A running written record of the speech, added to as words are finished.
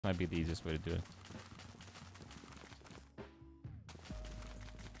Might be the easiest way to do it.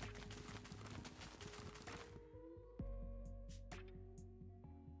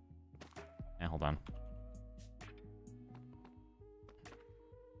 Yeah, hold on.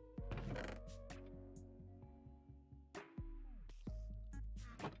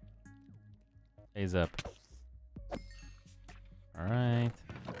 Phase up. All right.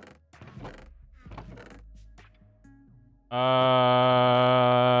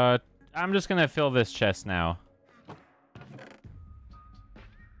 I'm just gonna fill this chest now.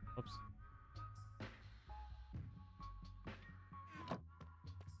 Oops.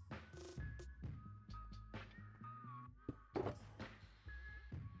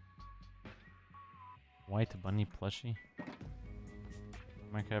 White bunny plushie.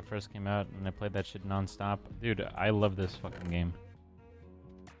 Minecraft first came out and I played that shit non-stop. Dude, I love this fucking game.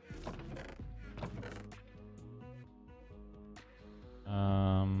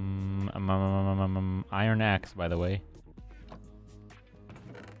 Iron axe, by the way.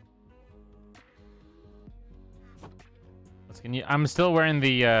 I'm still wearing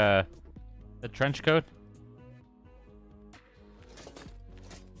the trench coat.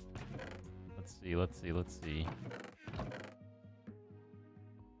 Let's see.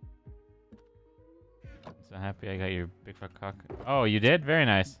 I'm so happy I got your big fuck cock. Oh, you did? Very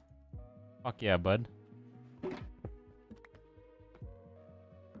nice. Fuck yeah, bud.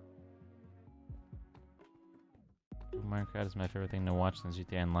 Minecraft is my favorite thing to watch since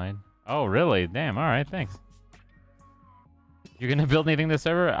GTA Online. Oh, really? Damn, alright, thanks. You're gonna build anything this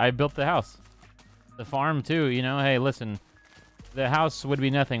server? I built the house. The farm, too, you know? Hey, listen. The house would be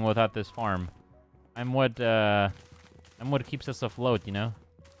nothing without this farm. I'm what keeps us afloat, you know?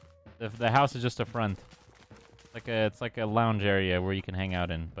 The house is just a front. It's like a lounge area where you can hang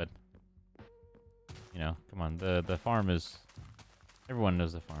out in, but... You know, come on, the farm is... Everyone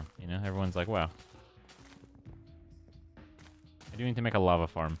knows the farm, you know? Everyone's like, wow. I do need to make a lava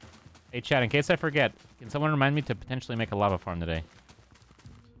farm. Hey, chat, in case I forget, can someone remind me to potentially make a lava farm today?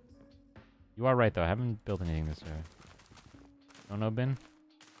 You are right, though. I haven't built anything this year. No bin?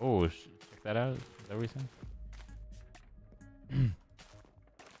 Oh, check that out. Is that what you're saying?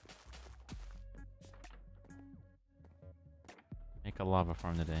 Make a lava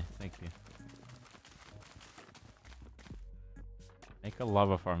farm today. Thank you. Make a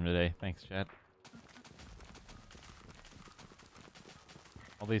lava farm today. Thanks, chat.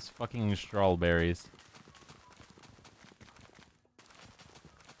 All these fucking strawberries.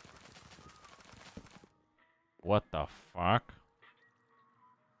 What the fuck?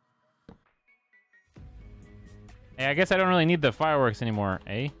 Hey, I guess I don't really need the fireworks anymore,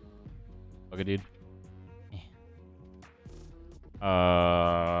 eh? Okay, dude.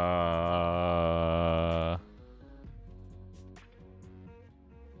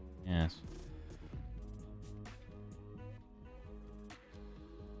 Yes.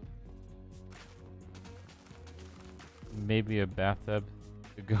 Maybe a bathtub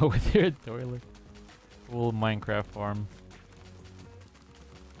to go with your toilet. Cool Minecraft farm.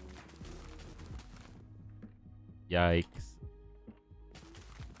 Yikes.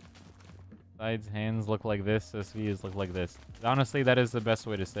 Sides, hands look like this, SVs look like this. Honestly, that is the best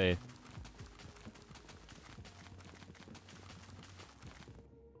way to say it.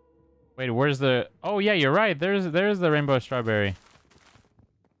 Wait, where's the... Oh, yeah, you're right. There's the rainbow strawberry.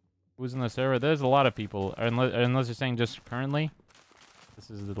 Who's in the server? There's a lot of people. Unless you're saying just currently.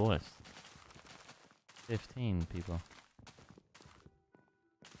 This is the list. 15 people.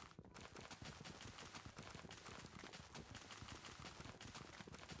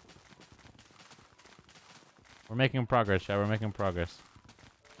 We're making progress, chat. We're making progress.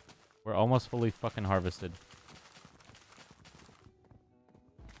 We're almost fully fucking harvested.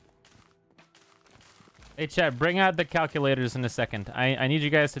 Hey, chat, bring out the calculators in a second. I need you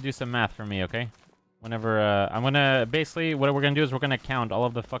guys to do some math for me, okay? Whenever, I'm gonna... Basically, what we're gonna do is we're gonna count all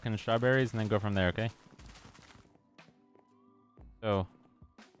of the fucking strawberries and then go from there, okay? So,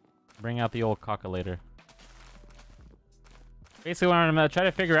 bring out the old calculator. Basically, what I'm gonna try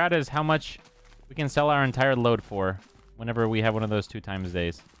to figure out is how much we can sell our entire load for whenever we have one of those 2x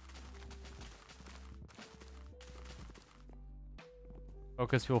days.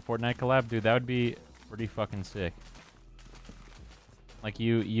 FocusFuel Fortnite collab? Dude, that would be pretty fucking sick. Like,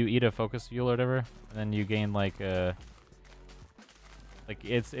 you eat a FocusFuel or whatever, and then you gain, like,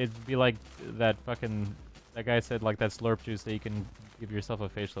 it'd be like that fucking... That guy said, like, that slurp juice that you can give yourself a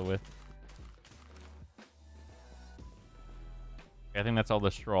facial with. I think that's all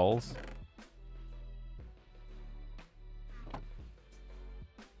the strolls.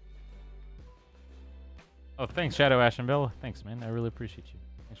 Oh, thanks, Shadow Ashenville. Thanks, man. I really appreciate you.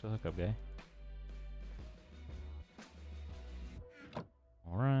 Thanks for the hookup, guy.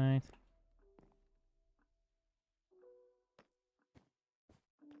 Alright.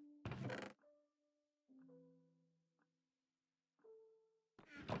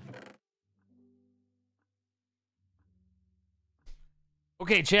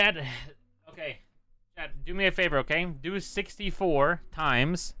 Okay, Chad. Okay. Chad, do me a favor, okay? Do 64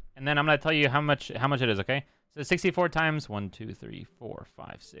 times, and then I'm gonna tell you how much it is, okay? So 64 times 1, 2, 3, 4,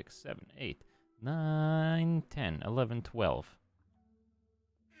 5, 6, 7, 8, 9, 10, 11, 12.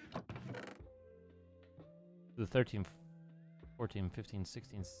 The 13, 14, 15,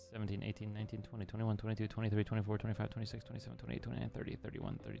 16, 17, 18, 19, 20, 21, 22, 23, 24, 25, 26, 27, 28, 29, 30,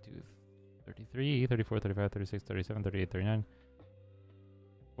 31, 32, 33, 34, 35, 36, 37, 38, 39,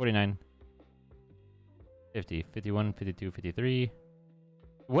 49, 50, 51, 52, 53.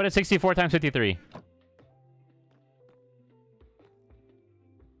 What is 64 times 53?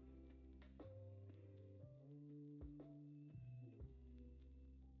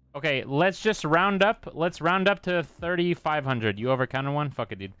 Okay, let's just round up. Let's round up to 3,500. You overcounted one?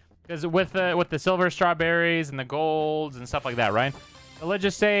 Fuck it, dude. Because with the silver strawberries and the golds and stuff like that, right? So let's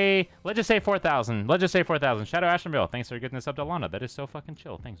just say 4,000. Let's just say 4,000. Shadow Ashtonville, thanks for getting this up to Lana. That is so fucking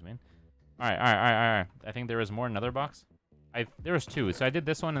chill. Thanks, man. All right. I think there was more in another box. There was 2. So I did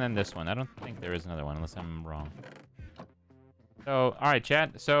this one and then this one. I don't think there is another one unless I'm wrong. So, all right,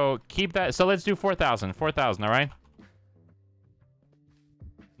 chat. So keep that. So let's do 4,000. 4,000, all right?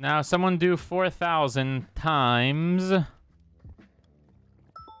 Now, someone do 4,000 times...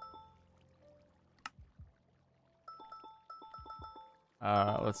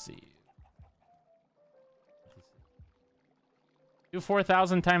 let's see. Do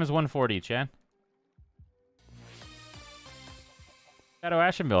 4,000 times 140, Chad. Shadow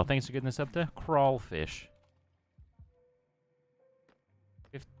Ashtonville, thanks for getting this up to Crawlfish.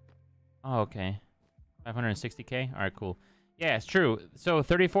 Oh, okay. 560k? Alright, cool. Yeah, it's true. So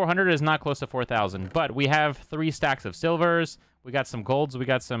 3,400 is not close to 4,000, but we have 3 stacks of silvers. We got some golds. We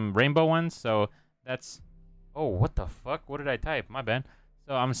got some rainbow ones. So that's... Oh, what the fuck? What did I type? My bad.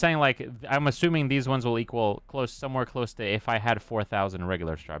 So I'm saying, like, I'm assuming these ones will equal somewhere close to if I had 4,000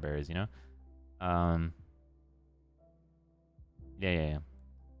 regular strawberries, you know? Yeah.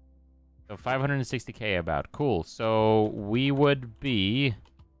 So 560k about. Cool. So we would be...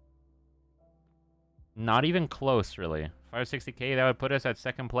 Not even close, really. 560k, that would put us at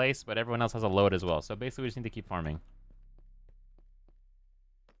 2nd place, but everyone else has a load as well. So basically, we just need to keep farming.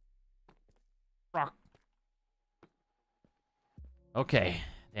 Rock. Okay.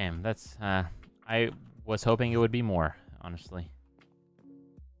 Damn, that's... I was hoping it would be more, honestly.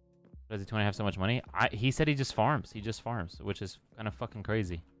 Does he have so much money? He said he just farms. He just farms, which is kind of fucking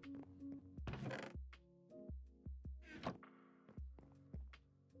crazy.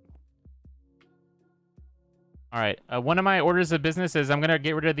 All right. One of my orders of business is I'm going to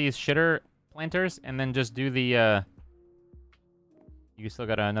get rid of these shitter planters and then just do the... You still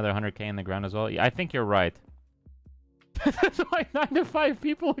got another 100k in the ground as well? Yeah, I think you're right. That's why 9 to 5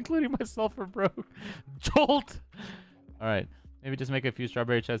 people, including myself, are broke. Jolt! All right. Maybe just make a few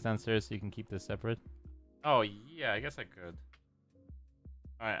strawberry chests downstairs so you can keep this separate. Oh, yeah. I guess I could.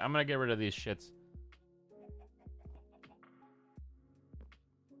 All right. I'm going to get rid of these shits.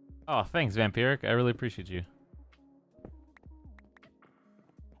 Oh, thanks, Vampiric. I really appreciate you.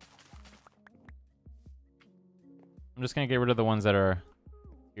 I'm just going to get rid of the ones that are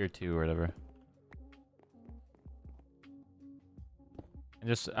tier 2 or whatever. And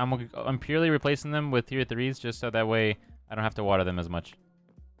just I'm purely replacing them with tier 3s just so that way I don't have to water them as much.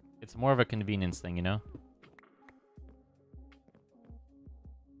 It's more of a convenience thing, you know?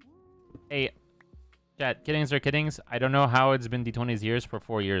 Hey, chat, kiddings are kiddings. I don't know how it's been D20's years for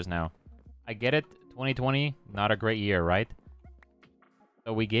 4 years now. I get it. 2020, not a great year, right?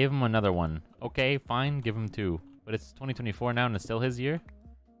 So we gave him another one. Okay, fine, give him 2. But it's 2024 now and it's still his year?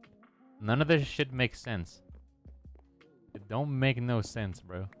 None of this shit makes sense. It don't make no sense,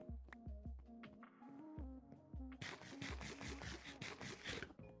 bro.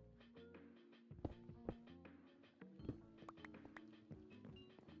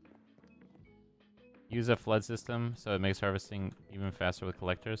 Use a flood system so it makes harvesting even faster with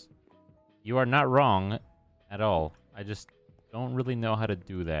collectors. You are not wrong at all. I just don't really know how to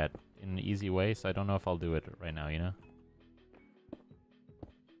do that in an easy way, so I don't know if I'll do it right now, you know?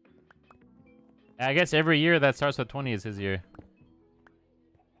 I guess every year that starts with 20 is his year.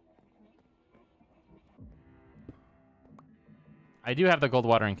 I do have the gold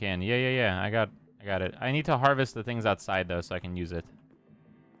watering can. Yeah. I got it. I need to harvest the things outside though so I can use it.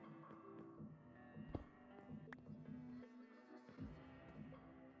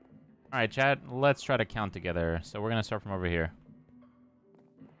 All right, chat. Let's try to count together. So we're gonna start from over here.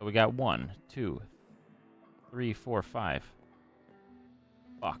 So we got 1, 2, 3, 4, 5.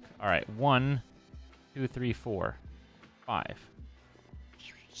 Fuck. All right. 1, 2, 3, 4, 5,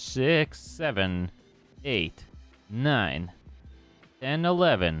 6, 7, 8, 9, 10,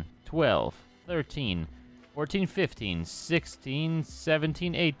 11, 12, 13, 14, 15, 16,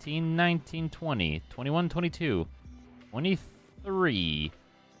 17, 18, 19, 20, 21, 22, 23,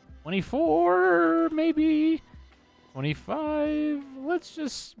 24, maybe 25. Let's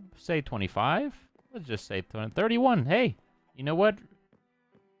just say 25. Let's just say 31. Hey, you know what?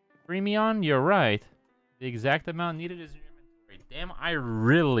 Freemion, you're right. The exact amount needed is your inventory. Damn, I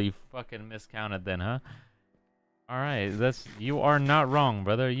really fucking miscounted then, huh? All right, you are not wrong,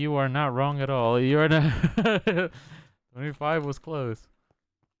 brother. You are not wrong at all. You're not 25 was close.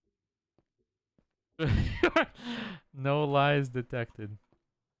 No lies detected.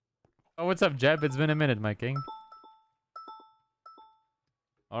 Oh, what's up, Jeb? It's been a minute, my king.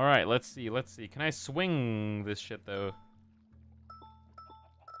 All right, let's see. Let's see. Can I swing this shit though?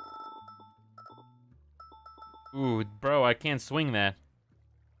 Ooh, bro, I can't swing that.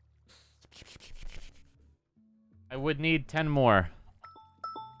 I would need 10 more.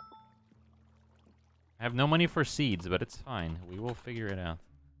 I have no money for seeds, but it's fine. We will figure it out.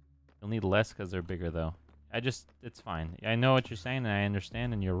 You'll need less because they're bigger, though. It's fine. I know what you're saying, and I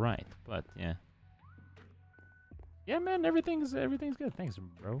understand, and you're right. But, yeah. Yeah, man, everything's good. Thanks,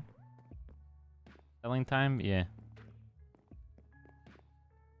 bro. Selling time? Yeah.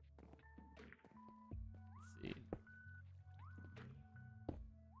 Let's see.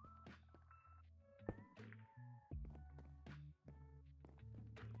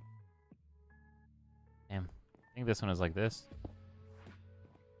 Damn. I think this one is like this.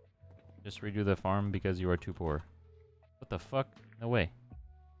 Just redo the farm because you are too poor. What the fuck? No way.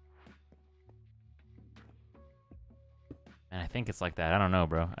 And I think it's like that. I don't know,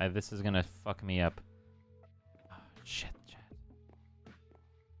 bro. This is gonna fuck me up. Oh, shit, chat.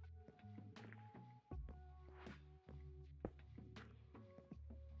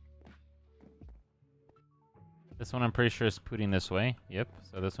 This one I'm pretty sure is putting this way. Yep,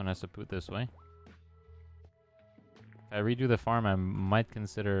 so this one has to put this way. If I redo the farm, I might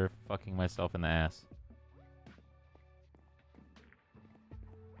consider fucking myself in the ass.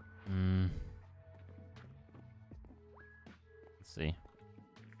 Let's see.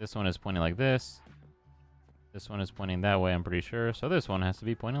 This one is pointing like this. This one is pointing that way, I'm pretty sure. So this one has to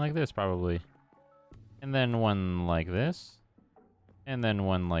be pointing like this, probably. And then one like this. And then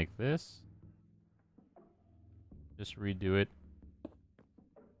one like this. Just redo it.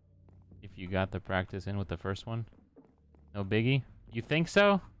 If you got the practice in with the first one. No biggie. You think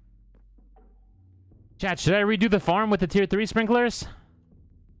so? Chat, should I redo the farm with the tier 3 sprinklers?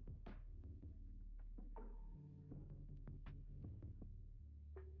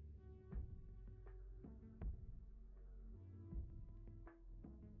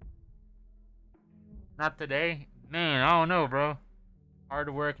 Not today? Man, I don't know, bro.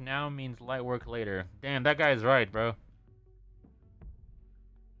 Hard work now means light work later. Damn, that guy's right, bro.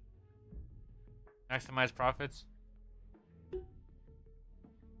 Maximize profits.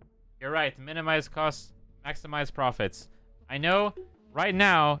 You're right. Minimize costs, maximize profits. I know right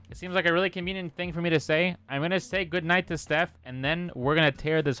now it seems like a really convenient thing for me to say. I'm gonna say goodnight to Steph, and then we're gonna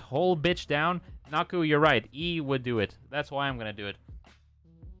tear this whole bitch down. Naku, you're right. E would do it. That's why I'm gonna do it.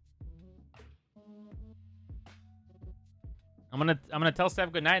 I'm gonna tell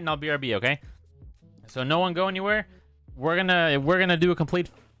Steph goodnight, and I'll BRB, okay? So no one go anywhere. We're gonna do a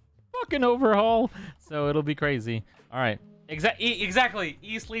complete fucking overhaul. So it'll be crazy. All right. Exactly.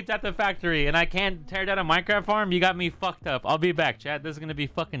 E sleeps at the factory, and I can't tear down a Minecraft farm. You got me fucked up. I'll be back, chat. This is gonna be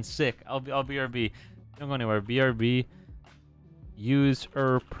fucking sick. I'll BRB. Don't go anywhere. BRB. Use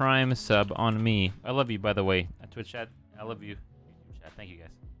Prime sub on me. I love you, by the way. Twitch chat. I love you. YouTube chat. Thank you, guys.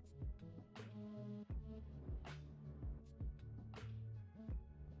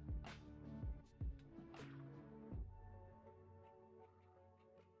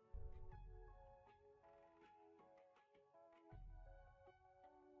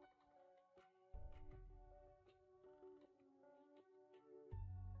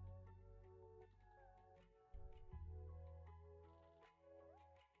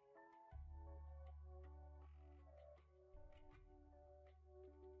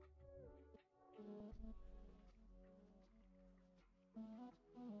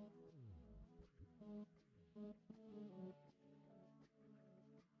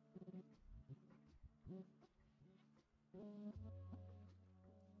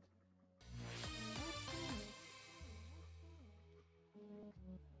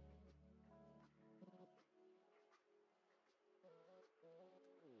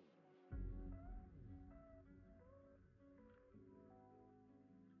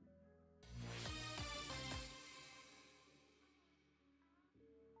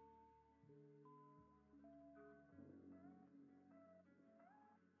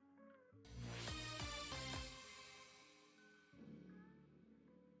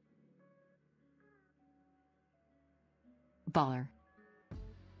 Baller.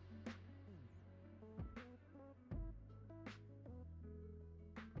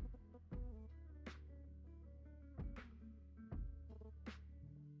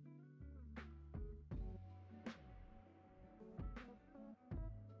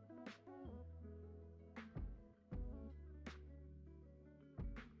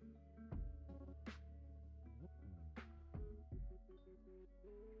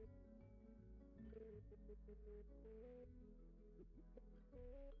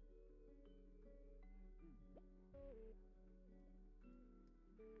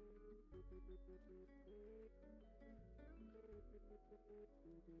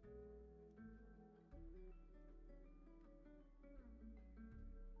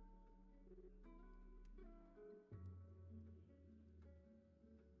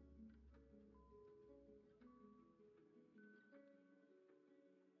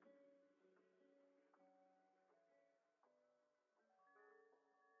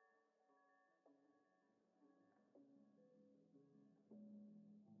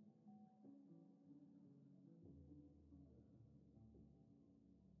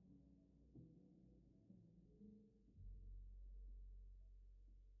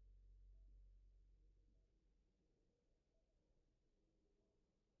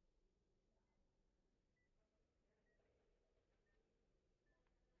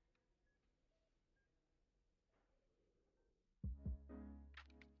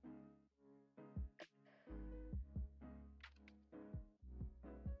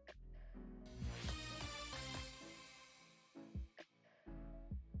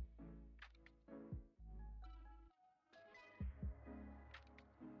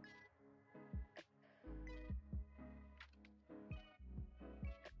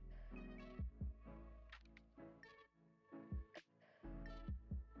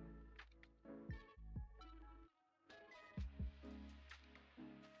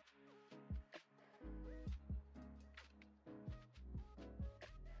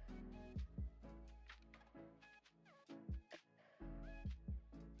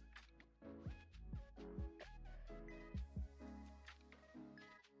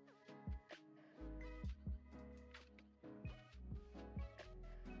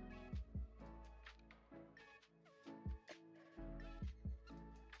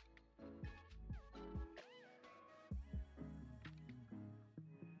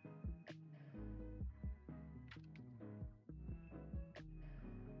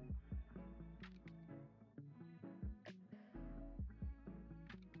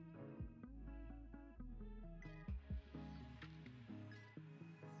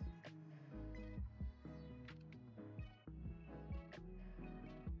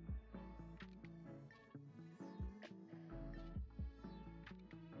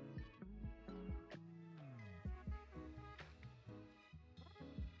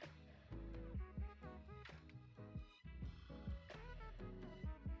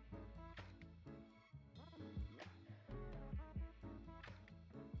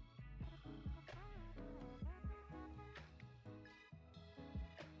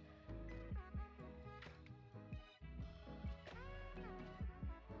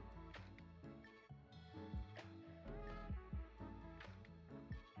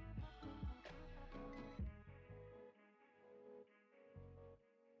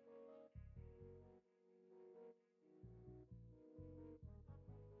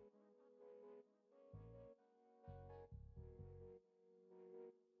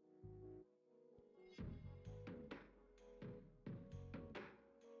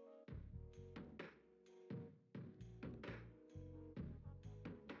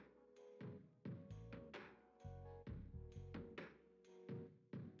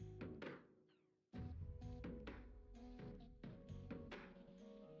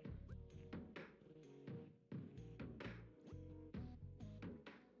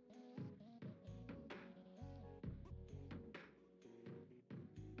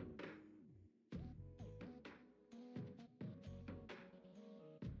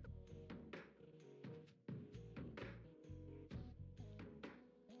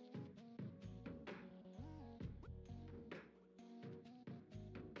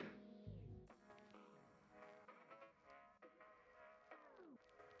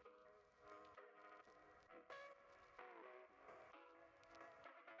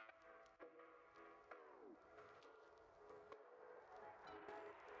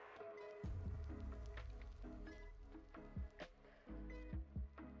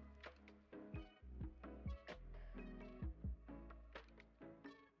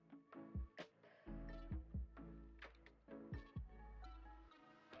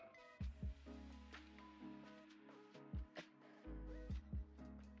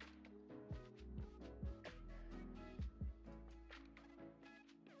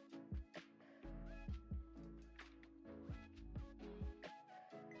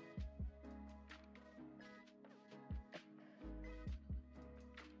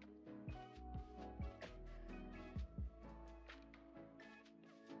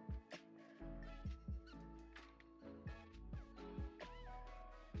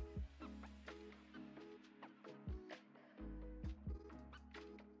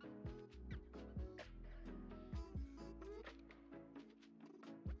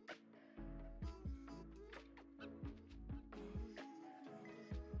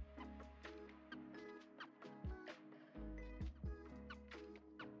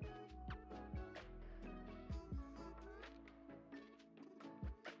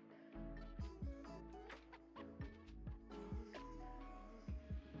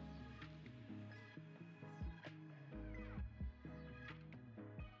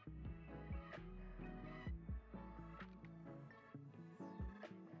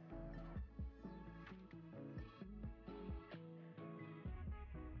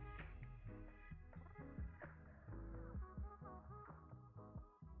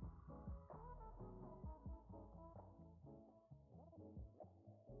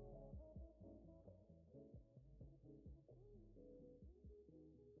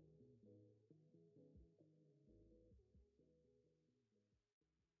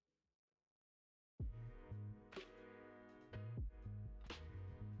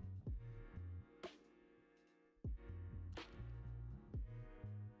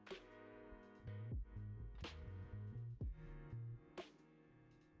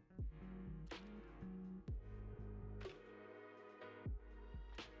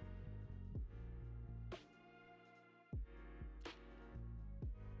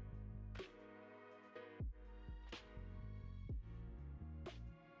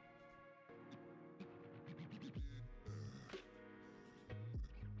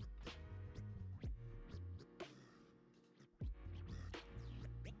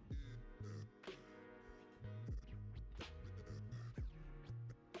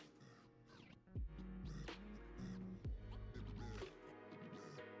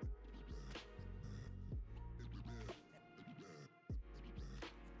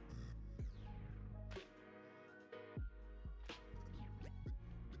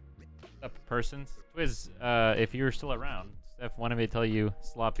 What's up, persons? Twiz, if you're still around, Steph wanted me to tell you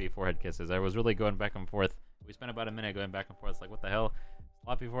sloppy forehead kisses. I was really going back and forth. We spent about a minute going back and forth. It's like, what the hell?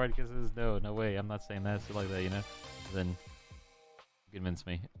 Sloppy forehead kisses? No, no way. I'm not saying that. Shit like that, you know? Then convince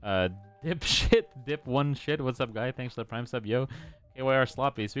me. Dip shit. Dip one shit. What's up, guy? Thanks for the prime sub, yo. KYR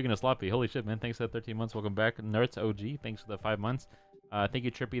sloppy. Speaking of sloppy, holy shit, man. Thanks for the 13 months. Welcome back. Nerds OG. Thanks for the 5 months. Thank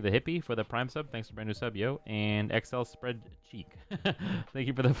you, Trippy the Hippie, for the prime sub. Thanks for brand new sub, yo. And XL Spread Cheek. Thank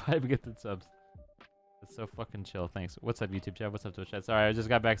you for the 5 gifted subs. That's so fucking chill. Thanks. What's up, YouTube chat? What's up, Twitch chat? Sorry, I just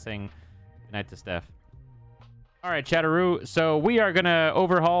got back saying goodnight to Steph. Alright, Chatteroo. So we are gonna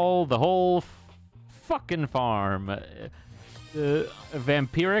overhaul the whole fucking farm.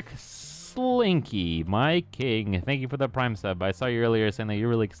 Vampiric Slinky, my king. Thank you for the prime sub. I saw you earlier saying that you're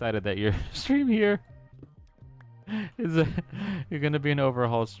really excited that your stream here you're gonna be an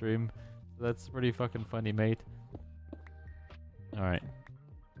overhaul stream. That's pretty fucking funny, mate. Alright.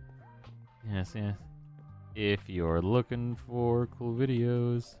 Yes, yes. If you're looking for cool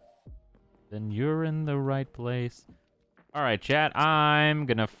videos, then you're in the right place. Alright, chat. I'm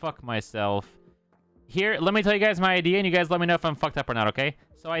gonna fuck myself. Here, let me tell you guys my idea, and you guys let me know if I'm fucked up or not, okay?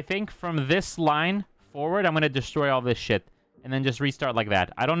 So I think from this line forward, I'm gonna destroy all this shit, and then just restart like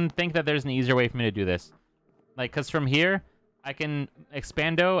that. I don't think that there's an easier way for me to do this. Like, because from here, I can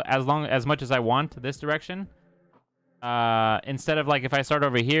expando as much as I want this direction. Instead of, like, if I start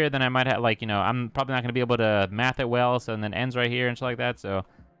over here, then I might have, like, you know, I'm probably not going to be able to math it well, so then ends right here and shit like that, so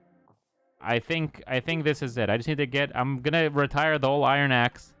I think this is it. I just need to get, I'm going to retire the whole iron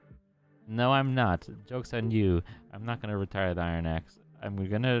axe. No, I'm not. Joke's on you. I'm not going to retire the iron axe. I'm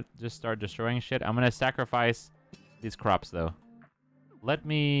going to just start destroying shit. I'm going to sacrifice these crops, though. Let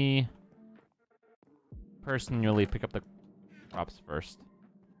me personally pick up the crops first.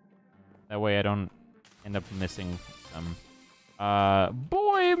 That way I don't end up missing some.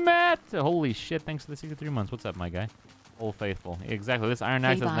 Boy, Matt! Holy shit, thanks for the 63 months. What's up, my guy? Old faithful. Exactly, this iron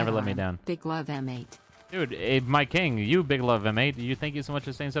axe has never let me down. Big love, M8. Dude, my king, you big love, M8. You thank you so much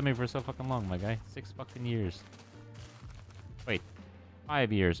for staying with me for so fucking long, my guy. 6 fucking years. Wait,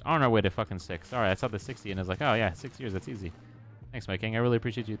 5 years. On our way to fucking 6. Alright, I saw the 60 and I was like, oh yeah, 6 years, that's easy. Thanks, my king. I really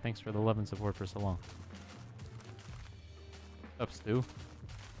appreciate you. Thanks for the love and support for so long. What's up, Stu?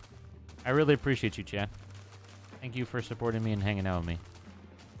 I really appreciate you, chat. Thank you for supporting me and hanging out with me.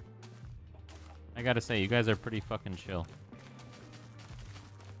 I gotta say, you guys are pretty fucking chill.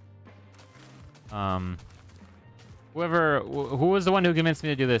 Who was the one who convinced me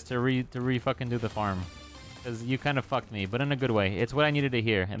to do this, to fucking do the farm? Because you kind of fucked me, but in a good way. It's what I needed to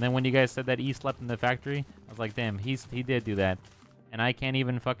hear. And then when you guys said that he slept in the factory, I was like, damn, he did do that. And I can't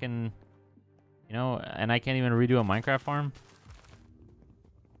even fucking, you know, and I can't even redo a Minecraft farm.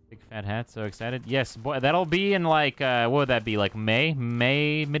 Big fat hat, so excited. Yes, boy, that'll be in like, what would that be? Like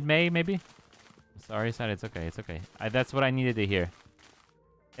mid-May, maybe? Sorry, sorry, it's okay, it's okay. That's what I needed to hear.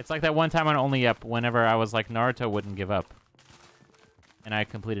 It's like that one time on Only Up, whenever I was like, Naruto wouldn't give up. And I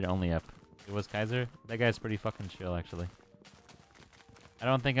completed Only Up. It was Kaiser? That guy's pretty fucking chill, actually. I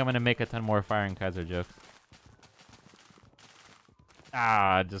don't think I'm gonna make a ton more Fire and Kaiser jokes.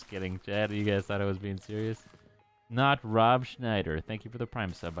 Ah, just kidding, Chad. You guys thought I was being serious? Not Rob Schneider. Thank you for the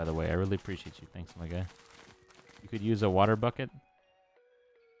prime sub, by the way. I really appreciate you. Thanks, my guy. You could use a water bucket.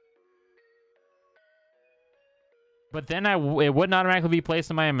 But then it wouldn't automatically be placed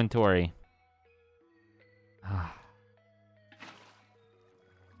in my inventory.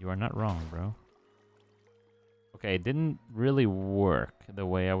 You are not wrong, bro. Okay, it didn't really work the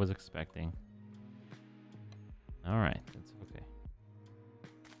way I was expecting. Alright, that's okay.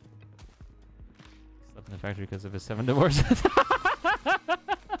 Slept in the factory because of his 7 divorces.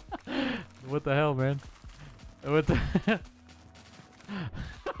 What the hell, man? What the...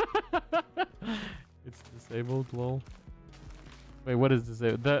 It's disabled, lol. Wait, what is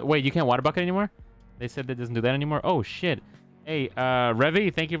this? Wait, you can't water bucket anymore? They said that doesn't do that anymore? Oh, shit. Hey,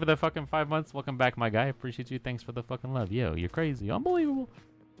 Revy, thank you for the fucking 5 months. Welcome back, my guy. Appreciate you. Thanks for the fucking love. Yo, you're crazy. Unbelievable.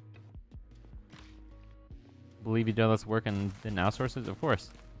 Believe you done this work and didn't outsource it? Of course.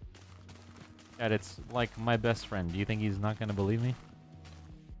 Dad, it's like my best friend. Do you think he's not gonna believe me?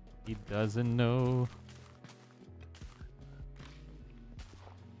 He doesn't know.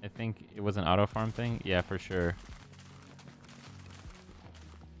 I think it was an auto farm thing. Yeah, for sure.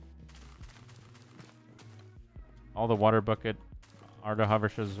 All the water bucket auto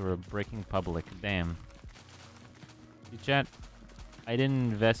harvesters were breaking public. Damn. See, chat, I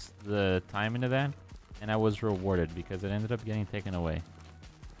didn't invest the time into that, and I was rewarded because it ended up getting taken away.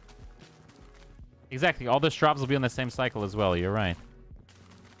 Exactly. All the drops will be on the same cycle as well. You're right.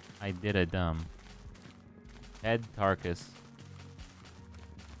 I did a dumb. Ed Tarkus.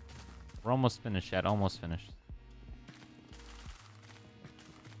 We're almost finished, chat. Almost finished.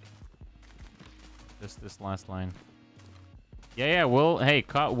 Just this last line. Yeah. We'll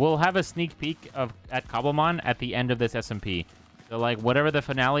we'll have a sneak peek at Cobblemon at the end of this SMP. So like whatever the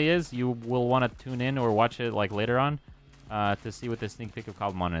finale is, you will want to tune in or watch it like later on to see what the sneak peek of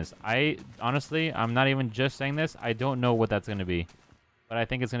Cobblemon is. I honestly, I'm not even just saying this. I don't know what that's gonna be, but I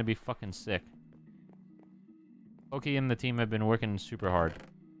think it's gonna be fucking sick. Pokey and the team have been working super hard.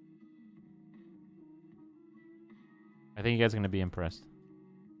 I think you guys are gonna be impressed.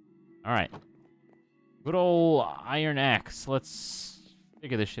 All right. Good old Iron Axe. Let's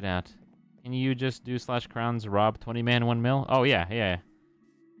figure this shit out. Can you just do /crowns rob 20 man 1 mil? Oh, yeah.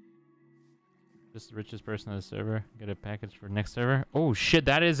 Just the richest person on the server. Get a package for next server. Oh, shit.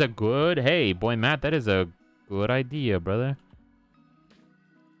 That is a good... Hey, boy, Matt, that is a good idea, brother.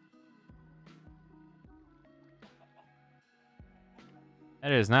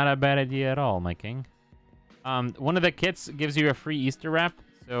 That is not a bad idea at all, my king. One of the kits gives you a free Easter wrap,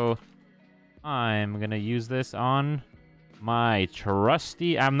 so... I'm gonna use this on my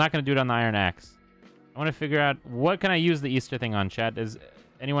trusty... I'm not gonna do it on the Iron Axe. I want to figure out what can I use the Easter thing on, chat. Does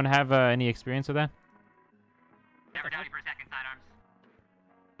anyone have any experience with that? Never doubt you for a second,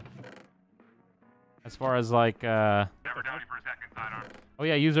 sidearms. As far as like Never doubt you for a second, sidearms. Oh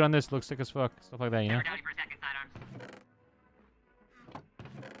yeah, use it on this. Looks sick as fuck. Stuff like that, you know? Never doubt you for a second, sidearms.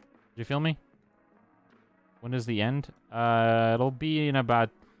 Did you feel me? When is the end? It'll be in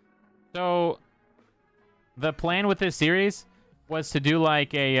about... So, the plan with this series was to do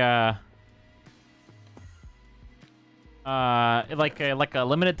like a, like a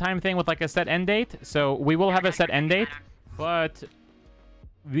limited time thing with like a set end date. So we will have a set end date, but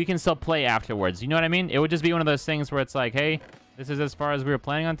we can still play afterwards. You know what I mean? It would just be one of those things where it's like, hey, this is as far as we were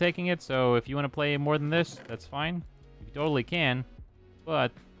planning on taking it. So if you want to play more than this, that's fine. You totally can,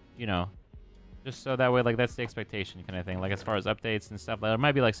 but you know. Just so that way, like, that's the expectation kind of thing. Like, as far as updates and stuff. There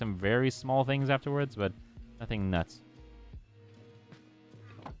might be, like, some very small things afterwards, but nothing nuts.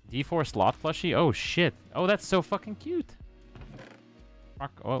 D4 sloth plushie? Oh, shit. Oh, that's so fucking cute.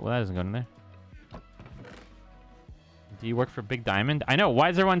 Fuck. Oh, well, that doesn't go in there. Do you work for Big Diamond? I know. Why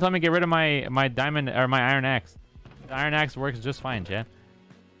is everyone telling me to get rid of my diamond, or my Iron Axe? The Iron Axe works just fine, chat.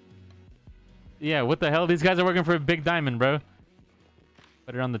 Yeah, what the hell? These guys are working for Big Diamond, bro.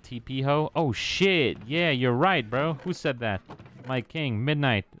 Put it on the TP ho. Oh shit. Yeah, you're right, bro. Who said that? My king,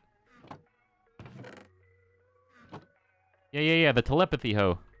 Midnight. Yeah. The telepathy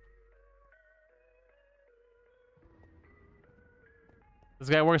ho. This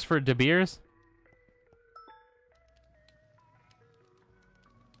guy works for De Beers?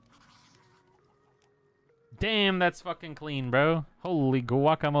 Damn, that's fucking clean, bro. Holy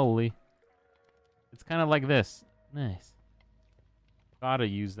guacamole. It's kind of like this. Nice. Gotta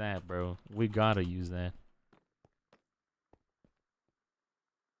use that, bro. We gotta use that.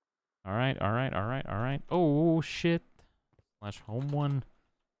 Alright. Oh, shit. /home one.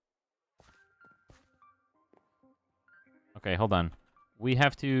 Okay, hold on. We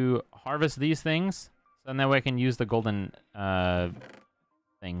have to harvest these things, so that way I can use the golden,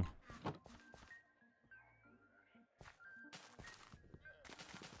 thing.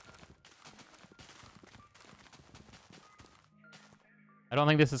 I don't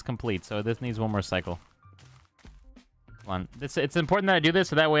think this is complete, so this needs one more cycle. Hold on. It's important that I do this,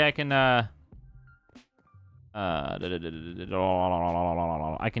 so that way I can, I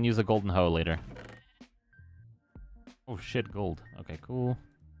can use a golden hoe later. Oh shit, gold. Okay, cool.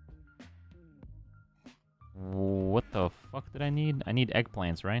 What the fuck did I need? I need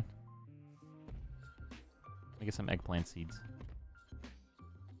eggplants, right? Let me get some eggplant seeds.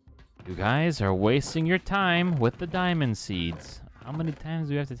 You guys are wasting your time with the diamond seeds. How many times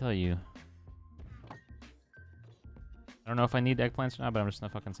do we have to tell you? I don't know if I need eggplants or not, but I'm just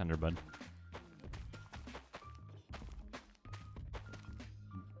gonna fucking send her, bud.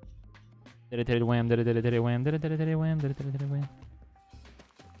 Did it wham, did it wham, did it wham, did it wham.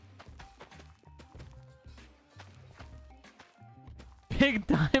 Big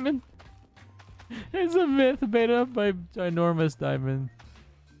Diamond is a myth made up by Ginormous Diamond.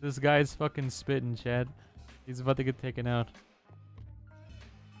 This guy's fucking spitting, Chad. He's about to get taken out.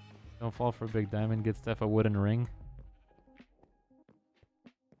 Don't fall for Big Diamond. Get Steph a wooden ring.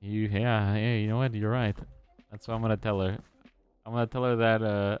 Yeah, you know what? You're right. That's what I'm gonna tell her. I'm gonna tell her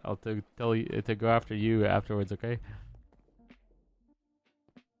that I'll tell you to go after you afterwards, okay?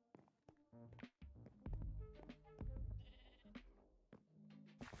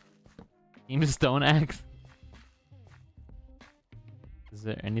 Team Stone Axe. Is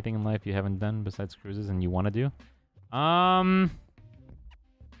there anything in life you haven't done besides cruises and you want to do?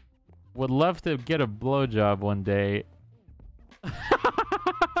 Would love to get a blowjob one day.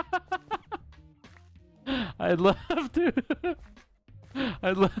 I'd love to.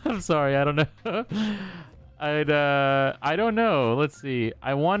 I'd love. Sorry, I don't know. I don't know. Let's see.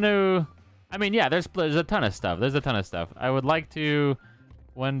 I want to. I mean, yeah. There's a ton of stuff. There's a ton of stuff. I would like to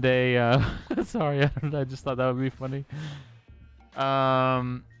one day. Sorry, I just thought that would be funny.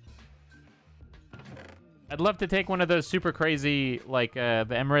 I'd love to take one of those super crazy, like the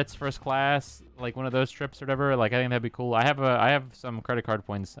Emirates first class, like one of those trips or whatever. Like I think that'd be cool. I have some credit card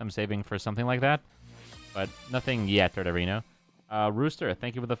points I'm saving for something like that, but nothing yet or whatever, you know. Rooster,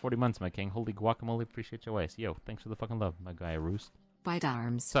 thank you for the 40 months, my king. Holy guacamole, appreciate your ways. Yo, thanks for the fucking love, my guy, Roost. Bite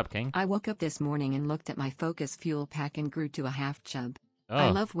arms. What's up, king? I woke up this morning and looked at my FocusFuel pack and grew to a half chub. Oh. I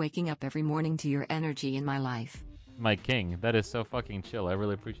love waking up every morning to your energy in my life. My king, that is so fucking chill. I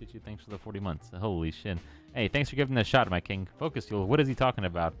really appreciate you. Thanks for the 40 months. Holy shit. Hey, thanks for giving this a shot, my king. FocusFuel, what is he talking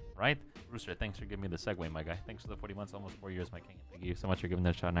about, right? Rooster, thanks for giving me the segue, my guy. Thanks for the 40 months, almost 4 years, my king. Thank you so much for giving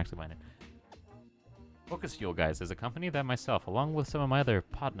that a shot and actually buying it. FocusFuel, guys, is a company that myself, along with some of my other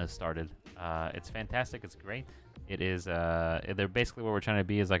partners, started. It's fantastic. It's great. It is, they're basically what we're trying to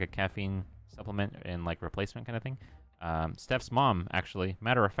be is like a caffeine supplement and like replacement kind of thing. Steph's mom, actually,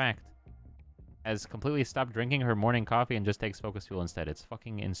 matter of fact, has completely stopped drinking her morning coffee and just takes FocusFuel instead. It's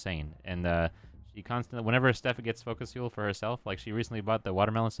fucking insane. And she constantly, whenever Steph gets FocusFuel for herself, like she recently bought the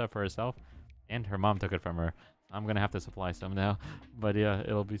watermelon stuff for herself, and her mom took it from her. I'm gonna have to supply some now, but yeah,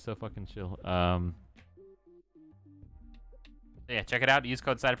 it'll be so fucking chill. Yeah, check it out. Use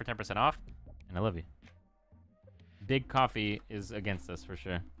code SIDE for 10% off, and I love you. Big Coffee is against us for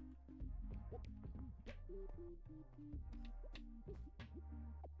sure.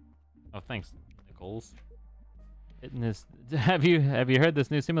 Oh, thanks, Nichols. Fitness. Have you heard this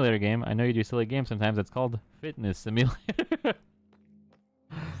new simulator game? I know you do silly games sometimes. It's called Fitness Simulator.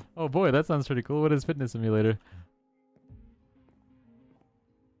 Oh boy, that sounds pretty cool. What is Fitness Simulator?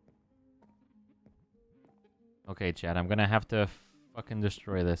 Okay, Chad, I'm gonna have to fucking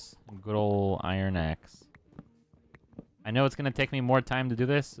destroy this. Good old iron axe. I know it's gonna take me more time to do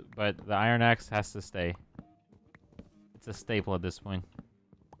this, but the iron axe has to stay. It's a staple at this point.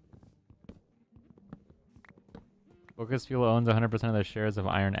 FocusFuel owns 100% of their shares of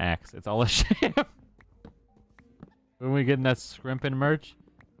Iron Axe. It's all a shame. When we get that scrimpin' merch?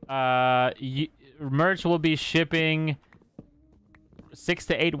 Merch will be shipping 6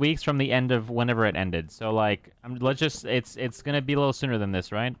 to 8 weeks from the end of whenever it ended. So like, it's gonna be a little sooner than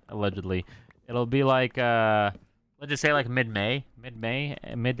this, right? Allegedly, it'll be like let's just say like mid to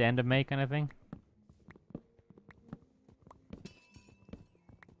end of May kind of thing.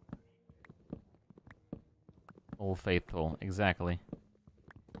 Old Faithful, exactly.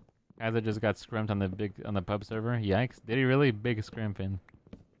 Guys that just got scrimped on the pub server. Yikes! Did he really? Big scrimpin'.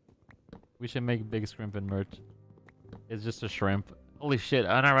 We should make big scrimpin' merch. It's just a shrimp. Holy shit!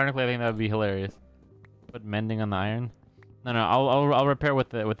 Unironically, I think that would be hilarious. Put mending on the iron. No, I'll repair with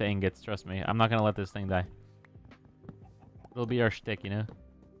the ingots. Trust me. I'm not gonna let this thing die. It'll be our shtick, you know.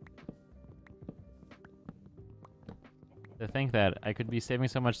 To think that I could be saving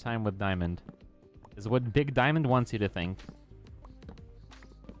so much time with Diamond is what Big Diamond wants you to think.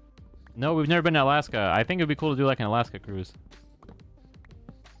 No, we've never been to Alaska. I think it'd be cool to do like an Alaska cruise.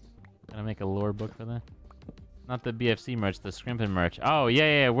 Gonna make a lore book for that. Not the BFC merch, the Scrimpin' merch. Oh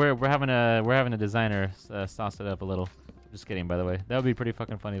yeah. We're having a designer sauce it up a little. Just kidding, by the way. That would be pretty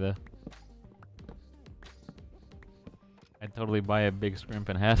fucking funny though. I'd totally buy a big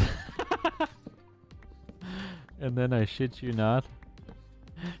Scrimpin' hat. And then I shit you not.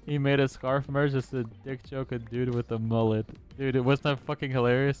 He made a scarf merch, just a dick joke, a dude with a mullet. Dude, it wasn't that fucking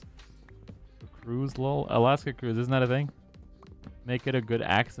hilarious? Cruise lol? Alaska cruise, isn't that a thing? Make it a good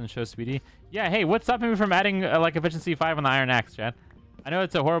axe and show Speedy. Yeah, hey, what's stopping me from adding like efficiency 5 on the iron axe, Chad? I know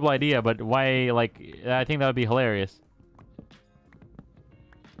it's a horrible idea, but why, like, I think that would be hilarious.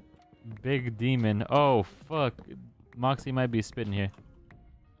 Big demon. Oh, fuck. Moxie might be spitting here.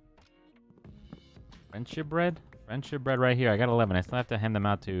 Friendship bread? Friendship bread right here. I got 11. I still have to hand them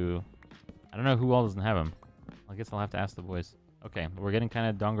out to... I don't know who all doesn't have them. I guess I'll have to ask the boys. Okay, we're getting kind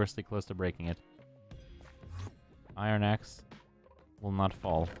of dangerously close to breaking it. Iron axe will not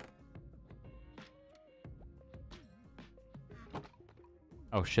fall.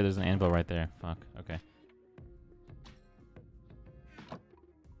 Oh shit, there's an anvil right there. Fuck, okay.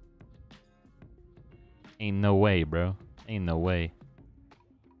 Ain't no way, bro. Ain't no way.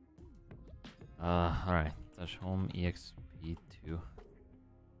 Alright. Touch home EXP2.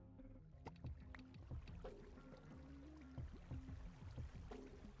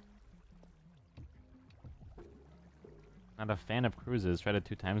 Not a fan of cruises. Tried it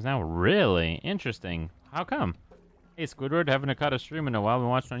 2 times now. Really? Interesting. How come? Hey, Squidward, haven't caught a stream in a while. Been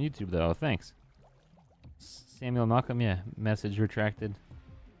watching on YouTube, though. Thanks. Samuel Malcolm, yeah. Message retracted.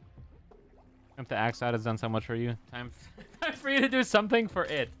 If the axe out has done so much for you, time for you to do something for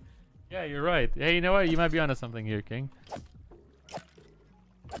it. Yeah, you're right. Hey, you know what? You might be onto something here, King.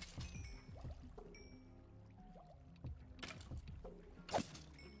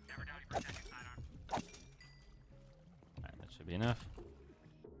 Alright, that should be enough.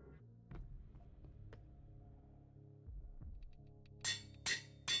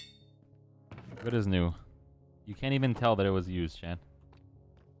 Good as new. You can't even tell that it was used, Chad.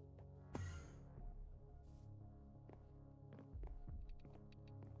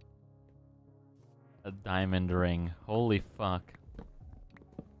 A diamond ring. Holy fuck.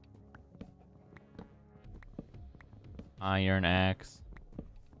 Iron axe.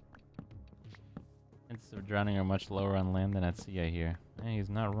 Chances of drowning are much lower on land than at sea, I hear. Hey,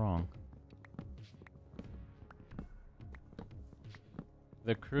 he's not wrong.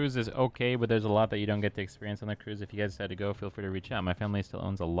 The cruise is okay, but there's a lot that you don't get to experience on the cruise. If you guys decide to go, feel free to reach out. My family still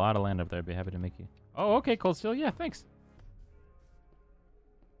owns a lot of land up there. I'd be happy to make you. Oh, okay, Cold Steel. Yeah, thanks.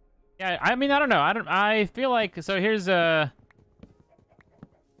 Yeah, I mean, I don't know. I feel like, so here's I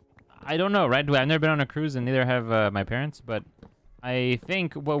don't know, right? I've never been on a cruise, and neither have my parents, but I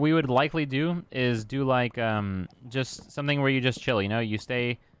think what we would likely do is do like just something where you just chill, you know? You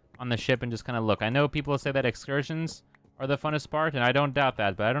stay on the ship and just kind of look. I know people say that excursions are the funnest part, and I don't doubt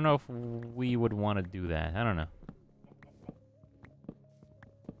that, but I don't know if we would want to do that. I don't know.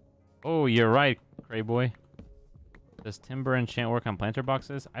 Oh, you're right, Cray Boy. Does timber enchant work on planter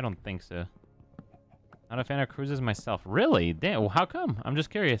boxes? I don't think so. Not a fan of cruises myself. Really? Damn, well, how come? I'm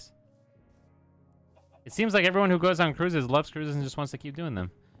just curious. It seems like everyone who goes on cruises loves cruises and just wants to keep doing them.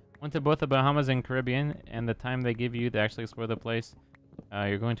 Went to both the Bahamas and Caribbean, and the time they give you to actually explore the place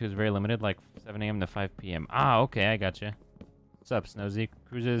you're going to is very limited, like 7 a.m. to 5 p.m. Ah, okay, I gotcha. What's up, Snozy?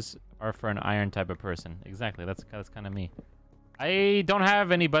 Cruises are for an iron type of person. Exactly, that's kind of me. I don't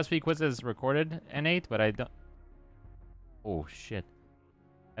have any BuzzFeed quizzes recorded, N8, but I don't... Oh, shit.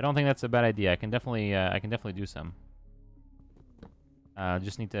 I don't think that's a bad idea. I can definitely do some.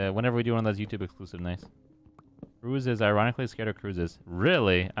 Just need to... Whenever we do one of those YouTube exclusive, nice. Cruises, ironically scared of cruises.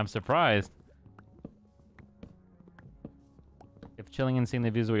 Really? I'm surprised. If chilling and seeing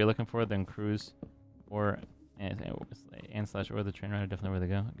the views are what you're looking for, then cruise or or the train ride are definitely where to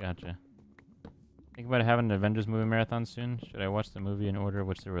go. Gotcha. Think about having an Avengers movie marathon soon. Should I watch the movie in order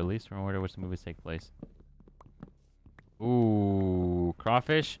which they're released or in order which the movies take place? Ooh,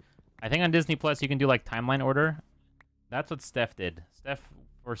 crawfish. I think on Disney Plus you can do like timeline order. That's what Steph did. Steph,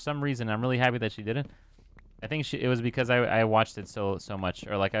 for some reason, I'm really happy that she did it. I think it was because I watched it so much,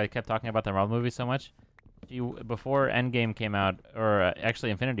 or like I kept talking about the Marvel movie so much. Before Endgame came out, or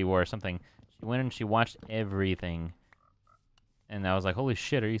actually Infinity War or something, she went and she watched everything. And I was like, holy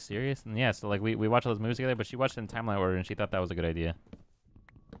shit, are you serious? And yeah, so like we watched all those movies together, but she watched it in timeline order and she thought that was a good idea.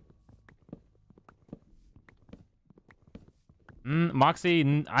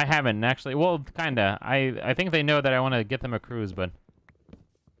 Moxie, I haven't actually. Well, kinda. I think they know that I want to get them a cruise, but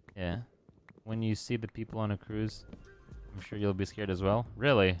yeah. When you see the people on a cruise, I'm sure you'll be scared as well.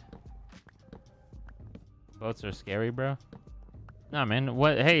 Really? Boats are scary, bro? Nah, man.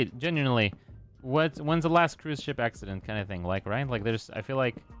 What? Hey, genuinely, when's the last cruise ship accident kind of thing? Like, right? Like, I feel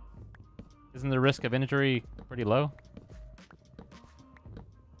like, isn't the risk of injury pretty low?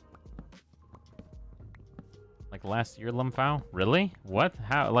 Like last year, Lumfao? Really? What?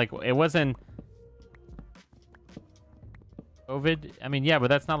 How? Like, it wasn't COVID? I mean, yeah, but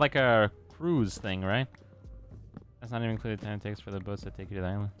that's not like a cruise thing, right? That's not even included time it takes for the boats to take you to the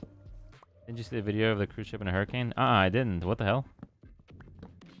island. Didn't you see the video of the cruise ship in a hurricane? I didn't. What the hell?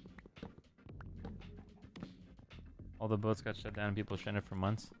 All the boats got shut down and people stranded for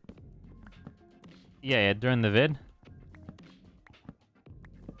months. Yeah, during the vid.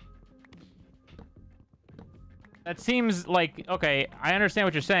 That seems like, okay, I understand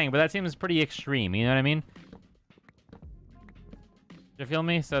what you're saying, but that seems pretty extreme, you know what I mean? You feel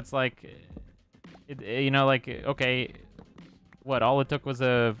me? So it's like, you know, like, okay, what, all it took was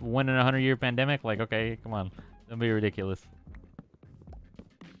a 1 in a 100-year pandemic? Like, okay, come on, don't be ridiculous.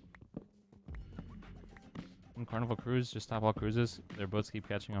 When Carnival Cruise just stop all cruises, their boats keep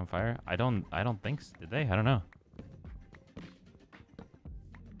catching on fire? I don't think so. Did they? I don't know.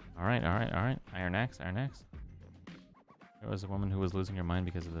 All right. Iron Axe. There was a woman who was losing her mind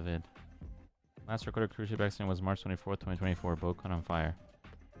because of the vid. Last recorded cruise ship accident was March 24th, 2024. Boat caught on fire.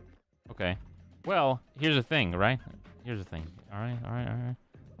 Okay. Well, here's the thing, right? Here's the thing. All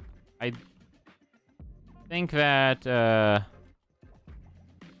right. think that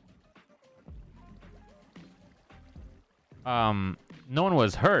no one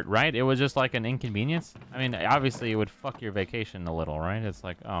was hurt, right? It was just like an inconvenience. I mean, obviously it would fuck your vacation a little, right? It's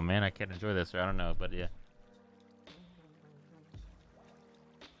like, oh man, I can't enjoy this, or I don't know, but yeah.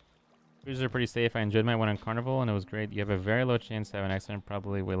 Cruises are pretty safe. I enjoyed my one on Carnival, and it was great. You have a very low chance to have an accident,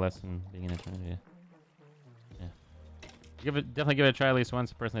 probably way less than being in a tournament. Yeah. Definitely give it a try at least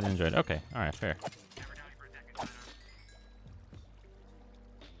once. Personally, I enjoyed it. Okay, all right, fair.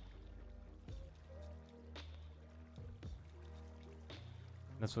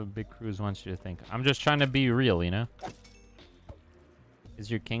 That's what Big Cruise wants you to think. I'm just trying to be real, you know? Is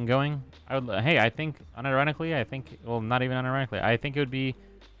your king going? Hey, I think, unironically, well, not even unironically, I think it would be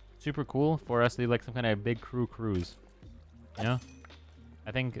super cool for us to do like some kind of big crew cruise. You know?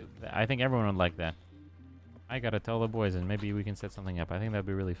 I think everyone would like that. I gotta tell the boys and maybe we can set something up. I think that'd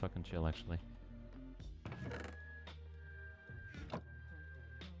be really fucking chill, actually.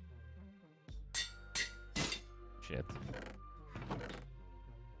 Shit.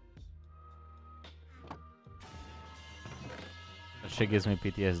 That shit gives me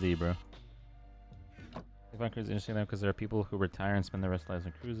PTSD, bro. I find cruises interesting though because there are people who retire and spend their rest of their lives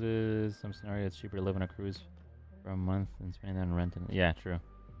on cruises. Some scenario it's cheaper to live on a cruise for a month than spend it on renting. Yeah, true.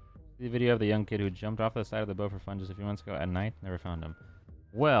 See the video of the young kid who jumped off the side of the boat for fun just a few months ago at night. Never found him.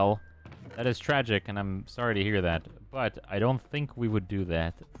 Well, that is tragic, and I'm sorry to hear that. But I don't think we would do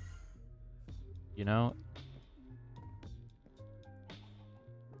that. You know?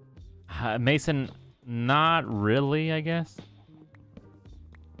 Mason, not really, I guess.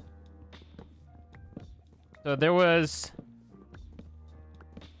 So there's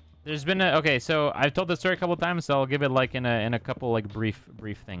been a, okay, so I've told the story a couple times, so I'll give it like in a couple like brief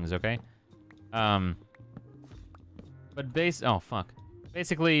things, okay? But oh fuck.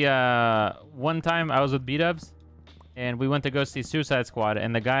 Basically, one time I was with B-dubs and we went to go see Suicide Squad,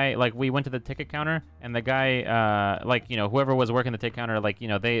 and the guy, like, we went to the ticket counter, and the guy, like, you know, whoever was working the ticket counter, like, you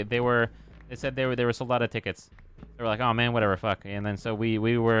know, they said they were sold out of tickets. They were like, oh man, whatever, fuck. And then so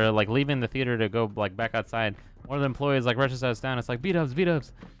we were like leaving the theater to go like back outside. One of the employees like rushes us down. It's like, B-dubs,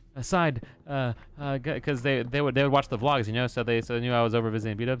 aside, because they would watch the vlogs, you know, so they knew I was over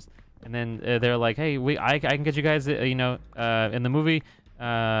visiting B-dubs. And then they're like, hey, I can get you guys, you know, in the movie,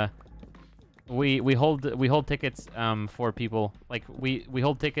 we hold tickets for people, like we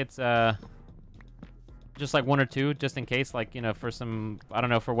hold tickets just like one or two, just in case, like, you know, for some, I don't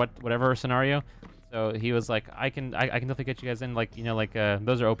know, for whatever scenario. So he was like, I can definitely get you guys in, like, you know, like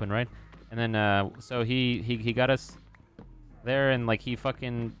those are open, right? And then so he got us there, and like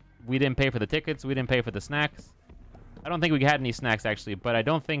we didn't pay for the tickets, we didn't pay for the snacks. I don't think we had any snacks actually, but I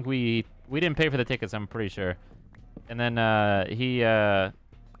don't think we didn't pay for the tickets, I'm pretty sure. And then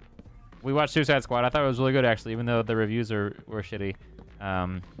we watched Suicide Squad. I thought it was really good actually, even though the reviews were shitty.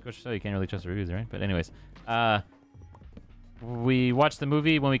 Which so you can't really trust the reviews, right? But anyways, we watched the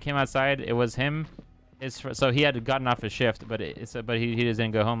movie. When we came outside, it was him. So he had gotten off his shift, but he just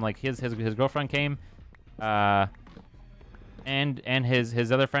didn't go home. Like his girlfriend came, and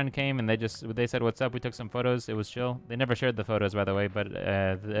his other friend came, and they said what's up. We took some photos. It was chill. They never shared the photos, by the way, but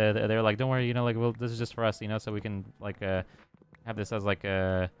they were like, don't worry, you know, like, well, this is just for us, you know, so we can like have this as like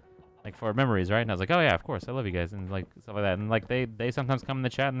for memories, right? And I was like, oh yeah, of course, I love you guys, and like stuff like that. And like they sometimes come in the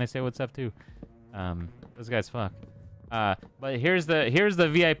chat and they say what's up too. Those guys fuck. But here's the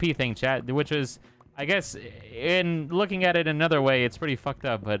VIP thing, chat, which was, I guess, in looking at it another way, it's pretty fucked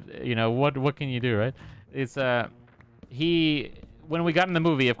up. But you know what can you do, right? It's when we got in the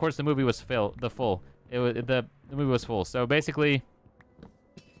movie, of course the movie was the movie was full. So basically,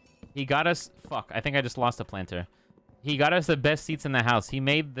 he got us. Fuck, I think I just lost a planter. He got us the best seats in the house. He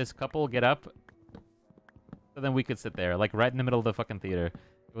made this couple get up so then we could sit there, like right in the middle of the fucking theater.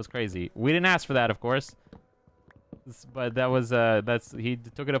 It was crazy. We didn't ask for that, of course. But that was, he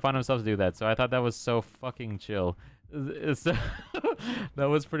took it upon himself to do that. So I thought that was so fucking chill. That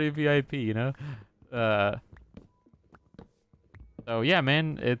was pretty VIP, you know? So yeah,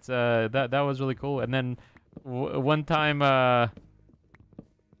 man, it's, that was really cool. And then one time I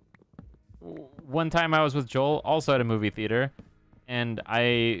was with Joel, also at a movie theater, and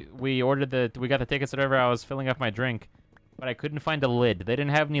we got the tickets or whatever. I was filling up my drink, but I couldn't find a lid. They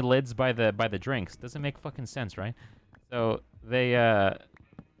didn't have any lids by the drinks. Doesn't make fucking sense, right? So they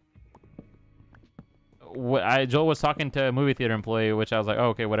Joel was talking to a movie theater employee, which I was like, oh,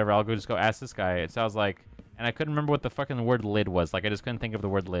 okay, whatever. I'll just go ask this guy. So I was like, and I couldn't remember what the fucking word lid was. Like I just couldn't think of the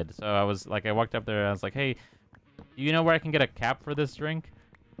word lid. So I was like, I walked up there and I was like, hey, do you know where I can get a cap for this drink?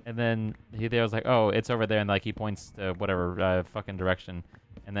 And then he was like, oh, it's over there, and like he points to whatever fucking direction.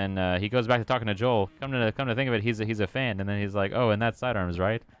 And then he goes back to talking to Joel. Come to think of it, he's a fan. And then he's like, oh, and that's sidearms,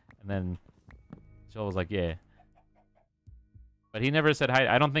 right? And then Joel was like, yeah. But he never said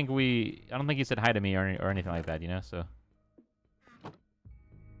hi. I don't think he said hi to me or anything like that, you know. So.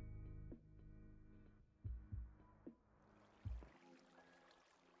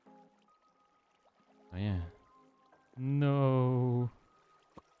 Oh yeah. No.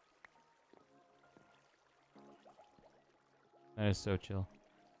 That is so chill.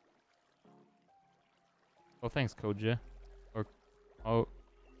 Oh, thanks, Koja. Or, oh,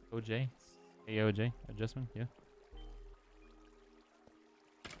 OJ? AOJ? Adjustment? Yeah.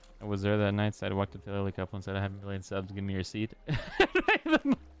 I was there that night, so I walked up to the other couple and said, I have a million subs, give me your seat.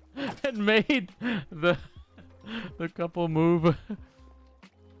 And made the couple move.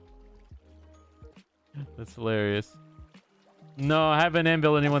 That's hilarious. No, I haven't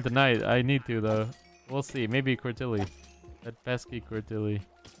ambulled anyone tonight. I need to, though. We'll see. Maybe Cortilli. That pesky Cortilli.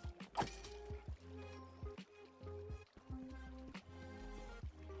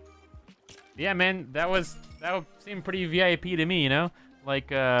 Yeah, man, that seemed pretty VIP to me, you know?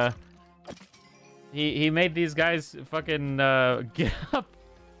 Like, he made these guys fucking get up.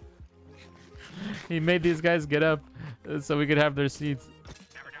 He made these guys get up so we could have their seats.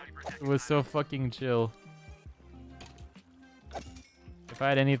 It was so fucking chill. If I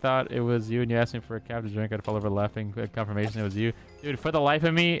had any thought it was you and you asked me for a cap to drink, I'd fall over laughing. Confirmation it was you. Dude, for the life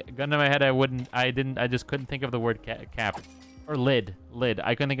of me, gun to my head, I just couldn't think of the word cap. Or lid.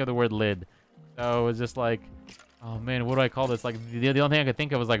 I couldn't think of the word lid. So it was just like, oh man, what do I call this? Like, the only thing I could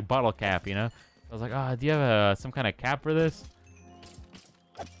think of was like bottle cap, you know? I was like, oh, do you have some kind of cap for this?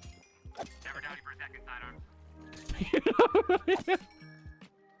 Never doubt you for a second, sidearms.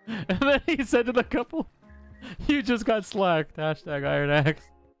 And then he said to the couple, you just got slacked. Hashtag Iron Axe.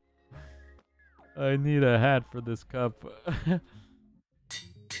 I need a hat for this cup.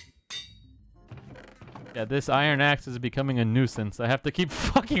 Yeah, this Iron Axe is becoming a nuisance. I have to keep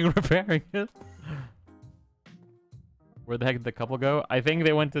fucking repairing it. Where the heck did the couple go? I think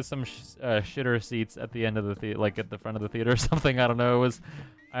they went to some shitter seats at the end of the theater, like at the front of the theater or something. I don't know. It was,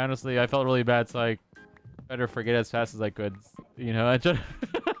 I felt really bad, so I better forget as fast as I could. You know, I just.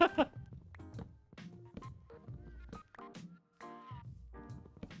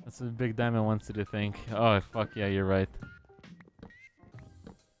 That's what Big Diamond wants you to think. Oh, fuck yeah, you're right.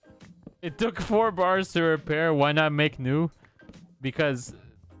 It took 4 bars to repair. Why not make new? Because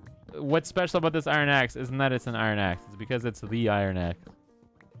what's special about this Iron Axe isn't that it's an Iron Axe. It's because it's the Iron Axe.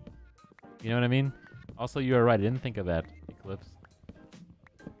 You know what I mean? Also, you are right. I didn't think of that, Eclipse.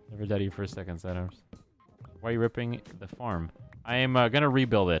 Never doubted you for a second, sidearms. Why are you ripping the farm? I am gonna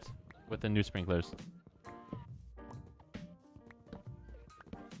rebuild it with the new sprinklers.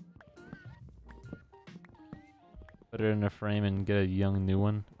 Put it in a frame and get a young new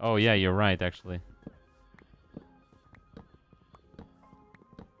one. Oh yeah, you're right, actually.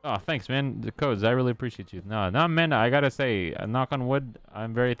 Oh, thanks, man. The codes, I really appreciate you. No, man, I gotta say, knock on wood,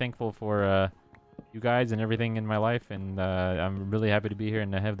 I'm very thankful for you guys and everything in my life, and I'm really happy to be here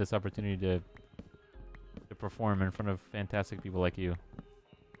and to have this opportunity to perform in front of fantastic people like you.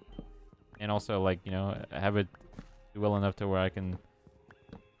 And also, like, you know, have it do well enough to where I can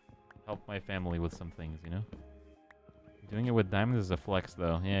help my family with some things, you know? Doing it with diamonds is a flex,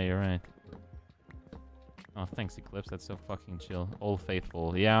 though. Yeah, you're right. Oh, thanks, Eclipse. That's so fucking chill. Old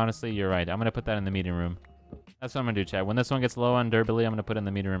Faithful. Yeah, honestly, you're right. I'm gonna put that in the meeting room. That's what I'm gonna do, chat. When this one gets low on durability, I'm gonna put it in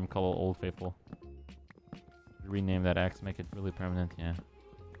the meeting room, call it Old Faithful. Rename that axe, make it really permanent, yeah.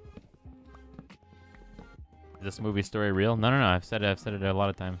 Is this movie story real? No. I've said it a lot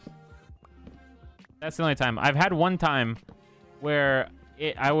of times. That's the only time. I've had one time where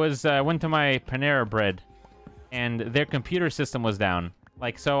I went to my Panera Bread and their computer system was down.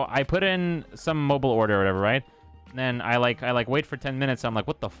 Like, so I put in some mobile order or whatever, right? And then I wait for 10 minutes. So I'm like,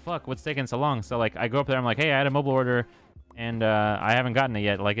 what the fuck? What's taking so long? So like I go up there, I'm like, hey, I had a mobile order and I haven't gotten it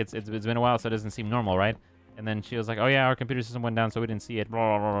yet. Like it's been a while, so it doesn't seem normal, right? And then she was like, oh yeah, our computer system went down, so we didn't see it,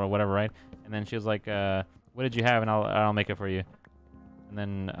 blah, blah, blah, whatever, right? And then she was like, what did you have? And I'll make it for you. And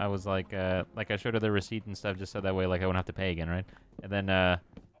then I was like I showed her the receipt and stuff just so that way like I wouldn't have to pay again, right? And then I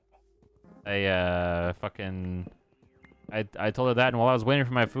told her that, and while I was waiting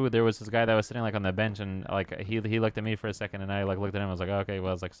for my food, there was this guy that was sitting like on the bench, and like he looked at me for a second, and I like looked at him. I was like, oh, okay, well,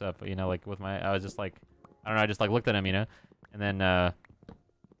 I was like, sup, you know, like with my, I was just like, I don't know, I just like looked at him, you know, and then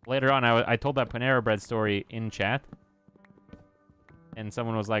later on, I told that Panera Bread story in chat, and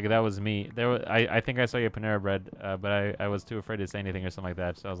someone was like, that was me. I think I saw you at Panera Bread, but I was too afraid to say anything or something like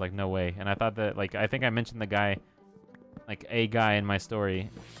that, so I was like, no way. And I thought that like I think I mentioned the guy, like a guy in my story.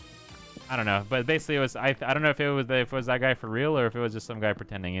 I don't know, but basically it was. I don't know if it was that guy for real or if it was just some guy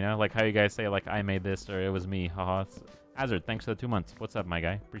pretending. You know, like how you guys say like I made this or it was me. Haha. Hazard, thanks for the 2 months. What's up, my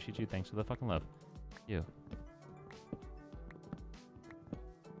guy? Appreciate you. Thanks for the fucking love. You.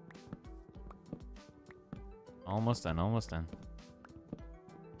 Almost done. Almost done.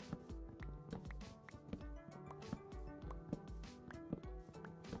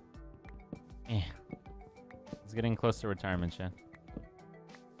 It's getting close to retirement, Shen.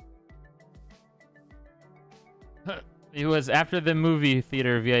 It was after the movie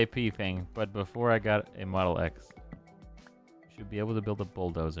theater VIP thing, but before I got a Model X. Should be able to build a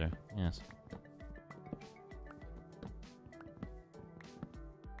bulldozer. Yes.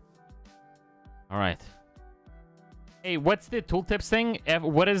 All right. Hey, what's the tooltips thing?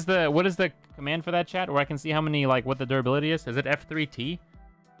 What is the command for that, chat? Where I can see how many, like, what the durability is? Is it F3T?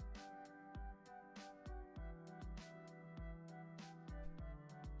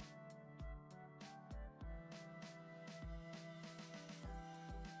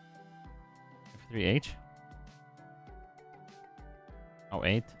 F3H? Oh,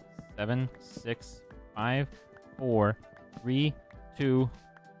 8, 7, 6, 5, 4, 3, 2.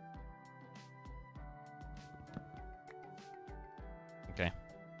 Okay.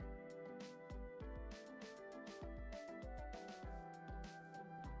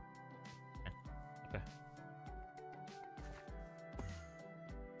 Okay.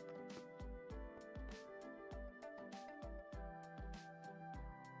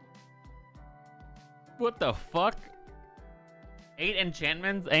 What the fuck? 8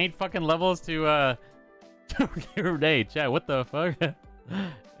 enchantments, 8 fucking levels to your day, chat. What the fuck?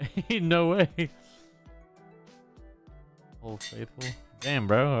 Ain't no way. Old faithful. Damn,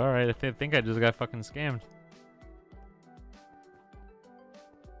 bro. All right, I think I just got fucking scammed.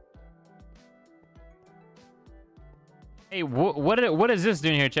 Hey, what is this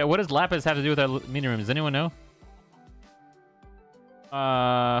doing here, chat? What does Lapis have to do with our meeting room? Does anyone know?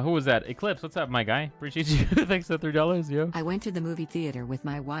 Who was that? Eclipse, what's up, my guy? Appreciate you. Thanks for $3, yo. I went to the movie theater with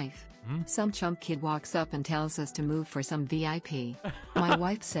my wife. Some chump kid walks up and tells us to move for some VIP. My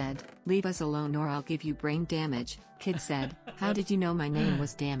wife said, "Leave us alone or I'll give you brain damage." Kid said, "How did you know my name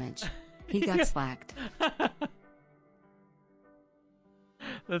was Damage?" He got slacked.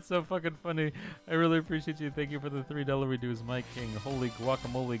 That's so fucking funny. I really appreciate you. Thank you for the $3 reduce, my king. Holy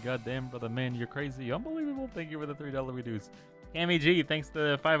guacamole, goddamn, brother, man, you're crazy. Unbelievable. Thank you for the $3 reduce. Cammy G, thanks to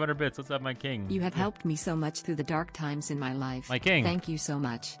the 500 bits. What's up, my king? You have helped me so much through the dark times in my life. My king. Thank you so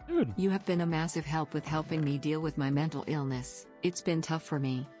much. Dude. You have been a massive help with helping me deal with my mental illness. It's been tough for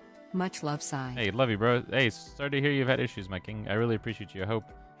me. Much love, Sai. Hey, love you, bro. Hey, sorry to hear you've had issues, my king. I really appreciate you. I hope...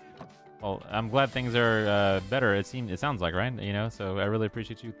 Well, I'm glad things are better. It sounds like, right? You know, so I really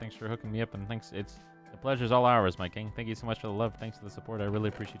appreciate you. Thanks for hooking me up, and thanks. The pleasure's all ours, my king. Thank you so much for the love. Thanks for the support. I really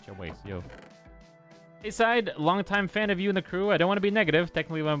appreciate your ways. Yo. Hey, Side, longtime fan of you and the crew. I don't want to be negative,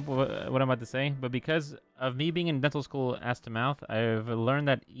 technically, what I'm about to say, but because of me being in dental school ass to mouth, I've learned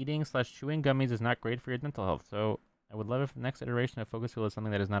that eating/chewing gummies is not great for your dental health. So I would love if the next iteration of FocusFuel is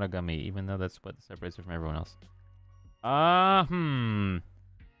something that is not a gummy, even though that's what separates it from everyone else.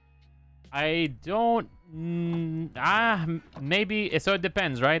 I don't... maybe... So it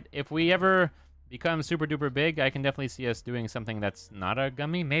depends, right? If we ever become super duper big, I can definitely see us doing something that's not a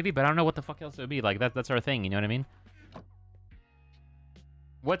gummy, maybe, but I don't know what the fuck else it would be. Like, that's our thing, you know what I mean?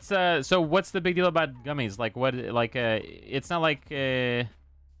 What's, so what's the big deal about gummies? Like, what, like, it's not like,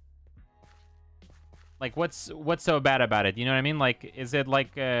 like, what's so bad about it? You know what I mean? Like, is it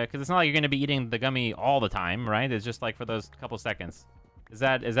like, because it's not like you're going to be eating the gummy all the time, right? It's just like for those couple seconds. Is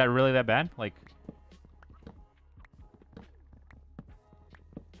that really that bad? Like,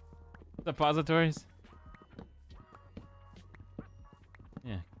 suppositories?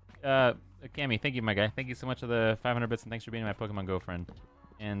 Yeah. Cammy, thank you, my guy. Thank you so much for the 500 bits, and thanks for being my Pokemon Go friend.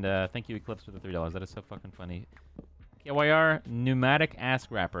 And thank you, Eclipse, for the $3. That is so fucking funny. KYR, pneumatic ass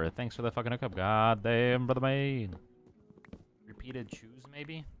wrapper. Thanks for the fucking hookup. God damn, brother man. Repeated chews,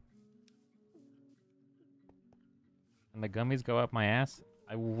 maybe? And the gummies go up my ass?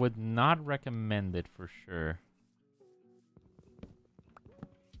 I would not recommend it for sure.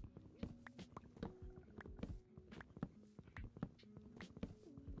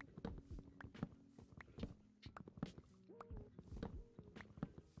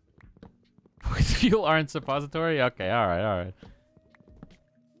 Fuel aren't suppository? Okay, alright.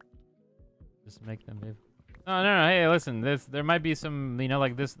 Just make them, babe. No, hey, listen, there might be some, you know,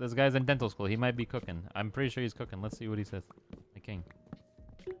 like this guy's in dental school. He might be cooking. I'm pretty sure he's cooking. Let's see what he says. The king.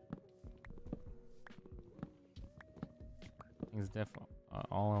 Things definitely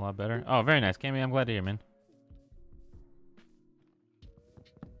all a lot better. Oh, very nice. Cammy, I'm glad to hear, man.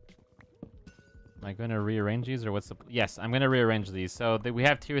 Am I going to rearrange these, or what's the... Yes, I'm going to rearrange these. So we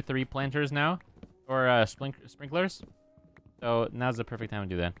have tier 3 planters now, or sprinklers. So now's the perfect time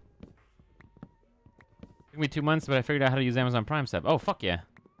to do that. Took me 2 months, but I figured out how to use Amazon Prime stuff. Oh, fuck yeah.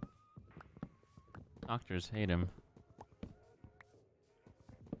 Doctors hate him.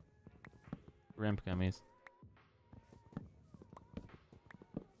 Ramp gummies.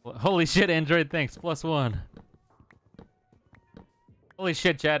 Well, holy shit, Android, thanks. +1. Holy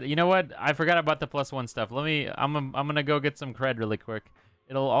shit, chat. You know what? I forgot about the +1 stuff. I'm gonna go get some cred really quick.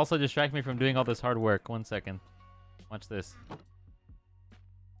 It'll also distract me from doing all this hard work. 1 second. Watch this.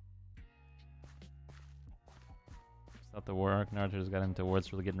 Stop the war arc. Naruto's got into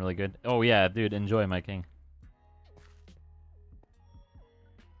wards, really getting really good. Oh yeah, dude, enjoy, my king.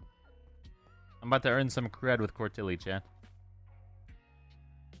 I'm about to earn some cred with Cortilli, chat.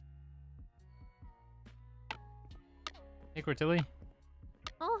 Hey, Cortilli.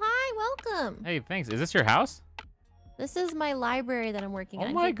 Oh, hi, welcome. Hey, thanks. Is this your house? This is my library that I'm working on.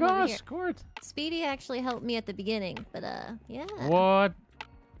 Oh my Here, come over gosh, here. Court. Speedy actually helped me at the beginning, but yeah. What?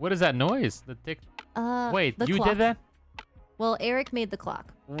 What is that noise? The tick. Wait, the you clock. did that? Well, Eric made the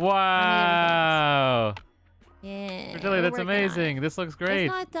clock. Wow. Yeah. Cortilli, we're that's working on it. amazing. This looks great.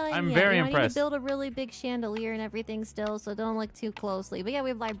 It's not done I'm yet. very I need impressed. to build a really big chandelier and everything still, so don't look too closely. But yeah, we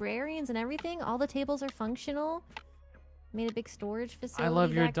have librarians and everything. All the tables are functional. Made a big storage facility. I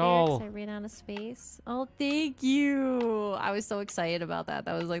love your back there doll. 'cause I ran out of space. Oh, thank you. I was so excited about that.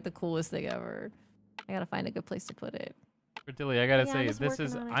 That was like the coolest thing ever. I gotta find a good place to put it. Cortilli, I gotta Yeah, I'm say, just this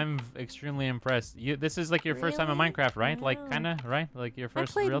is, working on it. I'm extremely impressed. This is like your first time in Really? Minecraft, right? Like, Wow. kinda, right? Like your I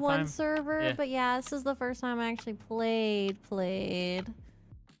first played real one time? server, Yeah. but yeah, this is the first time I actually played.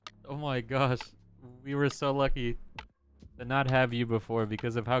 Oh my gosh. We were so lucky to not have you before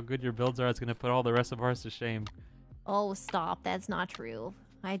because of how good your builds are. It's gonna put all the rest of ours to shame. Oh, stop. That's not true.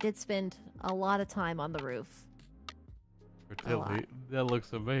 I did spend a lot of time on the roof. Cortilli, that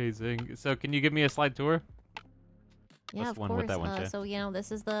looks amazing. So can you give me a slide tour? Yeah, Plus of one course. with that one, chat. So you know,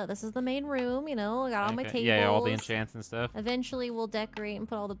 this is the main room. You know, I got all my tables. Yeah, all the enchants and stuff. Eventually, we'll decorate and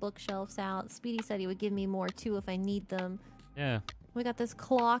put all the bookshelves out. Speedy said he would give me more too if I need them. Yeah. We got this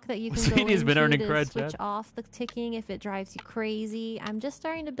clock that you can go Speedy's been into earning to cred, switch Chad. off the ticking if it drives you crazy. I'm just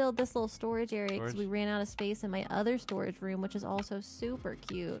starting to build this little storage area because Storage? we ran out of space in my other storage room, which is also super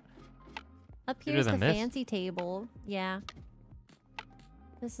cute. Up Cuter here's the than this? fancy table. Yeah.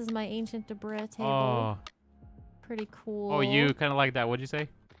 This is my ancient debris table. Oh. Pretty cool. Oh, you kind of like that. What'd you say?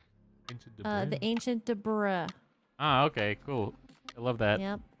 The ancient debris. Ah, okay, cool. I love that.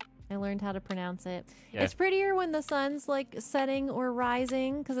 Yep. I learned how to pronounce it. Yeah. It's prettier when the sun's like setting or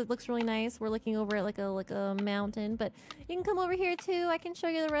rising because it looks really nice. We're looking over it like a mountain, but you can come over here too. I can show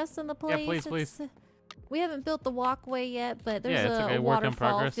you the rest of the place. Yeah, please, please. We haven't built the walkway yet, but there's Yeah, it's okay. a Work in waterfall.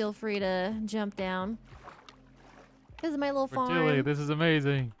 progress. Feel free to jump down. This is my little farm. Cortilli, this is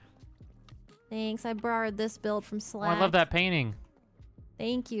amazing. Thanks. I borrowed this build from Oh, Slack. I love that painting.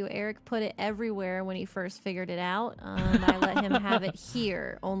 Thank you. Eric put it everywhere when he first figured it out. I let him have it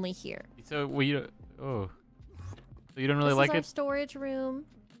here, only here. So, so you don't really This like is our it? storage room.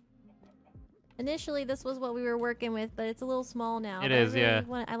 Initially, this was what we were working with, but it's a little small now. It But is, I really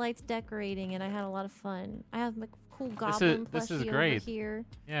yeah. I liked decorating it. I had a lot of fun. I have a cool goblin This is plushie great. over here.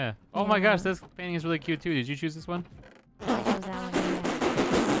 Yeah. Oh my gosh, Yeah. this painting is really cute too. Did you choose this one? I chose that one.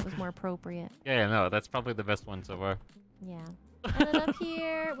 Yeah. It was more appropriate. Yeah, no, that's probably the best one so far. Yeah. And then up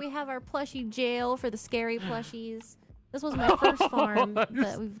here, we have our plushie jail for the scary plushies. This was my first farm, but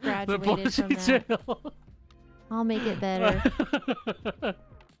we've graduated from that. Jail. I'll make it better.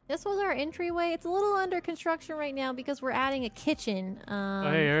 This was our entryway. It's a little under construction right now because we're adding a kitchen Oh,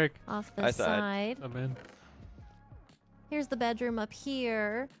 hey, Eric. off the Hi, side. Oh, man. Here's the bedroom up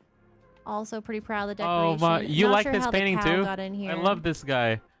here. Also pretty proud of the Oh, decoration. my. You Not like sure this how the painting cow too? got in here. I love this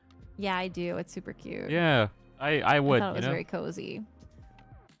guy. Yeah, I do. It's super cute. Yeah. I I would, thought it was you know? very cozy.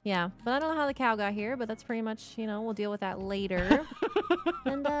 Yeah, but I don't know how the cow got here, but that's pretty much, you know, we'll deal with that later.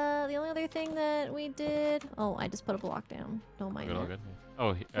 And the only other thing that we did... Oh, I just put a block down. Don't mind All it. good.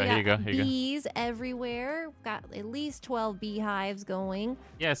 Oh, We here you go. got Here you go. bees everywhere. Got at least 12 beehives going.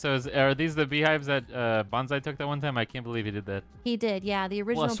 Yeah, so are these the beehives that Bonsai took that one time? I can't believe he did that. He did, yeah. The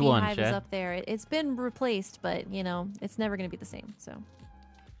original Plus one, beehive is Chad. up there. It's been replaced, but, you know, it's never going to be the same. So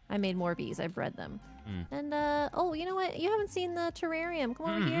I made more bees. I bred them. Mm. And, oh, you know what? You haven't seen the terrarium. Come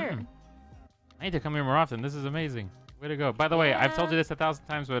over here. I need to come here more often. This is amazing. Way to go. By the way, I've told you Yeah. this 1,000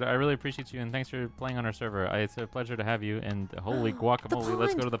 times, but I really appreciate you, and thanks for playing on our server. It's a pleasure to have you, and holy guacamole,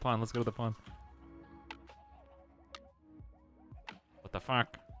 let's go pond. to the pond. Let's go to the pond. What the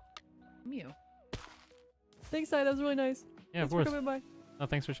fuck? Mew. Thanks, Sai. That was really nice. Yeah, of Thanks for course. coming by. No,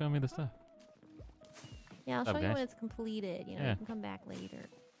 thanks for showing me the stuff. Yeah, I'll What's show up, you when guys? it's completed. You know, Yeah. you can come back later.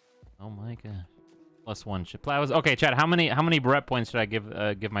 Oh my gosh. +1 ship. That was okay, Chad. How many rep points should I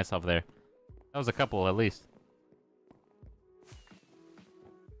give myself there? That was a couple at least.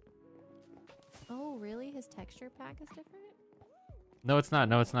 Oh, really? His texture pack is different? No, it's not.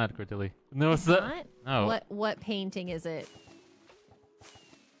 No, it's not, Cortilli. No, it's not. No. What painting is it?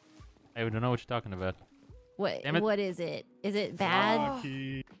 I don't know what you're talking about. Damn it. What is it? Is it bad?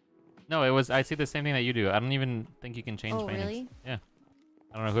 No, it was. I see the same thing that you do. I don't even think you can change Oh, paintings. really? Yeah.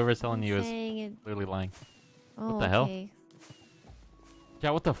 I don't know. Whoever's telling you is Saying clearly lying. Oh, What the hell? okay.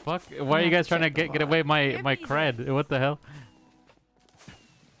 Yeah, what the fuck? Why are you guys trying to get away my cred? What the hell?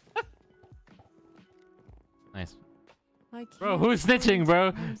 Nice. I Bro, can't who's snitching, bro?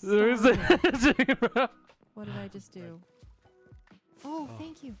 I'm Who's sorry. snitching, bro? What did I just do? Oh,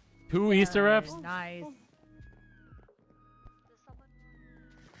 thank you. 2 Easter reps? Nice.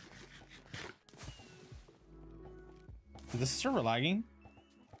 Is this server lagging?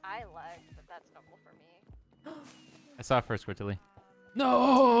 I lagged, but that's normal for me. I saw it first, Cortilli.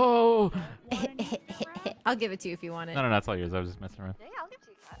 No! I'll give it to you if you want it. No, it's all yours. I was just messing around. Yeah, I'll give it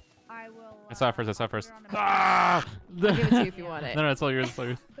to you, Kat. I will. I saw it first. you're on a- Ah! I'll give it to you if you want it. No, it's all yours. It's all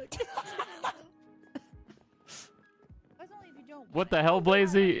yours. That's only if you don't What want the it. hell,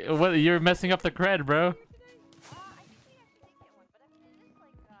 Blazy? What? You're messing up the cred, bro. I think we actually did get one, but I mean, it is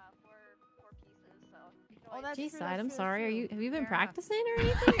like four pieces, so. you know, Oh, I- that's Jeez, true, Side, I'm that's true, sorry. that's Have you been Fair enough. practicing or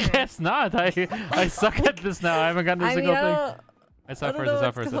anything? or- Guess not. I suck at this now. I haven't gotten a I mean, single I thing. don't- I saw I it don't first. know I saw it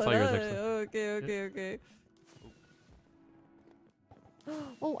what's first. That's all going yours, on. actually. Okay.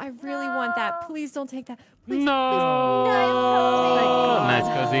 Oh, I really want that. Please don't take that. Please, No! No! Nice,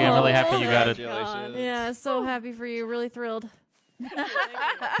 Cozy. I'm really happy you got it. Congratulations. Yeah, so happy for you. Really thrilled.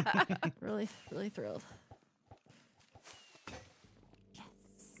 really thrilled.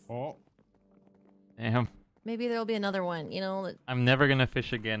 Oh. Damn. Maybe there'll be another one, you know? I'm never gonna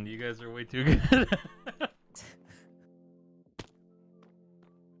fish again. You guys are way too good.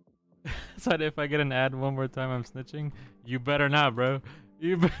 So if I get an ad one more time, I'm snitching. You better not, bro.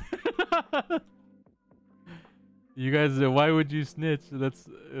 You better not. You guys, why would you snitch? That's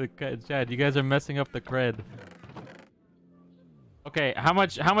Chad. You guys are messing up the cred. Okay, how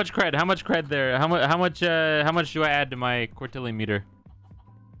much cred? How much cred there? How much do I add to my Cortilli meter?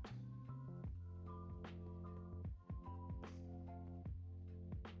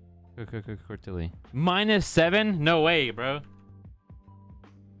 Cortilli. -7? No way, bro.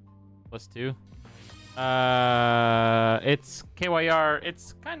 +2. It's KYR.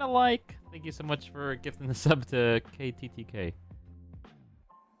 It's kind of like. Thank you so much for gifting the sub to KTTK.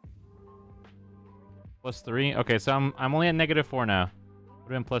 +3. Okay, so I'm only at -4 now.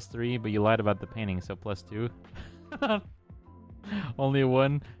 Would have been +3, but you lied about the painting, so +2. Only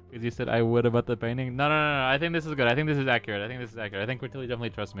 1 because you said I would about the painting. No. I think this is good. I think this is accurate. I think Cortilli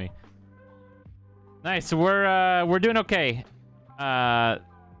definitely trusts me. Nice. We're doing okay.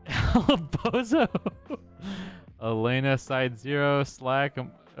 Bozo. Elena side 0. Slack.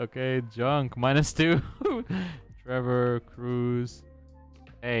 Okay. Junk -2. Trevor Cruz.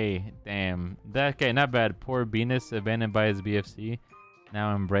 Hey, damn. Okay, not bad. Poor Venus abandoned by his BFC.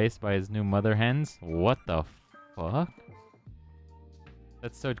 Now embraced by his new mother hens. What the fuck?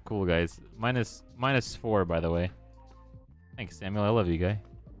 That's so cool, guys. -4, by the way. Thanks, Samuel. I love you, guy.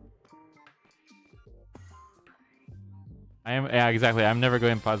 Yeah, exactly. I'm never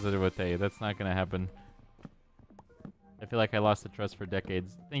going positive with A. That's not gonna happen. I feel like I lost the trust for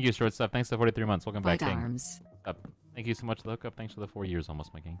decades. Thank you, Short Stuff. Thanks for 43 months. Welcome back, King. Arms. Up. Thank you so much for the hookup. Thanks for the 4 years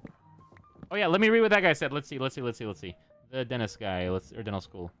almost, my king. Oh yeah, let me read what that guy said. Let's see. The dentist guy, or dental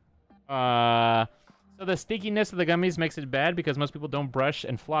school. So the stickiness of the gummies makes it bad because most people don't brush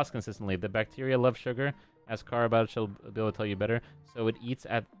and floss consistently. The bacteria love sugar. Ask Cara about it, she'll be able to tell you better. So it eats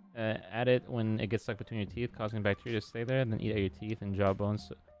at it when it gets stuck between your teeth, causing bacteria to stay there, then eat at your teeth and jaw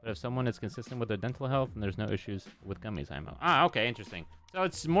bones. But if someone is consistent with their dental health, then there's no issues with gummies, IMO. Ah, okay, interesting. So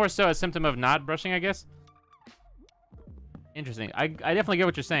it's more so a symptom of not brushing, I guess? Interesting. I definitely get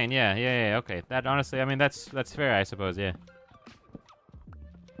what you're saying. Yeah, okay. That, honestly, I mean, that's fair, I suppose, yeah.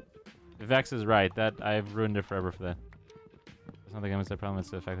 Vex is right. That, I've ruined it forever for that. It's not the gummies, the problem, it's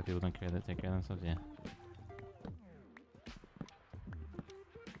the fact that people don't care, they take care of themselves, yeah.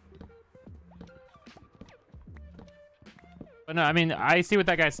 But no, I mean, I see what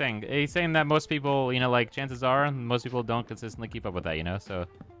that guy's saying. He's saying that most people, you know, like, chances are, most people don't consistently keep up with that, you know? So,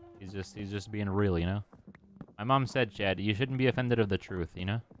 he's just being real, you know? My mom said, Chad, you shouldn't be offended of the truth, you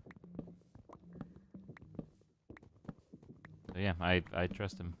know? So yeah, I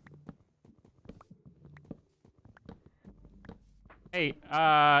trust him. Hey,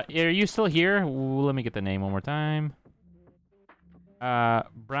 are you still here? Ooh, let me get the name one more time.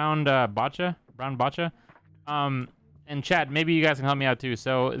 Brown Botcha. And chat, maybe you guys can help me out too.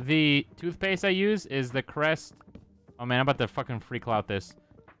 So the toothpaste I use is the Crest. Oh man, I'm about to fucking freak out this.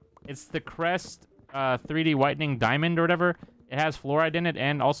 It's the Crest 3D whitening diamond or whatever. It has fluoride in it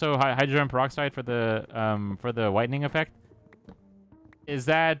and also hydrogen peroxide for the whitening effect.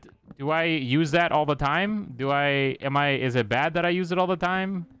 Do I use that all the time? Is it bad that I use it all the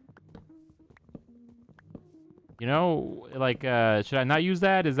time? You know, like, should I not use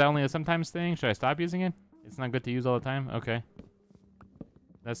that? Is that only a sometimes thing? Should I stop using it? It's not good to use all the time? Okay.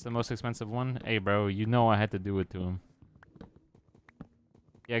 That's the most expensive one? Hey, bro, you know I had to do it to him.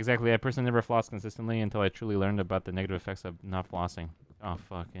 Yeah, exactly. I personally never flossed consistently until I truly learned about the negative effects of not flossing. Oh,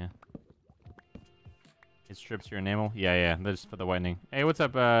 fuck, yeah. It strips your enamel? Yeah, that's for the whitening. Hey, what's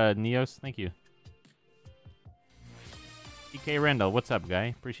up, Neos? Thank you. DK Randall, what's up,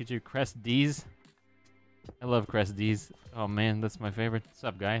 guy? Appreciate you. Crest D's. I love Crest D's. Oh, man, that's my favorite. What's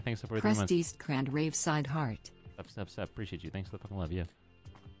up, guy? Thanks for the Crest D's Grand Rave Side Heart. Sup. Appreciate you. Thanks for the fucking love, yeah.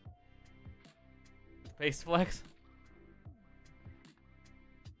 Face flex?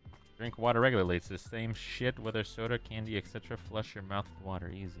 Drink water regularly. It's the same shit, whether soda, candy, etc. Flush your mouth with water.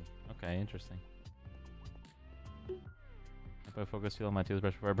 Easy. Okay, interesting. I put FocusFuel on my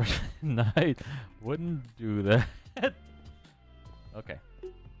toothbrush before I brush at night. Wouldn't do that. Okay.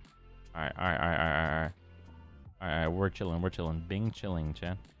 Alright. We're chilling. Bing chilling,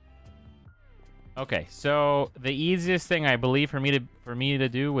 chat. Okay, so the easiest thing I believe for me to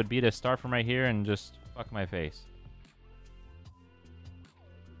do would be to start from right here and just fuck my face.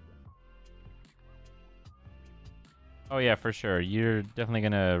 Oh yeah, for sure. You're definitely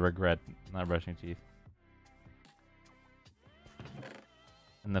gonna regret not brushing teeth.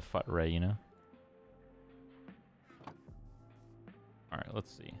 And the foot ray, you know? Alright,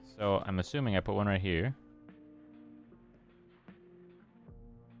 let's see. So I'm assuming I put one right here.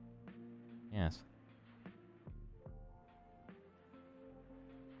 Yes.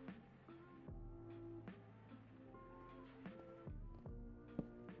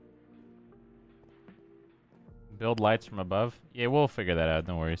 Build lights from above? Yeah, we'll figure that out,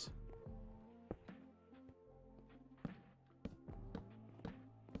 no worries.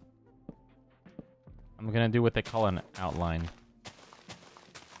 I'm gonna do what they call an outline.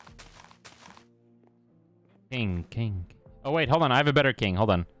 King. Oh wait, hold on, I have a better king,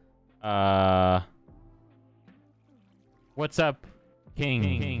 hold on. What's up,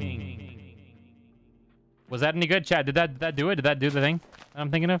 king? Was that any good, chat? Did that do it? Did that do the thing that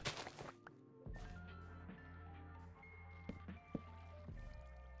I'm thinking of?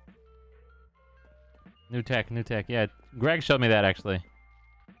 New tech. Yeah, Greg showed me that, actually.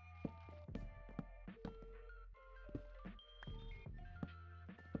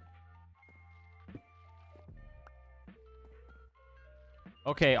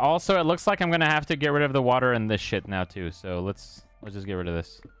 Okay, also, it looks like I'm gonna have to get rid of the water in this shit now, too. So, let's just get rid of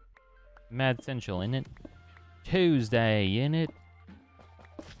this. Mad Central, innit? Tuesday, innit?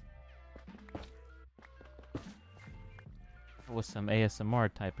 With some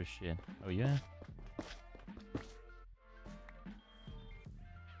ASMR type of shit. Oh, yeah?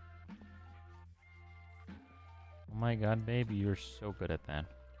 Oh my god, baby, you're so good at that.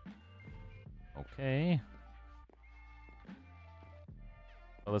 Okay.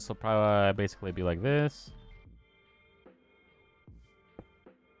 So this will probably basically be like this.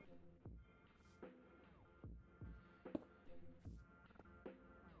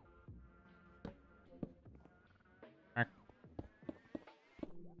 I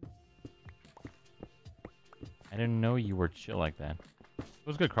didn't know you were chill like that. It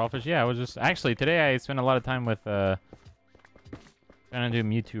was good, crawfish. Yeah, I was just... Actually, today I spent a lot of time with, trying to do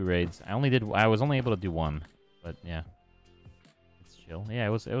Mewtwo raids. I was only able to do one. But, yeah. It's chill. Yeah, it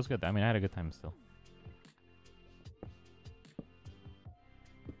was good. I mean, I had a good time still.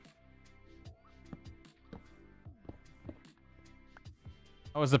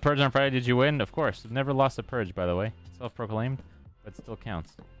 Oh, was the purge on Friday? Did you win? Of course. Never lost a purge, by the way. Self-proclaimed, but still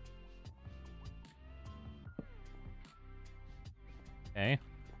counts. Okay.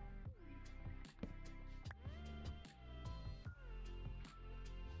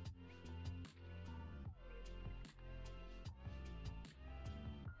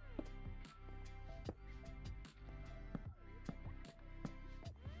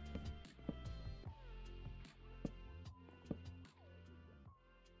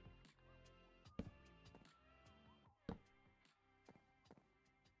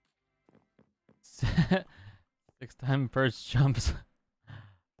 Six-time purge jumps.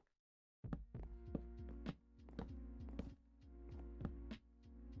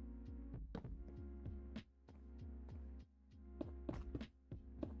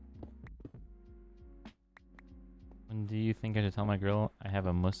 Do you think I should tell my girl I have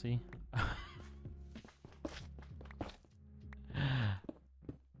a mussy?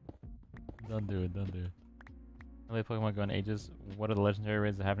 Don't do it, don't do it. How many Pokemon go in ages? What are the legendary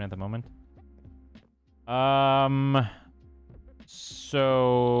raids that happen at the moment?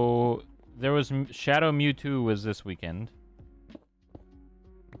 So there was Shadow Mewtwo was this weekend,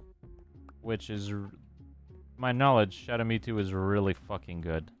 which is, to my knowledge, Shadow Mewtwo is really fucking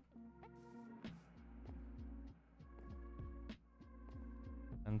good.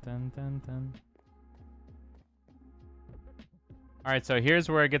 Dun, dun, dun, dun. All right, so here's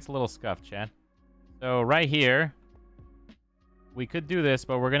where it gets a little scuffed, chat. So right here, we could do this,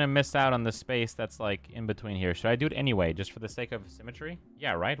 but we're gonna miss out on the space that's like in between here. Should I do it anyway, just for the sake of symmetry?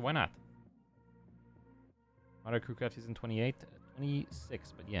 Yeah, right? Why not? Modern Crewcraft season 28,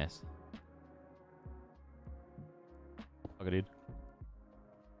 26, but yes. Okay, dude.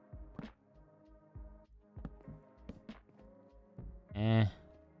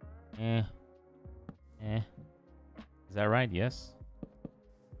 Is that right? Yes.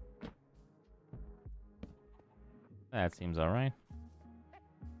 That seems alright.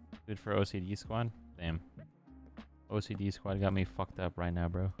 Good for OCD squad? Damn. OCD squad got me fucked up right now,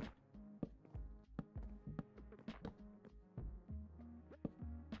 bro.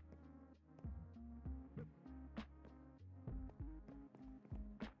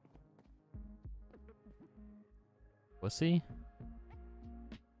 Pussy?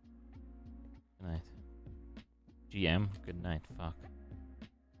 Good night. GM? Good night. Fuck.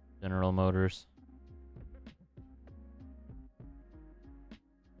 General Motors.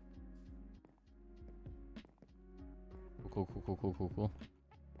 Cool.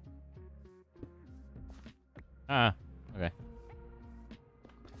 Ah, okay.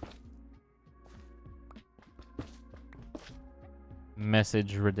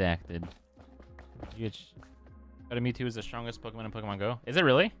 Message redacted. Shadow Mewtwo is the strongest Pokemon in Pokemon Go. Is it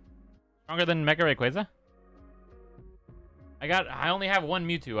really? Stronger than Mega Rayquaza? I only have one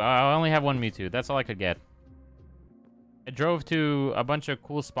Mewtwo. I only have one Mewtwo. That's all I could get. I drove to a bunch of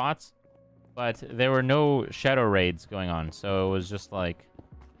cool spots, but there were no shadow raids going on, so it was just like...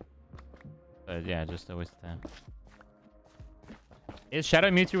 But yeah, just a waste of time. Is Shadow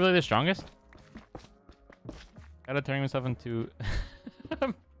Mewtwo really the strongest? Shadow turning himself into...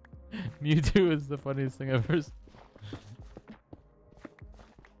 Mewtwo is the funniest thing I've ever seen.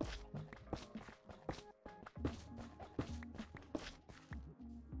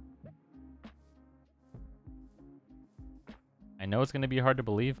 I know it's going to be hard to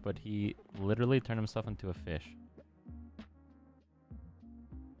believe, but he literally turned himself into a fish.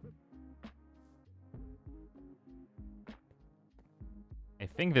 I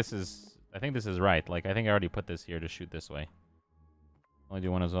think this is right. Like, I think I already put this here to shoot this way. Only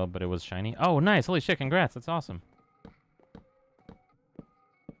do one as well, but it was shiny. Oh, nice. Holy shit. Congrats. That's awesome.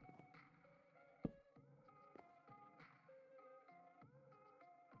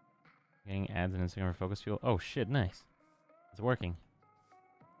 Getting ads on Instagram for FocusFuel. Oh, shit. Nice. It's working.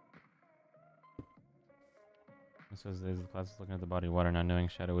 This was the classes looking at the body of water, not knowing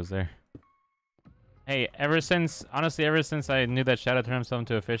Shadow was there. Hey, honestly, ever since I knew that Shadow turned himself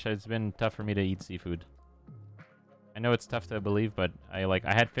into a fish, it's been tough for me to eat seafood. I know it's tough to believe, but I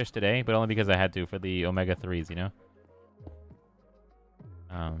had fish today, but only because I had to for the omega-3s, you know?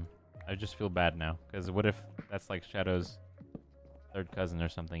 I just feel bad now, because what if that's like Shadow's third cousin or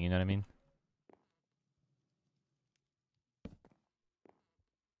something, you know what I mean?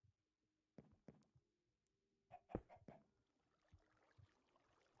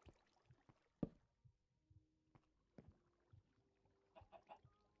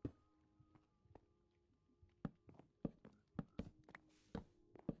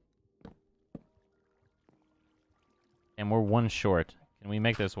 And we're one short. Can we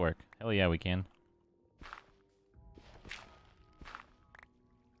make this work? Hell yeah, we can.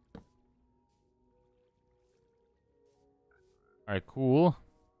 Alright, cool.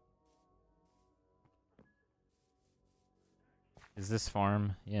 Is this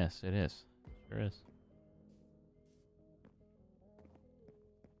farm? Yes, it is. Sure is.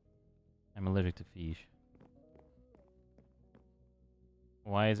 I'm allergic to fish.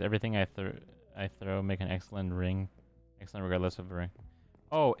 Why is everything I throw make an excellent ring? Excellent regardless of the ring.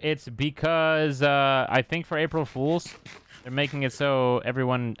 Oh, it's because I think for April Fools, they're making it so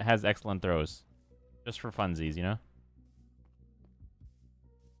everyone has excellent throws. Just for funsies, you know?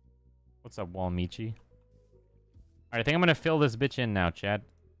 What's up, Walmichi? Alright, I think I'm gonna fill this bitch in now, chat.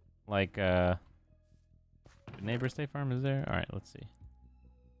 Like, Neighbor State Farm is there? Alright, let's see.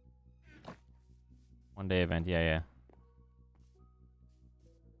 One day event, yeah.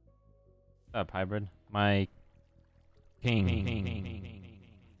 What's up, Hybrid? My King.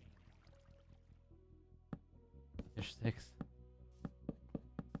 Fish sticks.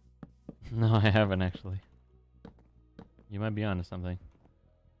 No, I haven't actually. You might be onto something.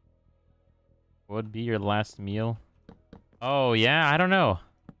 What would be your last meal? Oh yeah, I don't know.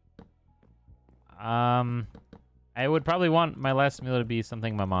 I would probably want my last meal to be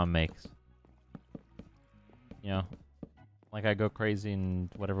something my mom makes. You know, like I go crazy and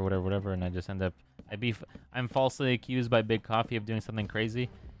whatever, and I just end up I'm falsely accused by Big Coffee of doing something crazy,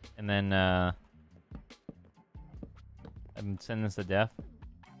 and then I'm sentenced to death.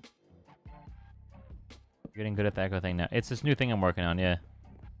 Getting good at the echo thing now. It's this new thing I'm working on, yeah.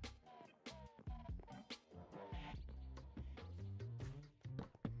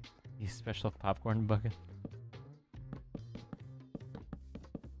 These special popcorn bucket.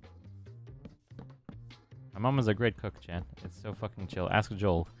 My mom is a great cook, Chan. It's so fucking chill. Ask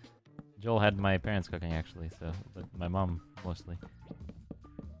Joel. Joel had my parents cooking actually, so but my mom mostly.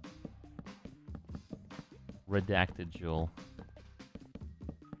 Redacted Joel.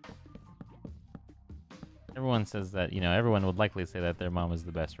 Everyone says that, you know, everyone would likely say that their mom is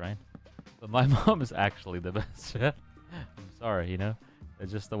the best, right? But my mom is actually the best. I'm sorry, you know?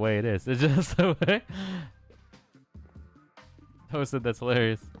 It's just the way it is. It's just the way. Toasted, that's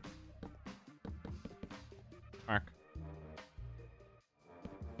hilarious. Mark.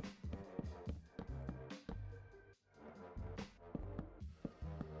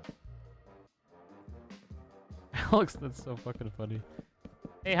 Alex, that's so fucking funny.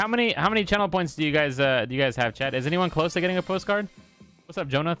 Hey, how many channel points do you guys have, chat? Is anyone close to getting a postcard? What's up,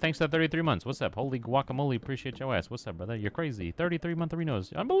 Jonah? Thanks for 33 months. What's up? Holy guacamole, appreciate your ass. What's up, brother? You're crazy. 33-month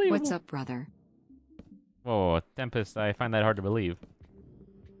Renos. Unbelievable. What's up, brother? Whoa, Tempest, I find that hard to believe.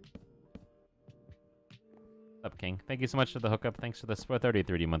 What's up, King? Thank you so much for the hookup. Thanks for the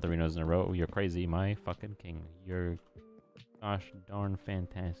 33-month Renos in a row. You're crazy, my fucking king. You're gosh darn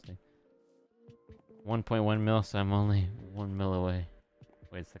fantastic. 1.1 mil, so I'm only 1 mil away.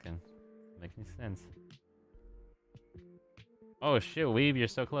 Wait a second. Makes any sense. Oh shit, Weeb, you're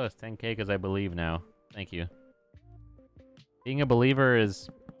so close. 10k because I believe now. Thank you. Being a believer is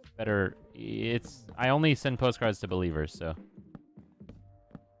better. I only send postcards to believers, so.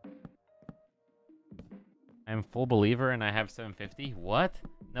 I'm full believer and I have 750? What?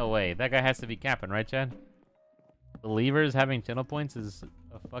 No way. That guy has to be capping, right, Chad? Believers having channel points is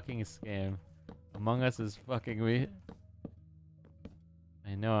a fucking scam. Among Us is fucking me.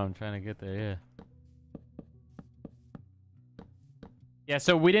 I know, I'm trying to get there, yeah. Yeah,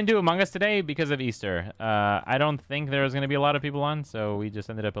 so we didn't do Among Us today because of Easter. I don't think there was going to be a lot of people on, so we just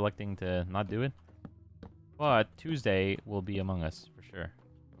ended up electing to not do it. But Tuesday will be Among Us, for sure.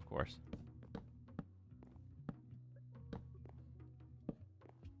 Of course.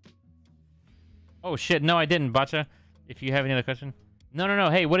 Oh shit, no I didn't, Bacha. If you have any other question. No.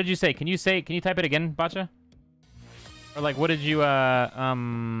 Hey, what did you say? Can you type it again, Bacha? Or like, what did you,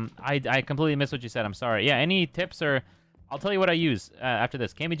 I completely missed what you said. I'm sorry. Yeah, any tips or... I'll tell you what I use after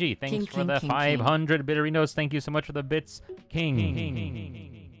this. KMG, thanks for the 500 Bitterinos. Thank you so much for the bits. King.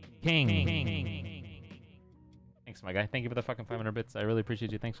 Thanks, my guy. Thank you for the fucking 500 bits. I really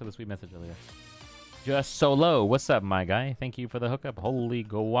appreciate you. Thanks for the sweet message earlier. Just Solo. What's up, my guy? Thank you for the hookup. Holy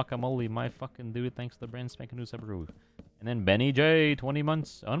guacamole, my fucking dude. Thanks to the brand spanking new Subaru. And then Benny J, 20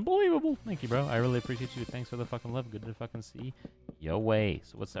 months. Unbelievable. Thank you, bro. I really appreciate you. Thanks for the fucking love. Good to fucking see your way.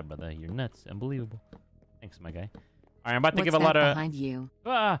 So what's up, brother? You're nuts. Unbelievable. Thanks, my guy. All right, I'm about to give a lot of... behind you?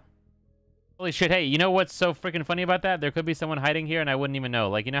 Holy shit, hey, you know what's so freaking funny about that? There could be someone hiding here and I wouldn't even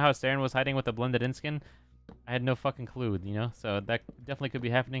know. Like, you know how Saren was hiding with the blended in skin? I had no fucking clue, you know? So that definitely could be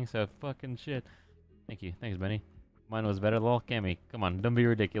happening, so fucking shit. Thank you. Thanks, Benny. Mine was better, lol. Cammy, come on, don't be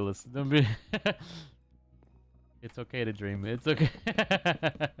ridiculous. Don't be... It's okay to dream. It's okay.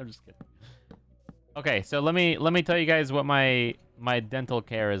 I'm just kidding. Okay, so let me tell you guys what my dental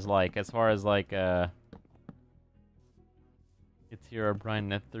care is like as far as like It's here,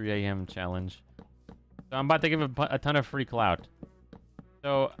 O'Brien at 3 a.m. challenge. So I'm about to give a ton of free clout.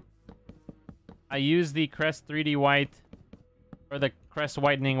 So I use the Crest 3D White or the Crest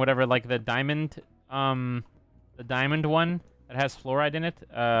Whitening, whatever, like the diamond one that has fluoride in it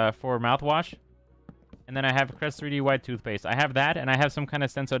for mouthwash. And then I have Crest 3D White toothpaste. I have that, and I have some kind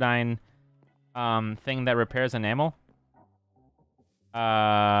of Sensodyne thing that repairs enamel.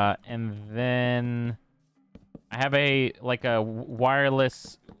 And then I have a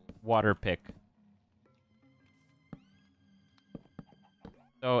wireless water pick.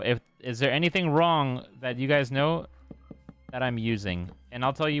 So is there anything wrong that you guys know that I'm using? And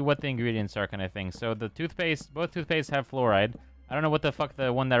I'll tell you what the ingredients are, kind of thing. So the toothpaste, both toothpastes have fluoride. I don't know what the fuck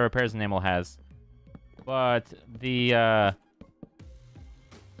the one that repairs enamel has. but the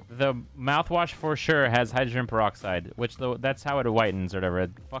mouthwash for sure has hydrogen peroxide, which that's how it whitens or whatever.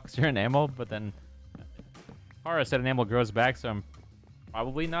 It fucks your enamel, but then haaah said enamel grows back, so I'm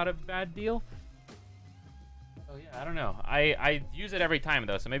probably not a bad deal. Oh yeah, I don't know. I use it every time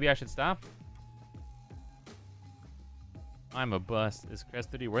though, so maybe I should stop. I'm a bust. Is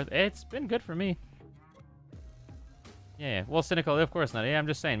Crest 30 worth it? It's been good for me. Yeah, well, cynical, of course not. Yeah, I'm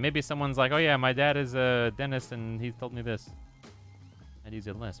just saying. Maybe someone's like, oh yeah, my dad is a dentist and he told me this. I'd use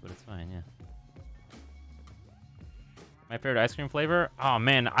it less, but it's fine, yeah. My favorite ice cream flavor? Oh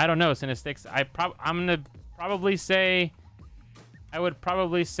man, I don't know, Cinestics. I'm gonna probably say... I would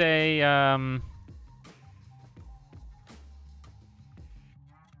probably say, oh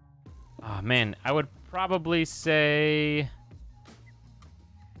man, I would probably say...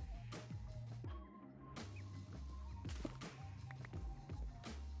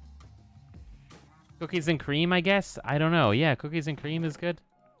 Cookies and cream, I guess? I don't know. Yeah, cookies and cream is good.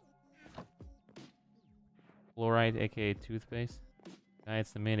 Fluoride, aka toothpaste.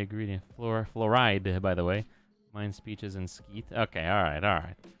 It's the main ingredient. Fluoride, by the way. Mine speeches and skeet. Okay,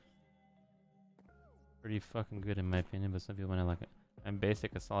 alright. Pretty fucking good in my opinion, but some people might not like it. I'm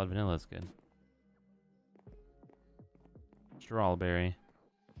basic, a solid vanilla is good. Strawberry.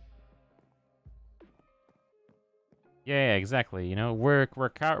 Yeah, exactly. You know, we're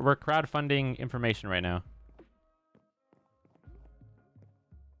crowdfunding information right now.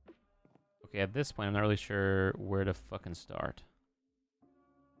 Okay, at this point, I'm not really sure where to fucking start.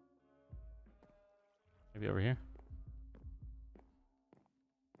 Maybe over here?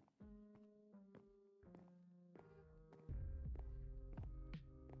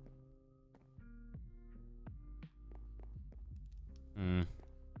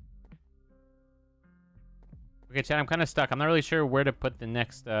 Okay, chat, I'm kind of stuck. I'm not really sure where to put the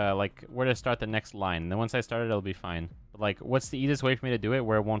next, like, where to start the next line. Then once I start it, it'll be fine. But, like, what's the easiest way for me to do it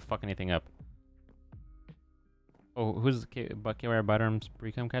where it won't fuck anything up? Oh, who's KYR Bottoms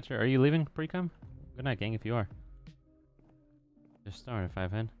pre-cum catcher? Are you leaving pre-cum? Good night, gang, if you are. Just start if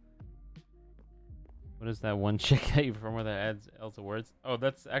I've had. What is that one chick that you perform with that adds Elsa words? Oh,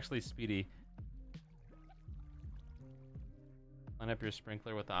 that's actually Speedy. Line up your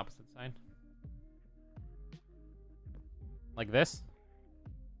sprinkler with the opposite side. Like this?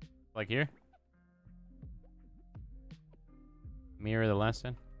 Like here? Mirror the last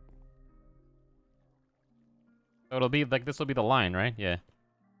one. So it'll be like, this will be the line, right? Yeah.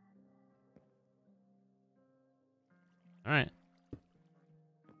 Alright.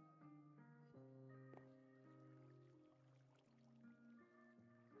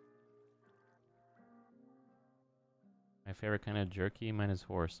 My favorite kind of jerky? Mine is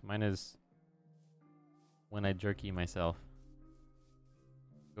horse. Mine is when I jerky myself.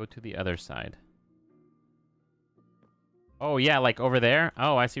 Go to the other side. Oh, yeah, like over there?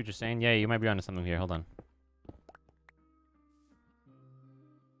 Oh, I see what you're saying. Yeah, you might be onto something here. Hold on.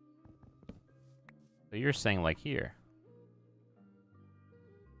 So you're saying like here.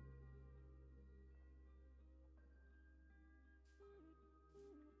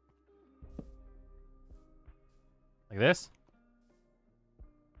 Like this?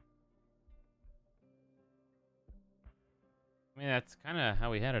 I mean, that's kind of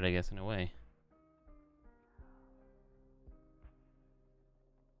how we had it, I guess, in a way.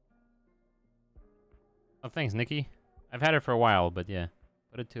 Oh, thanks, Nikki. I've had it for a while, but yeah.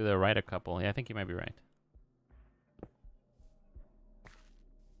 Put it to the right a couple. Yeah, I think you might be right.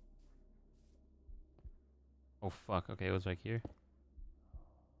 Oh, fuck. Okay, it was like here.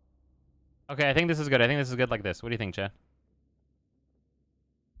 Okay, I think this is good. I think this is good like this. What do you think, Chad?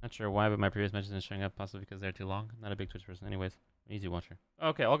 Not sure why, but my previous mentions aren't showing up, possibly because they're too long. Not a big Twitch person. Anyways, easy watcher.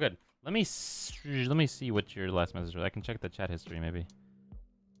 Okay, all good. Let me see what your last message was. I can check the chat history, maybe.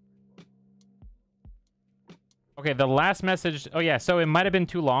 Okay, the last message... Oh, yeah, so it might have been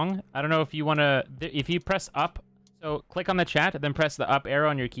too long. I don't know if you want to... If you press up... So, click on the chat, then press the up arrow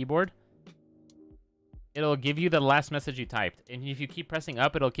on your keyboard. It'll give you the last message you typed. And if you keep pressing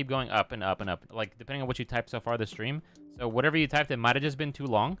up, it'll keep going up and up and up. Like, depending on what you typed so far this stream. So, whatever you typed, it might have just been too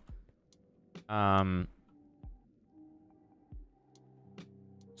long.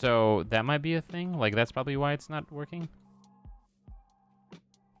 So, that might be a thing. Like, that's probably why it's not working.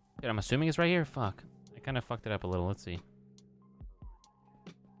 Dude, I'm assuming it's right here. Fuck. I kind of fucked it up a little. Let's see.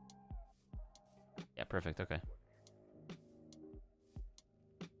 Yeah, perfect. Okay.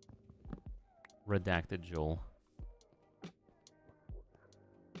 Redacted Joel.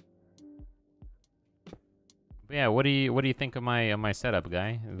 But yeah, what do you think of my setup,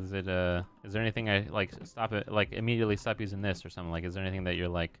 guy? Is it is there anything I like stop it like immediately stop using this or something? Like, is there anything that you're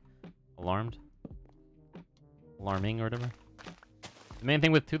like alarmed? alarming or whatever. The main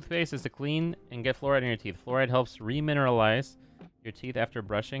thing with toothpaste is to clean and get fluoride in your teeth. Fluoride helps remineralize your teeth after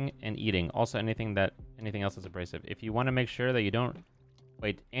brushing and eating. Also, anything else is abrasive. If you want to make sure that you don't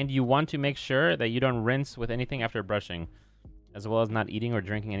you want to make sure that you don't rinse with anything after brushing, as well as not eating or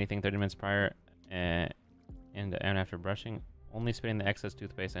drinking anything 30 minutes prior and after brushing. Only spitting the excess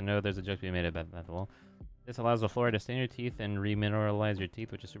toothpaste. I know there's a joke to be made about that. Well, this allows the fluoride to stay in your teeth and remineralize your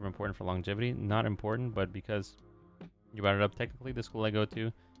teeth, which is super important for longevity. Not important, but because you brought it up, technically the school I go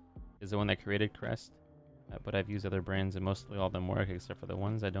to is the one that created Crest. But I've used other brands and mostly all of them work except for the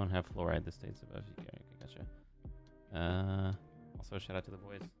ones that don't have fluoride. The states above. Okay, gotcha. Also, shout out to the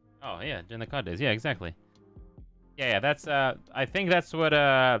boys. Oh yeah, during the COD days. Yeah, exactly. Yeah. That's I think that's what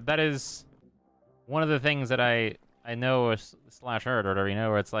that is one of the things that I know slash heard or whatever, you know,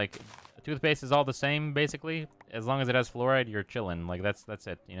 where it's like toothpaste is all the same basically. As long as it has fluoride, you're chilling. Like that's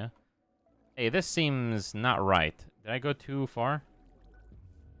it, you know. Hey, this seems not right. Did I go too far?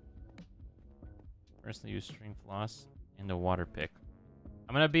 First, use string floss and a water pick.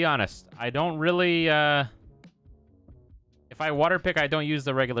 I'm gonna be honest. I don't really. If I water pick, I don't use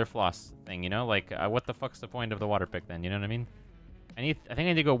the regular floss thing. You know, like what the fuck's the point of the water pick then? You know what I mean? I think I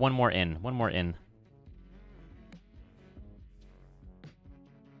need to go one more in. One more in.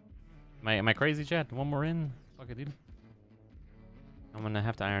 Am I crazy, chat? One more in? Fuck it, dude. I'm gonna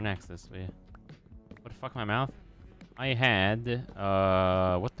have to iron axe this way. What the fuck, my mouth? I had,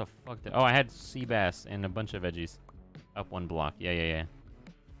 what the fuck? Oh, I had sea bass and a bunch of veggies. Up one block. Yeah.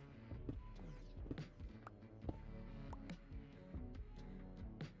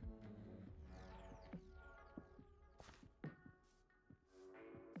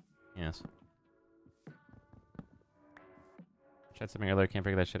 Yes. Tried something earlier, can't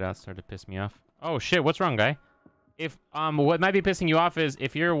figure that shit out. Started to piss me off. Oh shit, what's wrong, guy? If what might be pissing you off is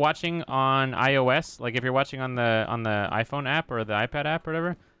if you're watching on iOS, like if you're watching on the iPhone app or the iPad app or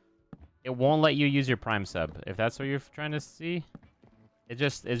whatever, it won't let you use your Prime sub. If that's what you're trying to see, it's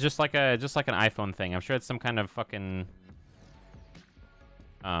just like an iPhone thing. I'm sure it's some kind of fucking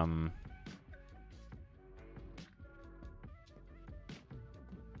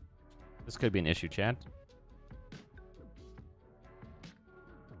this could be an issue, chat.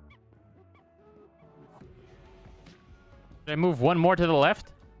 Should I move one more to the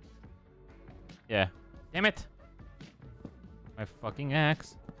left? Yeah. Damn it. My fucking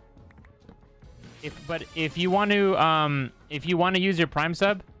axe. If you want to use your Prime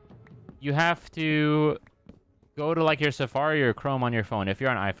sub, you have to go to like your Safari or Chrome on your phone if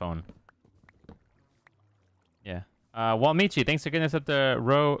you're on iPhone. Yeah. Walmichi, thanks for getting us up to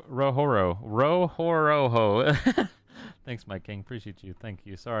Rohoroho. Thanks, my king. Appreciate you. Thank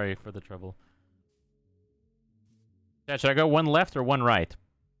you. Sorry for the trouble. Yeah, should I go one left or one right?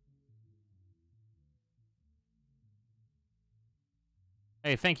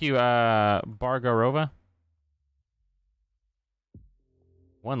 Hey, thank you, Bargarova.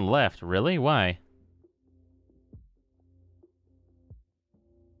 One left, really? Why?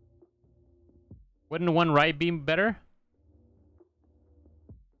 Wouldn't one right be better?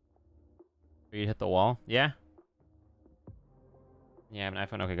 Or you hit the wall? Yeah? Yeah, I have an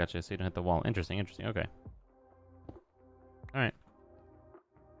iPhone. Okay, gotcha. So you don't hit the wall. Interesting, okay. Alright.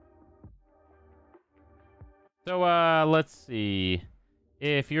 So, let's see.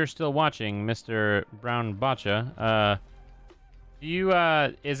 If you're still watching, Mr. Brown Botcha, do you,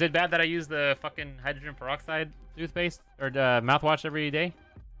 is it bad that I use the fucking hydrogen peroxide toothpaste or mouthwash every day?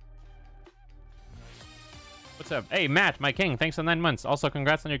 What's up? Hey, Matt, my king, thanks for 9 months. Also,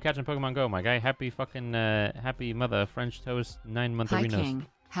 congrats on your catch in Pokemon Go, my guy. Happy fucking, happy mother French toast 9-month Hi, arenas. King.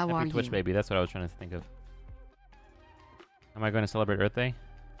 How happy are Twitch you? baby, that's what I was trying to think of. Am I going to celebrate Earth Day?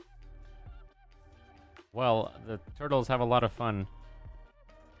 Well, the turtles have a lot of fun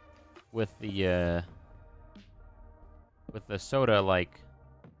with the soda, like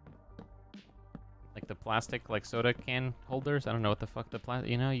the plastic, like soda can holders. I don't know what the fuck the plastic.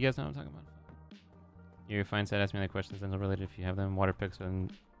 You know, you guys know what I'm talking about. You're fine. Said ask me the questions and related if you have them. Water picks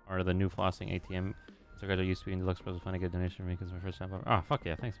are the new flossing ATM. So guys are used to being deluxe pros. Find a good donation for me because it's my first time ever. Oh fuck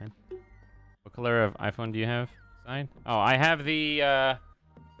yeah, thanks man. What color of iPhone do you have? Side? Oh, I have the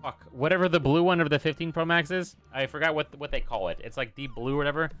fuck, whatever the blue one of the 15 Pro Max is. I forgot what they call it. It's like deep blue or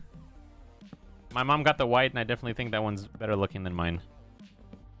whatever. My mom got the white, and I definitely think that one's better looking than mine.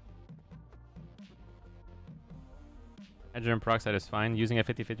 Hydrogen peroxide is fine. Using a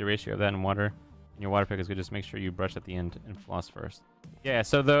 50-50 ratio of that in water in your water pick is good. Just make sure you brush at the end and floss first. Yeah,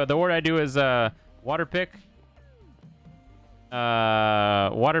 so the order I do is water pick,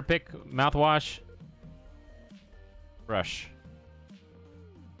 mouthwash, brush.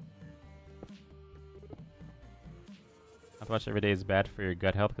 mouthwash every day is bad for your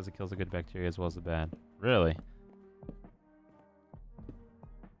gut health because it kills the good bacteria as well as the bad. Really?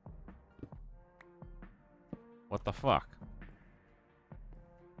 What the fuck?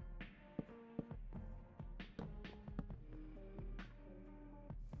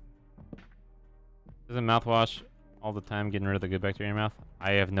 Isn't mouthwash all the time getting rid of the good bacteria in your mouth?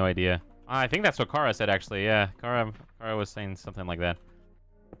 I have no idea. I think that's what Kara said, actually. Yeah, Kara was saying something like that.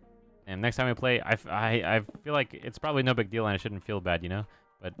 And next time we play, I feel like it's probably no big deal and I shouldn't feel bad, you know?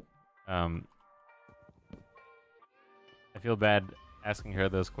 But, I feel bad asking her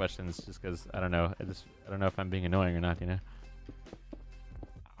those questions just because, I don't know. I don't know if I'm being annoying or not, you know?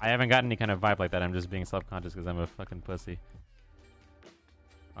 I haven't gotten any kind of vibe like that. I'm just being self-conscious because I'm a fucking pussy.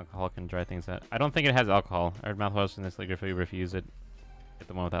 Alcohol can dry things out. I don't think it has alcohol. Our mouthwash in this liquor for you if you use it. Get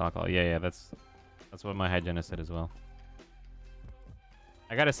the one without alcohol. Yeah, that's what my hygienist said as well.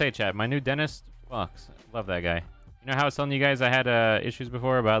 I gotta say, chat, my new dentist fucks. Love that guy. You know how I was telling you guys I had issues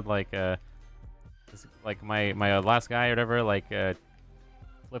before about like my last guy or whatever, like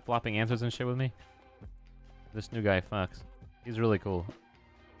flip-flopping answers and shit with me? This new guy fucks. He's really cool.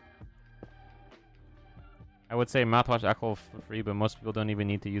 I would say mouthwash alcohol-free, but most people don't even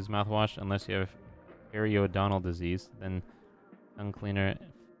need to use mouthwash unless you have periodontal disease. Then tongue cleaner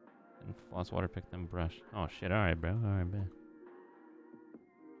and floss, water pick, then brush. Oh shit! All right, bro. All right, man.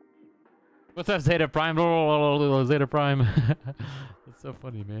 What's up, Zeta Prime? Zeta Prime. That's so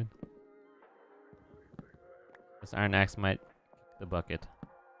funny, man. This iron axe might kick the bucket.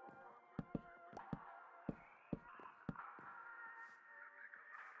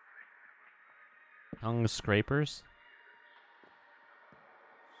 Tongue scrapers?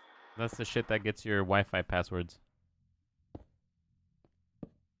 That's the shit that gets your Wi-Fi passwords.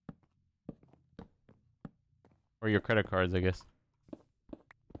 Or your credit cards, I guess.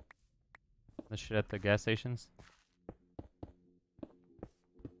 The shit at the gas stations.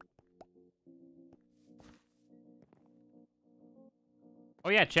 Oh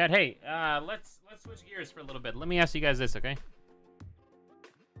yeah, Chad. Hey, let's switch gears for a little bit. Let me ask you guys this, okay?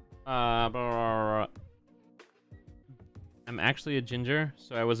 I'm actually a ginger,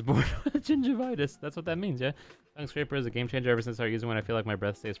 so I was born with gingivitis. That's what that means, yeah? Tongue scraper is a game changer ever since I started using it when I feel like my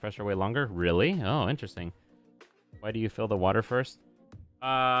breath stays fresher way longer. Really? Oh, interesting. Why do you fill the water first?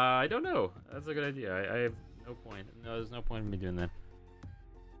 I don't know. That's a good idea. I have no point. No, there's no point in me doing that.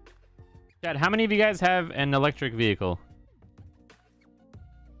 Chad, how many of you guys have an electric vehicle?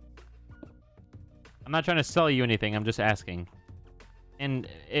 I'm not trying to sell you anything. I'm just asking. And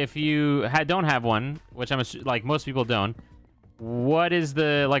if you don't have one, which I'm like most people don't, what is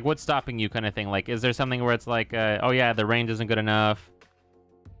the like what's stopping you kind of thing? Like, is there something where it's like, oh yeah, the range isn't good enough,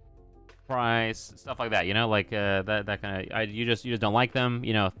 price, stuff like that, you know, like that kind of you just don't like them,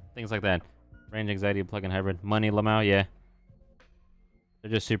 you know, things like that. Range anxiety, plug-in hybrid, money, Lamau, yeah.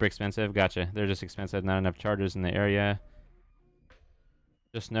 They're just super expensive. Gotcha. They're just expensive. Not enough chargers in the area.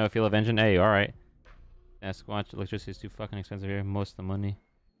 Just no feel of engine. Hey, all right. Yeah, Squatch, electricity is too fucking expensive here. Most of the money.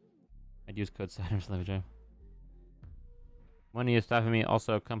 I'd use code Saturn for drive. Money is stopping me.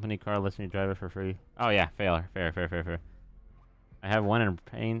 Also, company car lets me drive it for free. Oh yeah, fair. I have one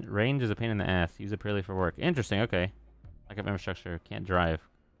and range is a pain in the ass. Use it purely for work. Interesting. Okay. Lack of infrastructure. Can't drive.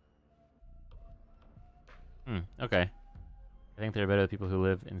 Okay. I think they're better the people who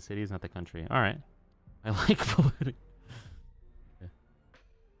live in cities, not the country. All right. I like polluting.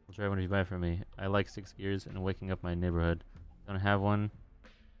 I'll try one if you buy it from me. I like 6 gears and waking up my neighborhood. Don't have one.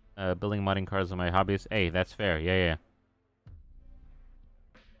 Building modding cars are my hobbies. Hey, that's fair. Yeah.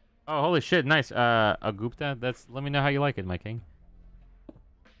 Oh, holy shit, nice. A Gupta? Let me know how you like it, my king.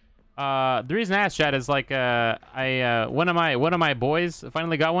 The reason I asked, chat, is like one of my boys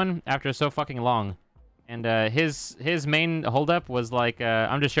finally got one after so fucking long. And his main holdup was like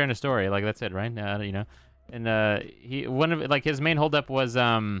I'm just sharing a story, like that's it, right? You know. And his main holdup was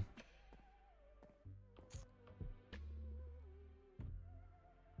the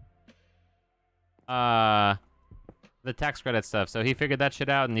tax credit stuff. So he figured that shit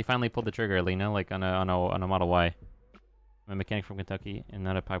out, and he finally pulled the trigger, you know, like on a Model Y. I'm a mechanic from Kentucky, and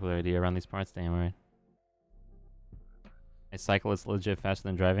not a popular idea around these parts. Damn, right. A cycle is legit faster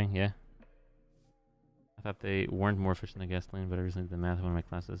than driving. Yeah. I thought they weren't more efficient than gasoline, but I recently did the math in one of my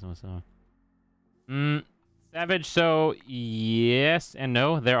classes and so. Savage, so yes and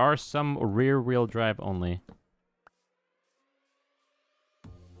no. There are some rear-wheel drive only.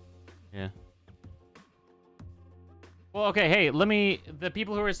 Yeah. Well, okay, hey, the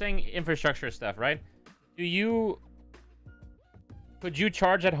people who are saying infrastructure stuff, right? Could you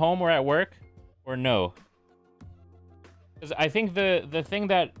charge at home or at work, or no? Because I think the thing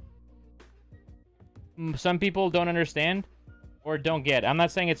that some people don't understand or don't get, I'm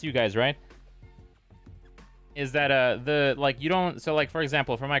not saying it's you guys, right? Is that you don't, so like for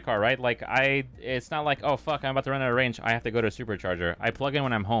example for my car, right? Like it's not like, oh fuck, I'm about to run out of range, I have to go to a supercharger. I plug in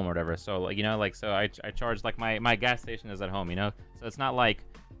when I'm home or whatever. So like, you know, like, so I charge, like my gas station is at home, you know? So it's not like,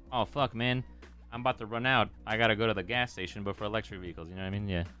 oh fuck man, I'm about to run out, I gotta go to the gas station. But for electric vehicles, you know what I mean?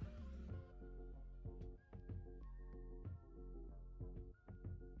 Yeah.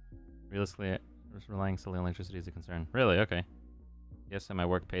 Realistically, relying solely on electricity is a concern. Really? Okay. Yes, and my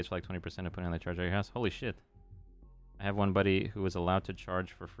work pays for like 20% of putting on the charge at your house. Holy shit. I have one buddy who was allowed to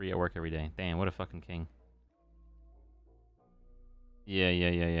charge for free at work every day. Damn, what a fucking king.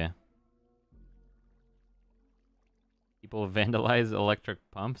 Yeah. People vandalize electric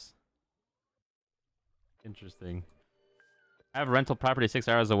pumps? Interesting. I have rental property 6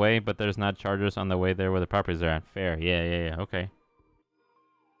 hours away, but there's not chargers on the way there where the properties are at. Fair. Yeah. Okay.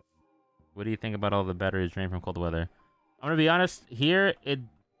 What do you think about all the batteries drained from cold weather? I'm gonna be honest, here it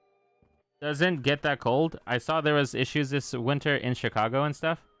doesn't get that cold. I saw there was issues this winter in Chicago and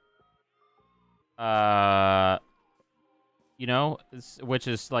stuff. You know, which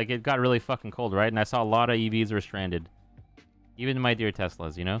is like, it got really fucking cold, right? And I saw a lot of EVs were stranded. Even my dear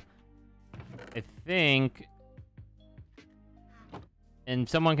Teslas, you know? I think, and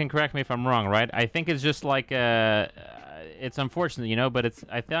someone can correct me if I'm wrong, right? I think it's just like it's unfortunate, you know, but it's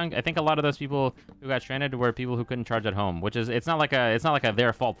I think a lot of those people who got stranded were people who couldn't charge at home, which is it's not like a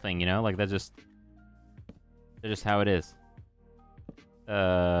their fault thing, you know, like they're just how it is.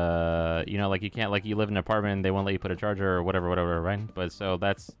 You know, like you can't, like you live in an apartment and they won't let you put a charger or whatever, right? But so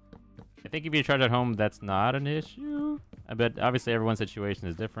that's, I think if you charge at home, that's not an issue. I bet obviously everyone's situation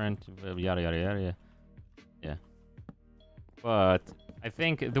is different, yada. Yeah. But I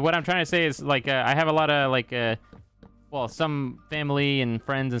think what I'm trying to say is like I have a lot of like well, some family and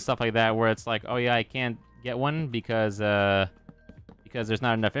friends and stuff like that where it's like, oh yeah, I can't get one because there's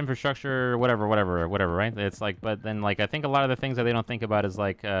not enough infrastructure, whatever, right? It's like, but then like I think a lot of the things that they don't think about is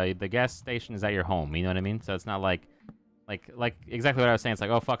like the gas station is at your home, you know what I mean? So it's not like exactly what I was saying. It's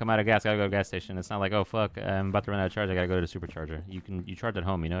like, oh fuck, I'm out of gas, gotta go to the gas station. It's not like, oh fuck, I'm about to run out of charge, I gotta go to the supercharger. You charge at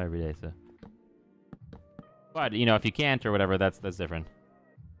home, you know, every day. So, but you know, if you can't or whatever, that's different.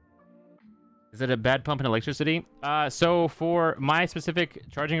 Is it a bad pump in electricity? So for my specific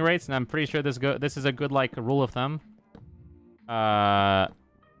charging rates, and I'm pretty sure this is a good like rule of thumb.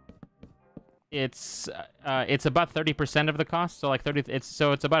 It's about 30% of the cost. So like 30. It's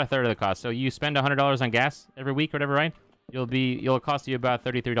about a third of the cost. So you spend $100 on gas every week or whatever, right? It'll cost you about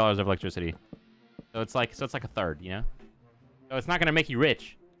 $33 of electricity. So it's like a third, you know. So it's not gonna make you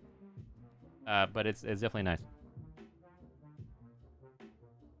rich. But it's definitely nice.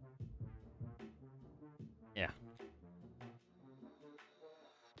 Yeah.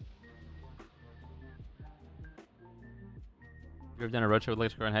 You ever done a road trip with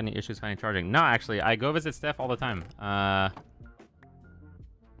electric car and had any issues finding charging? No, actually, I go visit Steph all the time. I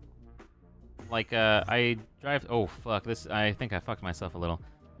drive. Oh fuck! I think I fucked myself a little.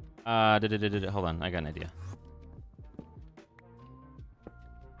 Hold on, I got an idea.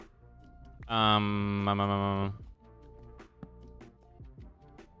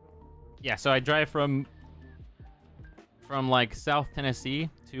 Yeah, so I drive from like South Tennessee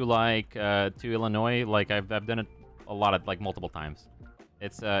to like to Illinois. Like I've done it a lot of like multiple times.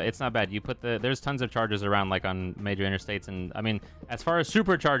 It's not bad. You put there's tons of chargers around like on major interstates, and I mean as far as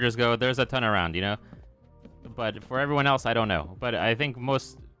superchargers go, there's a ton around, you know. But for everyone else, I don't know. But I think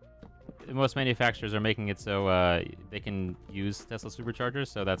most manufacturers are making it so they can use Tesla superchargers,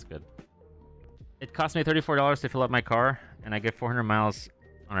 so that's good. It cost me $34 to fill up my car, and I get 400 miles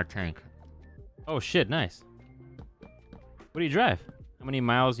on a tank. Oh shit, nice. What do you drive? How many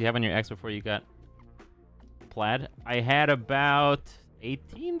miles do you have on your X before you got Plaid? I had about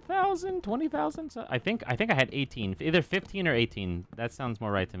 18,000, 20,000. So I think I had 18, either 15 or 18. That sounds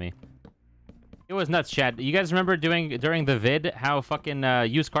more right to me. It was nuts, chat. You guys remember during the vid how fucking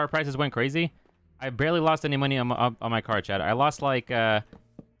used car prices went crazy? I barely lost any money on my car, chat. I lost like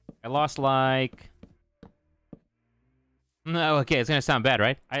no, okay, it's gonna sound bad,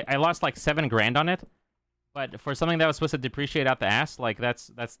 right? I lost like 7 grand on it, but for something that was supposed to depreciate out the ass, like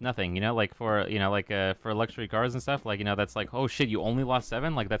that's nothing, you know. Like for for luxury cars and stuff, like, you know, that's like, oh shit, you only lost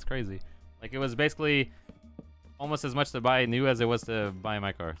 7, like that's crazy. Like it was basically almost as much to buy new as it was to buy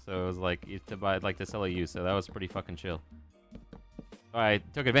my car, so it was like to sell a used, so that was pretty fucking chill. So I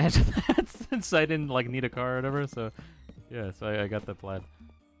took advantage of that since I didn't like need a car or whatever. So yeah, so I got the Plaid.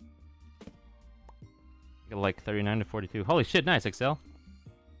 Like 39 to 42. Holy shit, nice, Excel.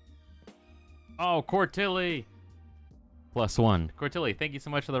 Oh, Cortilli. +1. Cortilli, thank you so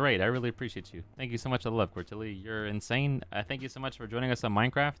much for the raid. I really appreciate you. Thank you so much for the love, Cortilli. You're insane. Thank you so much for joining us on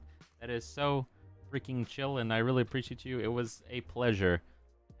Minecraft. That is so freaking chill, and I really appreciate you. It was a pleasure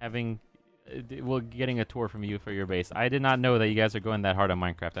having, getting a tour from you for your base. I did not know that you guys are going that hard on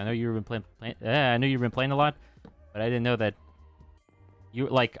Minecraft. I know you've been I knew you've been playing a lot, but I didn't know that you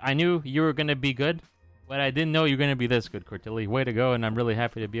I knew you were gonna be good, but I didn't know you were gonna be this good, Cortilli. Way to go, and I'm really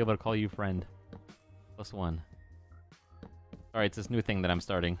happy to be able to call you friend. +1. Alright, it's this new thing that I'm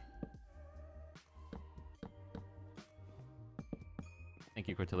starting. Thank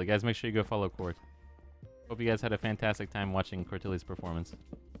you, Cortilli. Guys, make sure you go follow Court. Hope you guys had a fantastic time watching Cortilli's performance.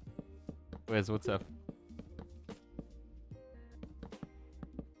 Wiz, what's up?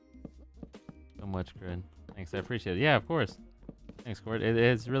 So much, Grid. Thanks, I appreciate it. Yeah, of course. Thanks, Court. It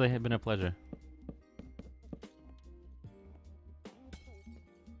has really been a pleasure.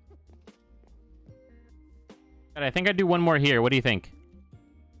 I think I'd do one more here. What do you think?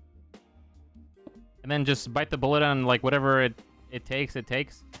 And then just bite the bullet on like whatever it takes. You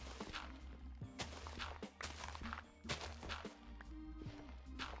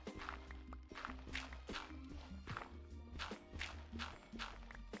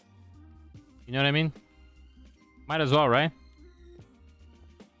know what I mean? Might as well, right?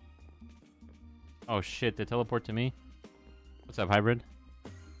 Oh shit, they teleport to me? What's up, hybrid?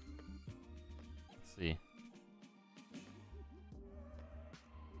 Let's see.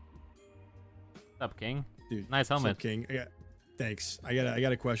 What's up, King? Dude, nice helmet. What's up, King? Thanks. I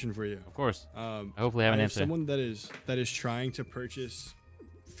got a question for you. Of course. I hopefully have an answer. Someone that is trying to purchase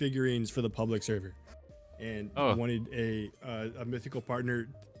figurines for the public server, and wanted a mythical partner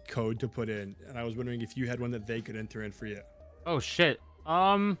code to put in, and I was wondering if you had one that they could enter in for you. Oh shit.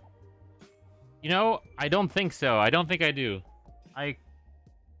 You know, I don't think so. I don't think I do.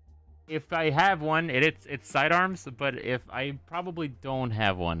 If I have one, it's sidearms, but if I probably don't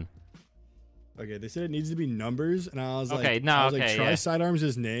have one. Okay, they said it needs to be numbers, and I was try sidearms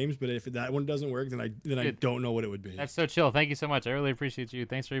as names, but if that one doesn't work, then I don't know what it would be. That's so chill. Thank you so much. I really appreciate you.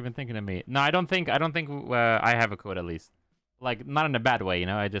 Thanks for even thinking of me. No, I don't think I have a code, at least. Like, not in a bad way, you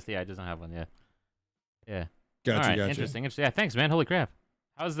know. I just don't have one. Yeah. Gotcha. All right, interesting. Yeah, thanks, man. Holy crap.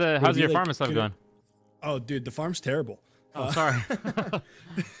 How's your farm and stuff going? Oh, dude, the farm's terrible. Oh, sorry.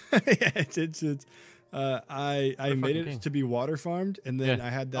 I made it to be water farmed, and then I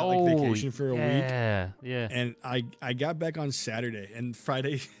had that vacation for a week. Yeah. And I got back on Saturday, and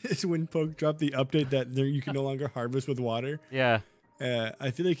Friday is when Poke dropped the update that you can no longer harvest with water. Yeah. I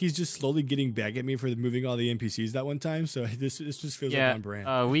feel like he's just slowly getting back at me for moving all the NPCs that one time. So this just feels like on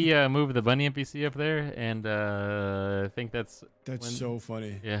brand. We moved the bunny NPC up there, and I think that's so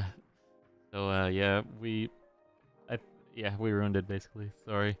funny. Yeah. So we ruined it basically.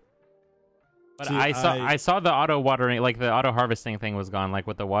 Sorry. But see, I saw the auto watering, like the auto harvesting thing was gone, like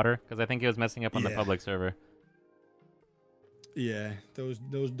with the water, because I think it was messing up on the public server. Yeah, those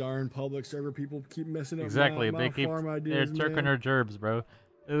darn public server people keep messing up. Exactly, my farm ideas, they're turking our gerbs, bro.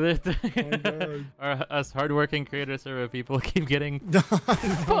 Us hardworking creator server people keep getting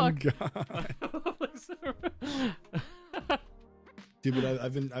fucked. Dude, but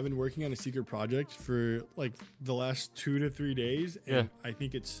I've been working on a secret project for like the last 2 to 3 days, and I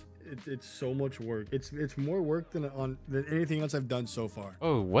think it's so much work. It's more work than anything else I've done so far.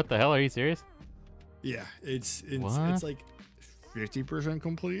 Oh, what the hell? Are you serious? Yeah, it's like 50%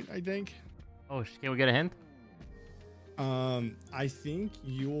 complete, I think. Oh, can we get a hint? I think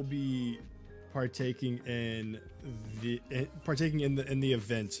you will be partaking in the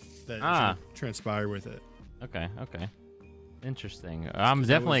event that transpire with it. Okay. Interesting. I'm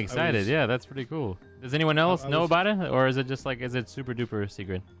definitely excited. Yeah, that's pretty cool. Does anyone else know about it, or is it just like, is it super duper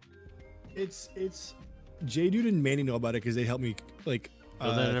secret? It's J-Dude and Manny know about it because they helped me like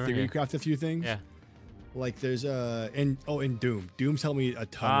theory craft a few things. Yeah. Like there's and Doom. Doom's helped me a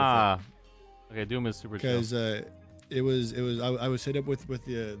ton with it. Okay, Doom is super because I was hit up with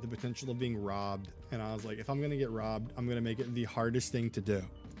the potential of being robbed, and I was like, if I'm gonna get robbed, I'm gonna make it the hardest thing to do.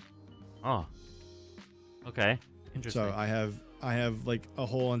 Oh. Okay. Interesting. So I have like a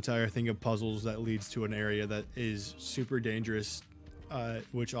whole entire thing of puzzles that leads to an area that is super dangerous,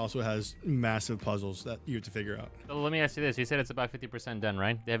 which also has massive puzzles that you have to figure out. So let me ask you this: you said it's about 50% done,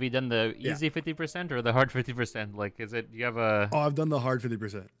 right? Have you done the easy 50% or the hard 50%? Like, is it? You have a? Oh, I've done the hard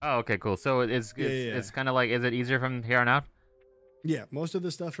 50%. Oh, okay, cool. So it's kind of like, is it easier from here on out? Yeah, most of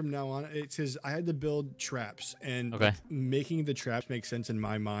the stuff from now on, it says I had to build traps, and like, making the traps make sense in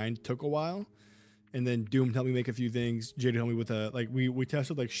my mind took a while. And then Doom helped me make a few things. Jada helped me with we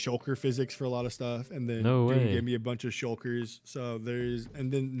tested like shulker physics for a lot of stuff, and then Doom gave me a bunch of shulkers. So and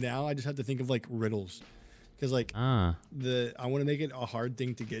then now I just have to think of like riddles, because like Ah. I want to make it a hard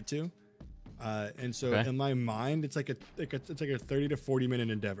thing to get to, and so in my mind it's like a 30 to 40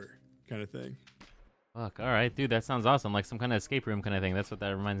 minute endeavor kind of thing. Fuck. All right, dude. That sounds awesome. Like some kind of escape room kind of thing. That's what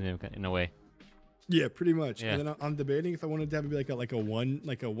that reminds me of in a way. Yeah, pretty much. Yeah. And then I'm debating if I wanted to have it be like a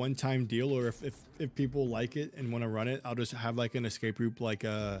one time deal, or if people like it and want to run it, I'll just have like an escape room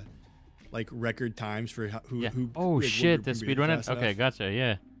like record times for who. Oh like, shit! what To group can be speedrun it. fast Okay, enough. gotcha.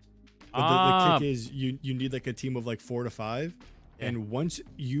 Yeah. But the kick is you need like a team of like 4 to 5, and once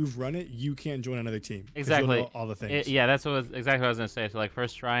you've run it, you can't join another team. 'Cause you'll Exactly. know all the things. Yeah, that's exactly what I was gonna say. So like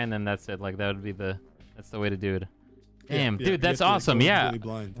first try and then that's it. Like that would be that's the way to do it. Damn, yeah, dude, you that's have to go awesome. Yeah. completely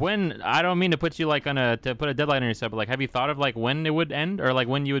blind. When I don't mean to put you like to put a deadline on yourself, but like have you thought of like when it would end or like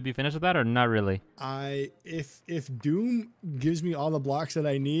when you would be finished with that or not really? If Doom gives me all the blocks that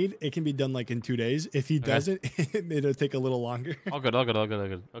I need, it can be done like in 2 days. If he doesn't, it'll take a little longer. All good.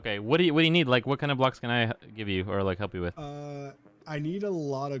 Okay, what do you need? Like what kind of blocks can I give you or like help you with? I need a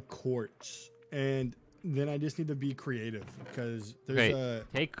lot of quartz, and then I just need to be creative because there's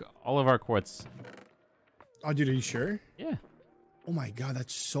take all of our quartz. Oh, dude, are you sure? Yeah. Oh my god,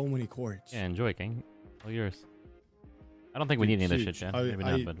 that's so many quartz. Yeah, enjoy, King. All yours. I don't think we need any of this shit, yeah. Maybe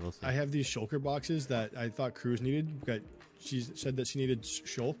not, but we'll see. I have these shulker boxes that I thought Cruz needed. But she said that she needed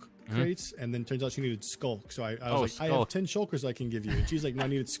shulk crates, and then turns out she needed skulk. So I was like, I have 10 shulkers I can give you. And she's like, no, I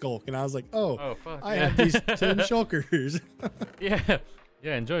needed skulk. And I was like, oh fuck. I have these 10 shulkers. Yeah.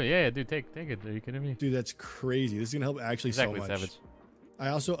 Yeah, enjoy. Yeah, dude, take it. Are you kidding me? Dude, that's crazy. This is gonna help actually so much. Savage. I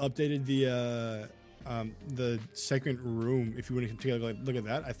also updated the second room. If you want to take a look at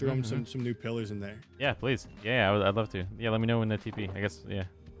that, I threw them some new pillars in there. Yeah, please. Yeah, I'd love to. Yeah, let me know when the TP. I guess. Yeah,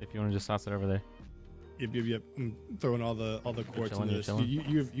 if you want to just toss it over there. Yep. I'm throwing all the quartz in this.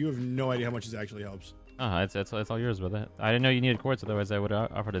 You have no idea how much this actually helps. It's all yours, brother. I didn't know you needed quartz, otherwise I would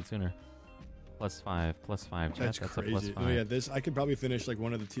have offered it sooner. +5. Chat. That's crazy. A +5. Oh yeah, this I could probably finish like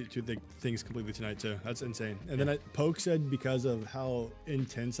one of the two things completely tonight too. That's insane. And then Poke said because of how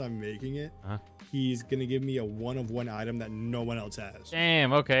intense I'm making it, he's gonna give me a 1-of-1 item that no one else has.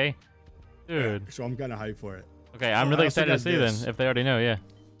 Damn. Okay. Dude. Yeah, so I'm kind of hyped for it. Okay, I'm really excited to see then. If they already know, yeah.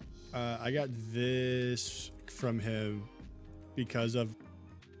 I got this from him because of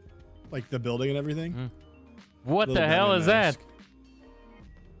like the building and everything. What the hell is that?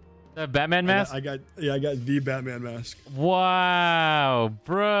 The Batman mask? I got the Batman mask. Wow,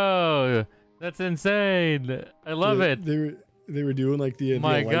 bro, that's insane. I love it. They were doing like the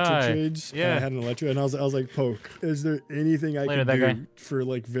electric trades. Yeah, and I had an electric, and I was like, Poke, is there anything I can do for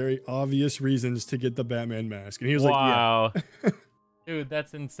like very obvious reasons to get the Batman mask? And he was like, yeah. Dude,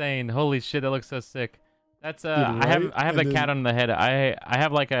 that's insane. Holy shit, that looks so sick. That's Dude, right? I have the cat on the head. I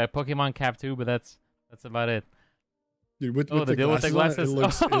have like a Pokemon cap too, but that's about it. Dude, with the deal with the glasses. It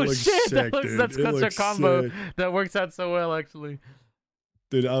looks Shit, sick, that's such a combo. Sick. That works out so well, actually.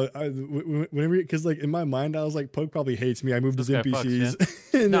 Dude, whenever, because like in my mind, I was like, Poke probably hates me. I moved his NPCs.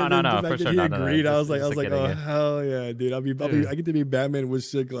 Fucks, yeah. No, for sure. He agreed. I was like, oh yeah. hell yeah, dude. I get to be Batman with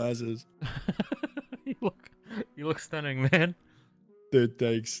sick glasses. you look stunning, man. Dude,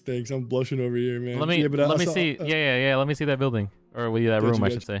 thanks. I'm blushing over here, man. Let me see. Yeah. Let me see that building or that room, I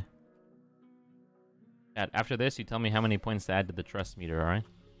should say. After this, you tell me how many points to add to the trust meter, all right?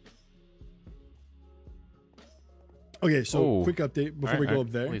 Okay, so quick update before we go up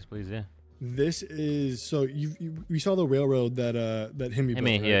there. Please, yeah. This is so we saw the railroad that Himmy built,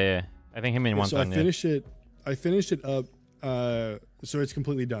 right? Yeah. I think Himmy wants on. So I finished it up, so it's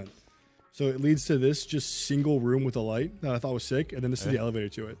completely done. So it leads to this just single room with a light that I thought was sick, and then this is the elevator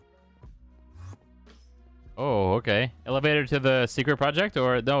to it. Oh, okay. Elevator to the secret project,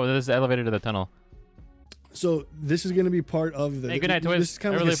 or no? This is the elevator to the tunnel. So this is going to be part of the. Hey, good night, Twitch. This is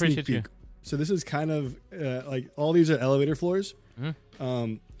kind of like a sneak peek. So this is kind of like all these are elevator floors.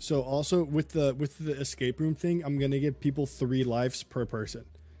 So also with the escape room thing, I'm going to give people 3 lives per person.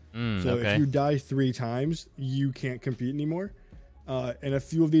 So if you die 3 times, you can't compete anymore. And a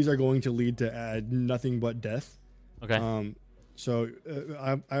few of these are going to lead to add nothing but death. Okay. So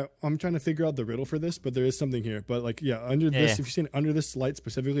I'm trying to figure out the riddle for this, but there is something here. But like under this, if you see under this light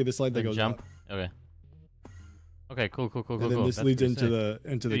specifically, this light that goes jump. up. Okay. Okay, cool. And then this leads into the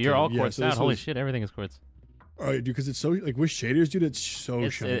dude, you're all quartz out. Holy shit, everything is quartz. All right, dude, because it's so like with shaders, dude, it's so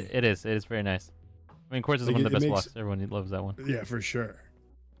shiny. It is very nice. I mean, quartz is one of the best blocks. Everyone loves that one. Yeah, for sure.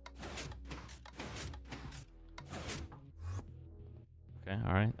 Okay,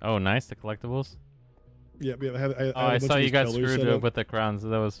 all right. Oh, nice, the collectibles. Yeah. I saw you got screwed up with the crowns.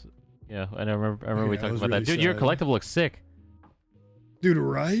 That was, I remember we talked about that. Dude, your collectible looks sick. Dude,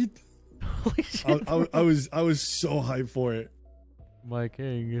 right? Holy shit. I was so hyped for it. My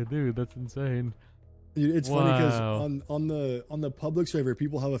king, dude, that's insane. Dude, it's funny because Wow. on the public server,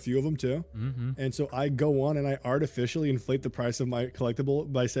 people have a few of them too, Mm-hmm. and so I go on and I artificially inflate the price of my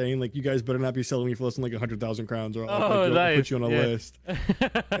collectible by saying like, you guys better not be selling me for less than like 100,000 crowns, or I'll, Oh, I'll nice. put you on a list.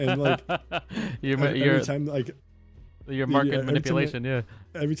 And like every time like your market every time manipulation, yeah.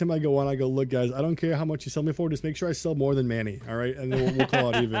 every time I go on, I go, look, guys, I don't care how much you sell me for. Just make sure I sell more than Manny, all right? And then we'll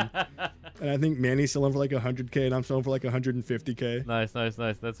call it even. And I think Manny's selling for like 100K, and I'm selling for like 150K. Nice, nice,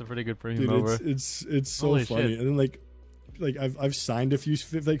 nice. That's a pretty good premium Dude, over. it's so Holy funny. shit. And then like I've signed a few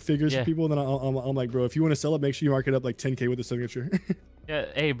like figures Yeah. for people, and then I'm like, bro, if you want to sell it, make sure you mark it up like 10K with the signature. Yeah,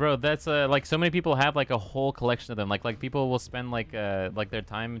 hey, bro, that's like so many people have like a whole collection of them. Like people will spend like their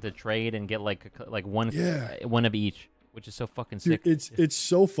time to trade and get like one Yeah. one of each, which is so fucking Dude, sick. it's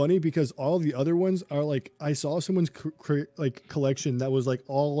so funny because all the other ones are like, I saw someone's like collection that was like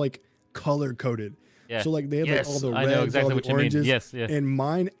all like color coded. Yeah. So like they had like all Yes, the I reds, know exactly all what the you mean. oranges, Yes, yeah. and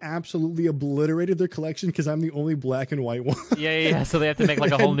mine absolutely obliterated their collection because I'm the only black and white one. Yeah. So they have to make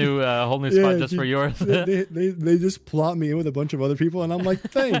like a whole new spot just for yours. they just plot me in with a bunch of other people, and I'm like,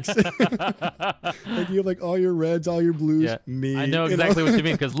 thanks. Like you have like all your reds, all your blues, Yeah. me. I know exactly what you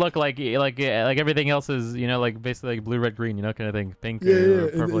mean, because look, like everything else is, like basically like blue, red, green, kind of thing, pink Yeah, or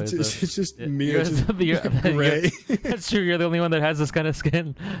and purple. it's just Yeah. me. It's just You're- gray. That's true. You're the only one that has this kind of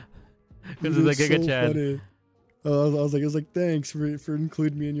skin. Because it's like Giga Chad. Funny. I was like, thanks for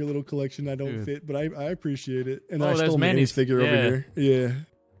including me in your little collection. I don't Dude. fit, but I appreciate it. And Oh, I there's stole Manny's Manny's. figure over here.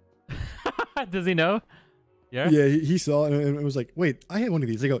 Yeah. Does he know? Yeah. Yeah, he saw it and was like, wait, I had one of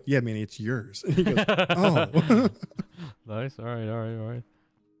these. I go, yeah, Manny, it's yours. And he goes, oh. Nice. All right.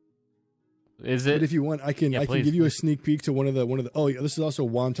 Is But it? if you want, I can please, give you a please. sneak peek to one of the. Oh yeah, this is also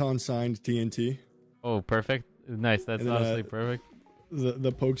Wonton signed TNT. Oh, perfect. Nice. That's And then, honestly perfect.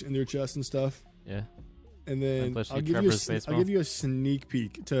 The pokes in their chest and stuff. Yeah. And then plus I'll you give you Trevor's I'll baseball. give you a sneak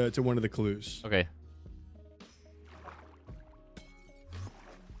peek to one of the clues. Okay.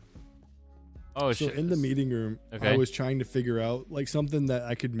 Oh So shit. in the meeting room, Okay. I was trying to figure out like something that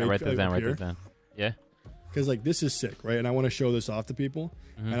I could Yeah, make write this down. Write appear. this down. Yeah. Because like this is sick, right? And I want to show this off to people.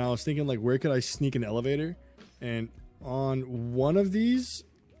 Mhm. And I was thinking like, where could I sneak an elevator? And on one of these,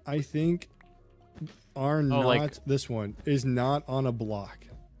 I think are not like- this one is not on a block.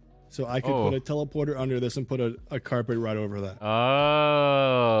 So I could Oh. put a teleporter under this and put a carpet right over that.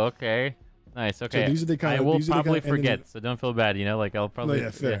 Oh, okay. Nice. Okay. these are the kind I of- will these are the probably kind- and then- forget, so don't feel bad. Like I'll No, probably.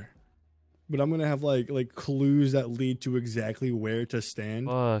 yeah, fair. But I'm gonna have like clues that lead to exactly where to stand.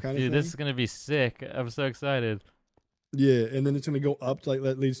 Fuck, kind of dude, this thing. is gonna be sick. I'm so excited. Yeah, and then it's gonna go up to, like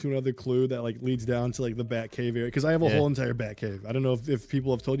that leads to another clue that like leads down to like the Bat Cave area. Because I have a Yeah. whole entire Bat Cave. I don't know if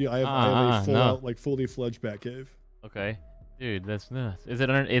people have told you I have a full no. out like fully fledged Bat Cave. Okay, dude, that's nuts. Is it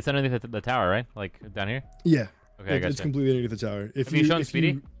under? It's underneath the tower, right? Like down here. Yeah. Okay, I got It's you. completely underneath the tower. If Have you shown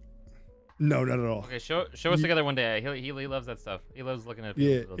Speedy? No, not at all. Okay, show us together one day. He loves that stuff. He loves looking at.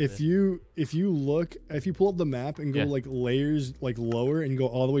 Yeah, people's if builds, you pull up the map and go Yeah. like layers like lower and go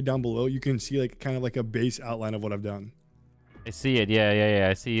all the way down below, you can see like kind of like a base outline of what I've done. I see it. Yeah.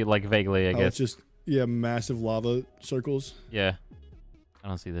 I see it like vaguely. I How guess. it's just massive lava circles. Yeah. I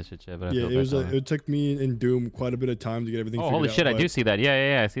don't see this shit yet, but I Yeah, feel it was. bad. It took me in Doom quite a bit of time to get everything. Oh, figured holy out, shit! I but do see that.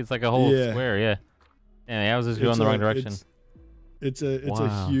 Yeah. I see it's like a whole Yeah. square. Yeah. Yeah, I was just going it's the a- wrong direction. It's a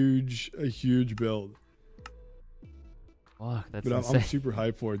Wow. huge build. Fuck, that's But insane. I'm super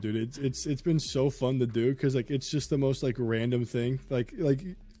hyped for it, dude. It's been so fun to do because like it's just the most like random thing.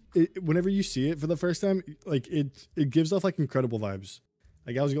 Whenever you see it for the first time, like it gives off like incredible vibes.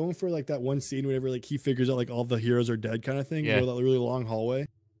 Like I was going for like that one scene whenever like he figures out like all the heroes are dead kind of thing. Yeah. You know, that really long hallway.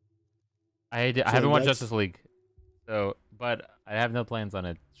 I So haven't watched that's- Justice League, so but I have no plans on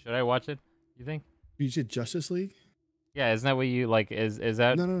it. Should I watch it? You think? You said Justice League? Yeah, isn't that what you like? Is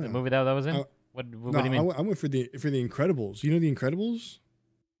that No, the movie that was in? Uh, What No, do you mean? I went for the Incredibles. You know the Incredibles?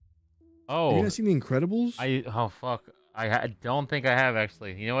 Have Oh, you not seen the Incredibles? oh fuck. I don't think I have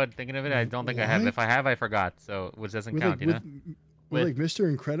actually. You know what? Thinking of it, I don't think I have. What? If I have, I forgot. So which doesn't with, count, like, you know? with With- like Mr.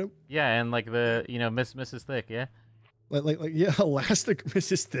 Incredible. Yeah, and like the Mrs. Thick, yeah. Like yeah, Elastic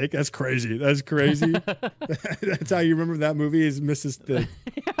Mrs. Thick. That's crazy. That's crazy. That's how you remember that movie is Mrs. Thick.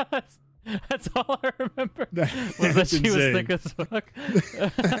 Yeah, that's all I remember. Was that That's she was insane. thick as fuck?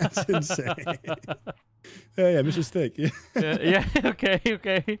 That's insane. Yeah, Mrs. Thick. Yeah.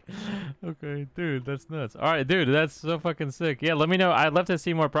 yeah. Okay, dude, that's nuts. All right, dude, that's so fucking sick. Yeah, let me know. I'd love to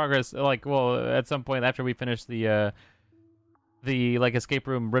see more progress. Like, well, at some point after we finish the like escape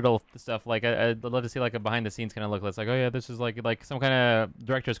room riddle stuff. Like I'd love to see like a behind the scenes kind of look. It's like, oh yeah, this is like some kind of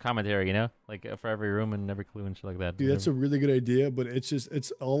director's commentary, you know, like for every room and every clue and shit like that. Dude, that's a really good idea, but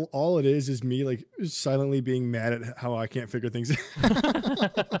it's all it is me like silently being mad at how I can't figure things out.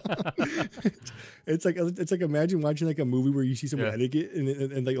 it's like imagine watching like a movie where you see someone edit it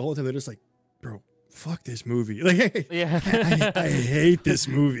and like the whole time they're just like, bro, fuck this movie. Like, yeah, I hate this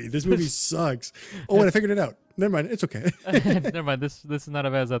movie. This movie sucks. Oh, and I figured it out. Never mind. It's okay. Never mind. This is not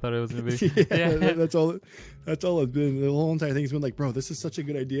as bad as I thought it was gonna be. Yeah. That's all it's been. The whole entire thing's been like, bro, this is such a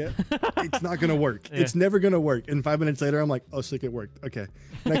good idea. It's not gonna work. Yeah. It's never gonna work. And 5 minutes later, I'm like, oh, sick, it worked. Okay,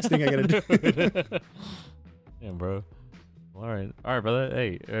 next thing I gotta do. Yeah, bro. All right, brother.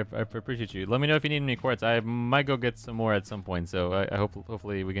 Hey, I appreciate you. Let me know if you need any quartz. I might go get some more at some point. So I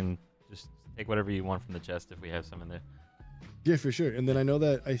hopefully we can just take whatever you want from the chest if we have some in there. Yeah, for sure. And then I know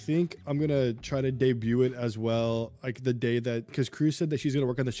that I think I'm gonna try to debut it as well, like the day that, because Cruz said that she's gonna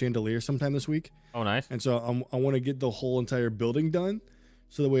work on the chandelier sometime this week. Oh, nice. And so I want to get the whole entire building done,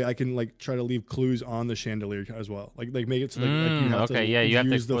 so that way I can like try to leave clues on the chandelier as well. Like make it so like you have to you have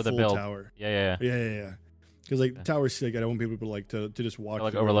to use explore the the full build. tower. Yeah. Because like tower's sick. I don't want people like to just walk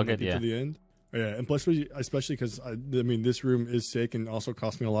like through overlook and it. get to the end. Yeah, and plus, especially because I mean, this room is sick and also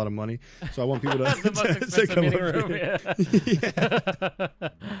cost me a lot of money, so I want people to, to come over. Room, yeah.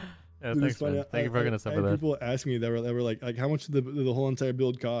 Yeah, Dude, thanks, man. Thank you for hooking us up with that. People ask me that were like how much did the whole entire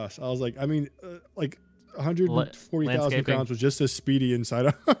build cost? I was like, I mean, like 140,000 crowns was just a speedy inside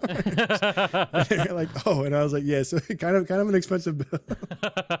out. Like, oh, and I was like, yeah, so kind of an expensive bill.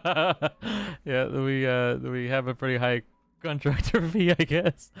 Yeah, we have a pretty high contractor fee, I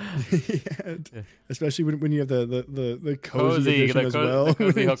guess. Yeah. Especially when you have the cozy edition as well. The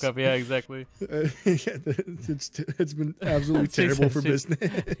cozy hookup, yeah, exactly. It's been absolutely terrible for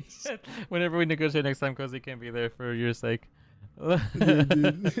business. Whenever we negotiate next time, cozy can't be there for your sake.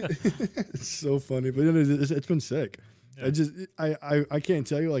 Dude. It's so funny, but it's been sick. Yeah. I can't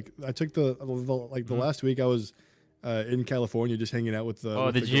tell you, like I took the last week I was in California just hanging out with the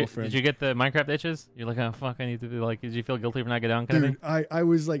girlfriend. Did you get the Minecraft itches? You're like, oh fuck, I need to be like, did you feel guilty for not getting on kind of thing? I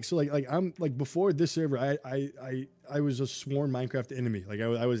was like, so like I'm like, before this server I was a sworn Minecraft enemy. Like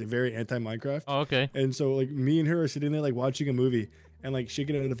I was very anti Minecraft. Oh, okay. And so like me and her are sitting there like watching a movie, and like she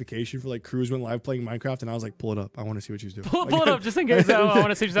get a notification for like Cruz went live playing Minecraft, and I was like, pull it up. I want to see what she's doing. Pull it up just in case. I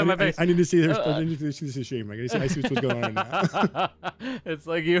want to see she's on my face. I need to see her. I need to see this stream. Like, I see what's going on right now. It's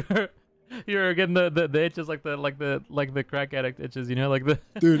like you're getting the itches like the crack addict itches, you know, like the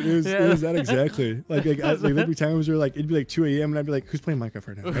dude. It was that exactly. Like there'd be times where like it'd be like 2 a.m. and I'd be like, who's playing Minecraft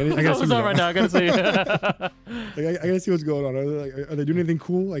right now? I gotta see right now. I gotta see. Like, I gotta see what's going on. Are they doing anything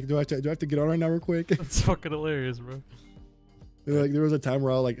cool? Like, do I have to get on right now real quick? That's fucking hilarious, bro. Like there was a time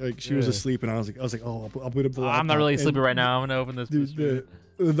where like she was asleep and I was like, oh, I'll put up the laptop. I'm not really sleepy right now. I'm gonna open this. Dude,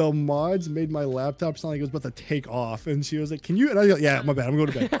 the mods made my laptop sound like it was about to take off, and she was like, "Can you?" And I was like, "Yeah, my bad. I'm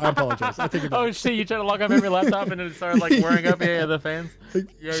going to bed. I apologize. I take it back." Oh shit! You try to log off every laptop and it started like whirring up. Yeah, the fans.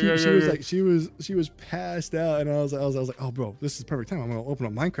 Like, she was passed out, and I was like, "Oh, bro, this is the perfect time. I'm gonna open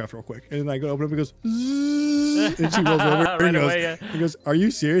up Minecraft real quick." And then I go open up, and it goes, and she rolls over and goes, away, he goes, "Are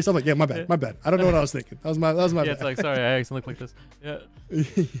you serious?" I'm like, "Yeah, my bad. I don't know what I was thinking. That was my bad." It's like, sorry, I accidentally clicked this. Yeah.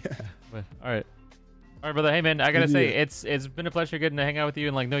 But, all right. All right, brother. Hey, man, I gotta say, it's been a pleasure getting to hang out with you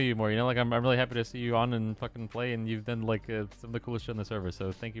and like know you more. You know, like I'm really happy to see you on and fucking play, and you've done like some of the coolest shit on the server.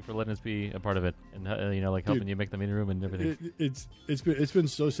 So thank you for letting us be a part of it, and you know, like helping you make the meeting room and everything. It's been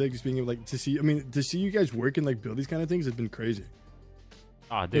so sick just being able like to see. I mean, to see you guys work and like build these kind of things has been crazy.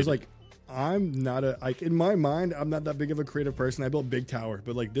 Ah, dude. It was like, I'm not in my mind, I'm not that big of a creative person. I built big tower,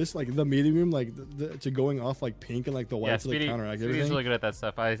 but like this, like the meeting room, like to going off like pink and like the white to like counteract everything. He's really good at that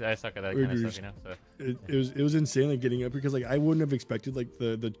stuff. I suck at that kind of stuff, you know. So it was insane like getting up because like I wouldn't have expected like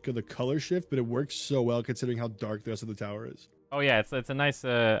the color shift, but it works so well considering how dark the rest of the tower is. Oh yeah, it's a nice.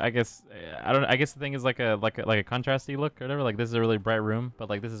 I guess I guess the thing is like a contrasty look or whatever. Like this is a really bright room, but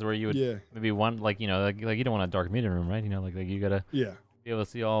like this is where you would maybe want like you know like you don't want a dark meeting room, right? You know like you gotta be able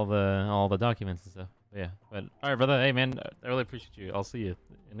to see all the documents and stuff. But yeah, but all right, brother. Hey, man, I really appreciate you. I'll see you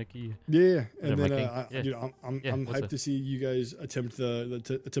in the key. Yeah, and then I'm hyped to see you guys attempt the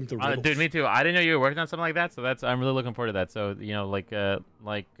riddles. Dude, me too. I didn't know you were working on something like that, so I'm really looking forward to that. So you know,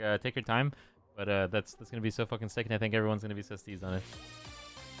 take your time, but that's gonna be so fucking sick, and I think everyone's gonna be so steezed on it.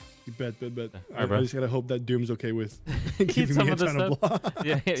 You bet. All right, I just gotta hope that Doom's okay with keeping me a ton of block.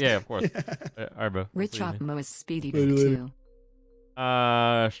 Yeah, of course. All right, bro. Rich Opmo is speedy too.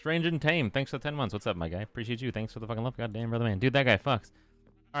 Strange and Tame, thanks for the 10 months. What's up, my guy? Appreciate you. Thanks for the fucking love. God damn, brother, man. Dude, that guy fucks.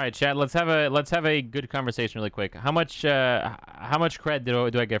 All right, chat. Let's have a good conversation really quick. How much cred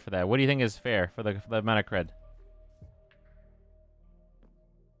do I get for that? What do you think is fair for the amount of cred?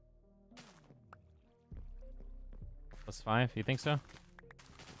 5? You think so?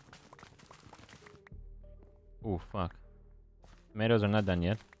 Ooh, fuck. Tomatoes are not done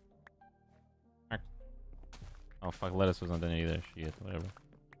yet. Oh, fuck, lettuce was not done either. Shit, whatever.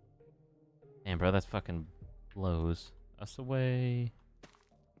 Damn, bro, that's fucking blows us away.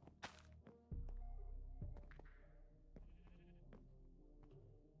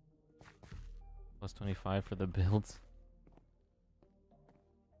 Plus 25 for the builds.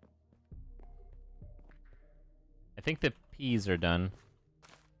 I think the P's are done.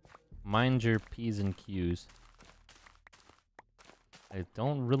 Mind your P's and Q's. I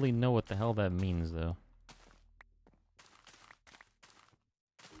don't really know what the hell that means, though.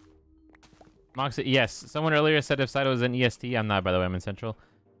 Moxie, yes. Someone earlier said if Saito was in EST. I'm not, by the way. I'm in Central.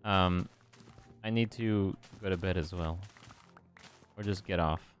 I need to go to bed as well. Or just get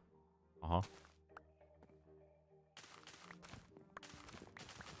off. Uh-huh.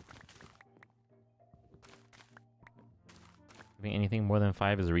 I think anything more than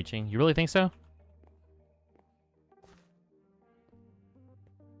 5 is reaching. You really think so?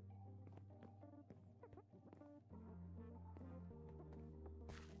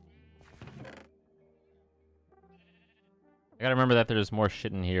 I gotta remember that there's more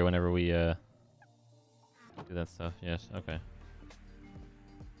shit in here whenever we do that stuff. Yes, okay.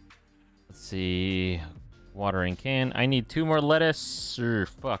 Let's see. Watering can. I need 2 more lettuce.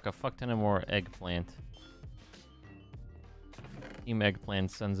 Fuck, a fuck ton of more eggplant. Team eggplant,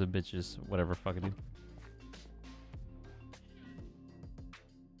 sons of bitches. Whatever, fuck it, dude.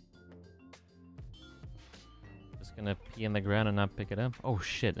 Just gonna pee in the ground and not pick it up. Oh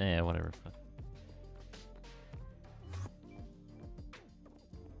shit, whatever. Fuck.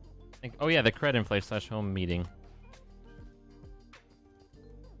 Oh yeah, the cred inflate / home meeting.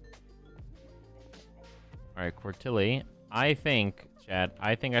 Alright, Cortilli. I think, chat,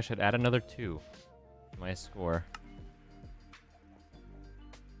 I should add another 2 to my score.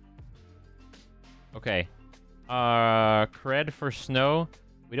 Okay. Cred for snow.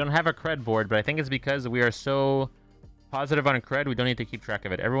 We don't have a cred board, but I think it's because we are so positive on cred, we don't need to keep track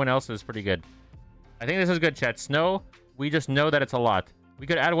of it. Everyone else is pretty good. I think this is good, chat. Snow, we just know that it's a lot. We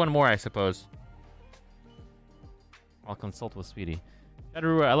could add 1 more, I suppose. I'll consult with Speedy.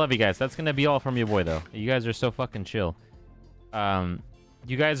 Shadowrua, I love you guys. That's gonna be all from your boy, though. You guys are so fucking chill.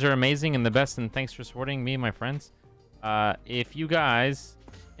 You guys are amazing and the best, and thanks for supporting me and my friends. If you guys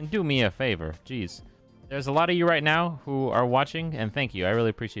can do me a favor, jeez. There's a lot of you right now who are watching, and thank you. I really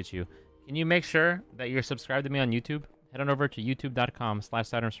appreciate you. Can you make sure that you're subscribed to me on YouTube? Head on over to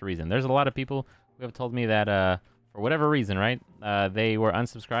youtube.com/SaturnForReason. There's a lot of people who have told me that, for whatever reason, right? They were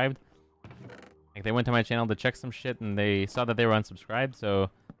unsubscribed. Like, they went to my channel to check some shit, and they saw that they were unsubscribed, so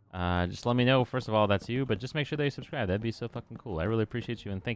just let me know, first of all, that's you, but just make sure they subscribe. That'd be so fucking cool. I really appreciate you, and thank you.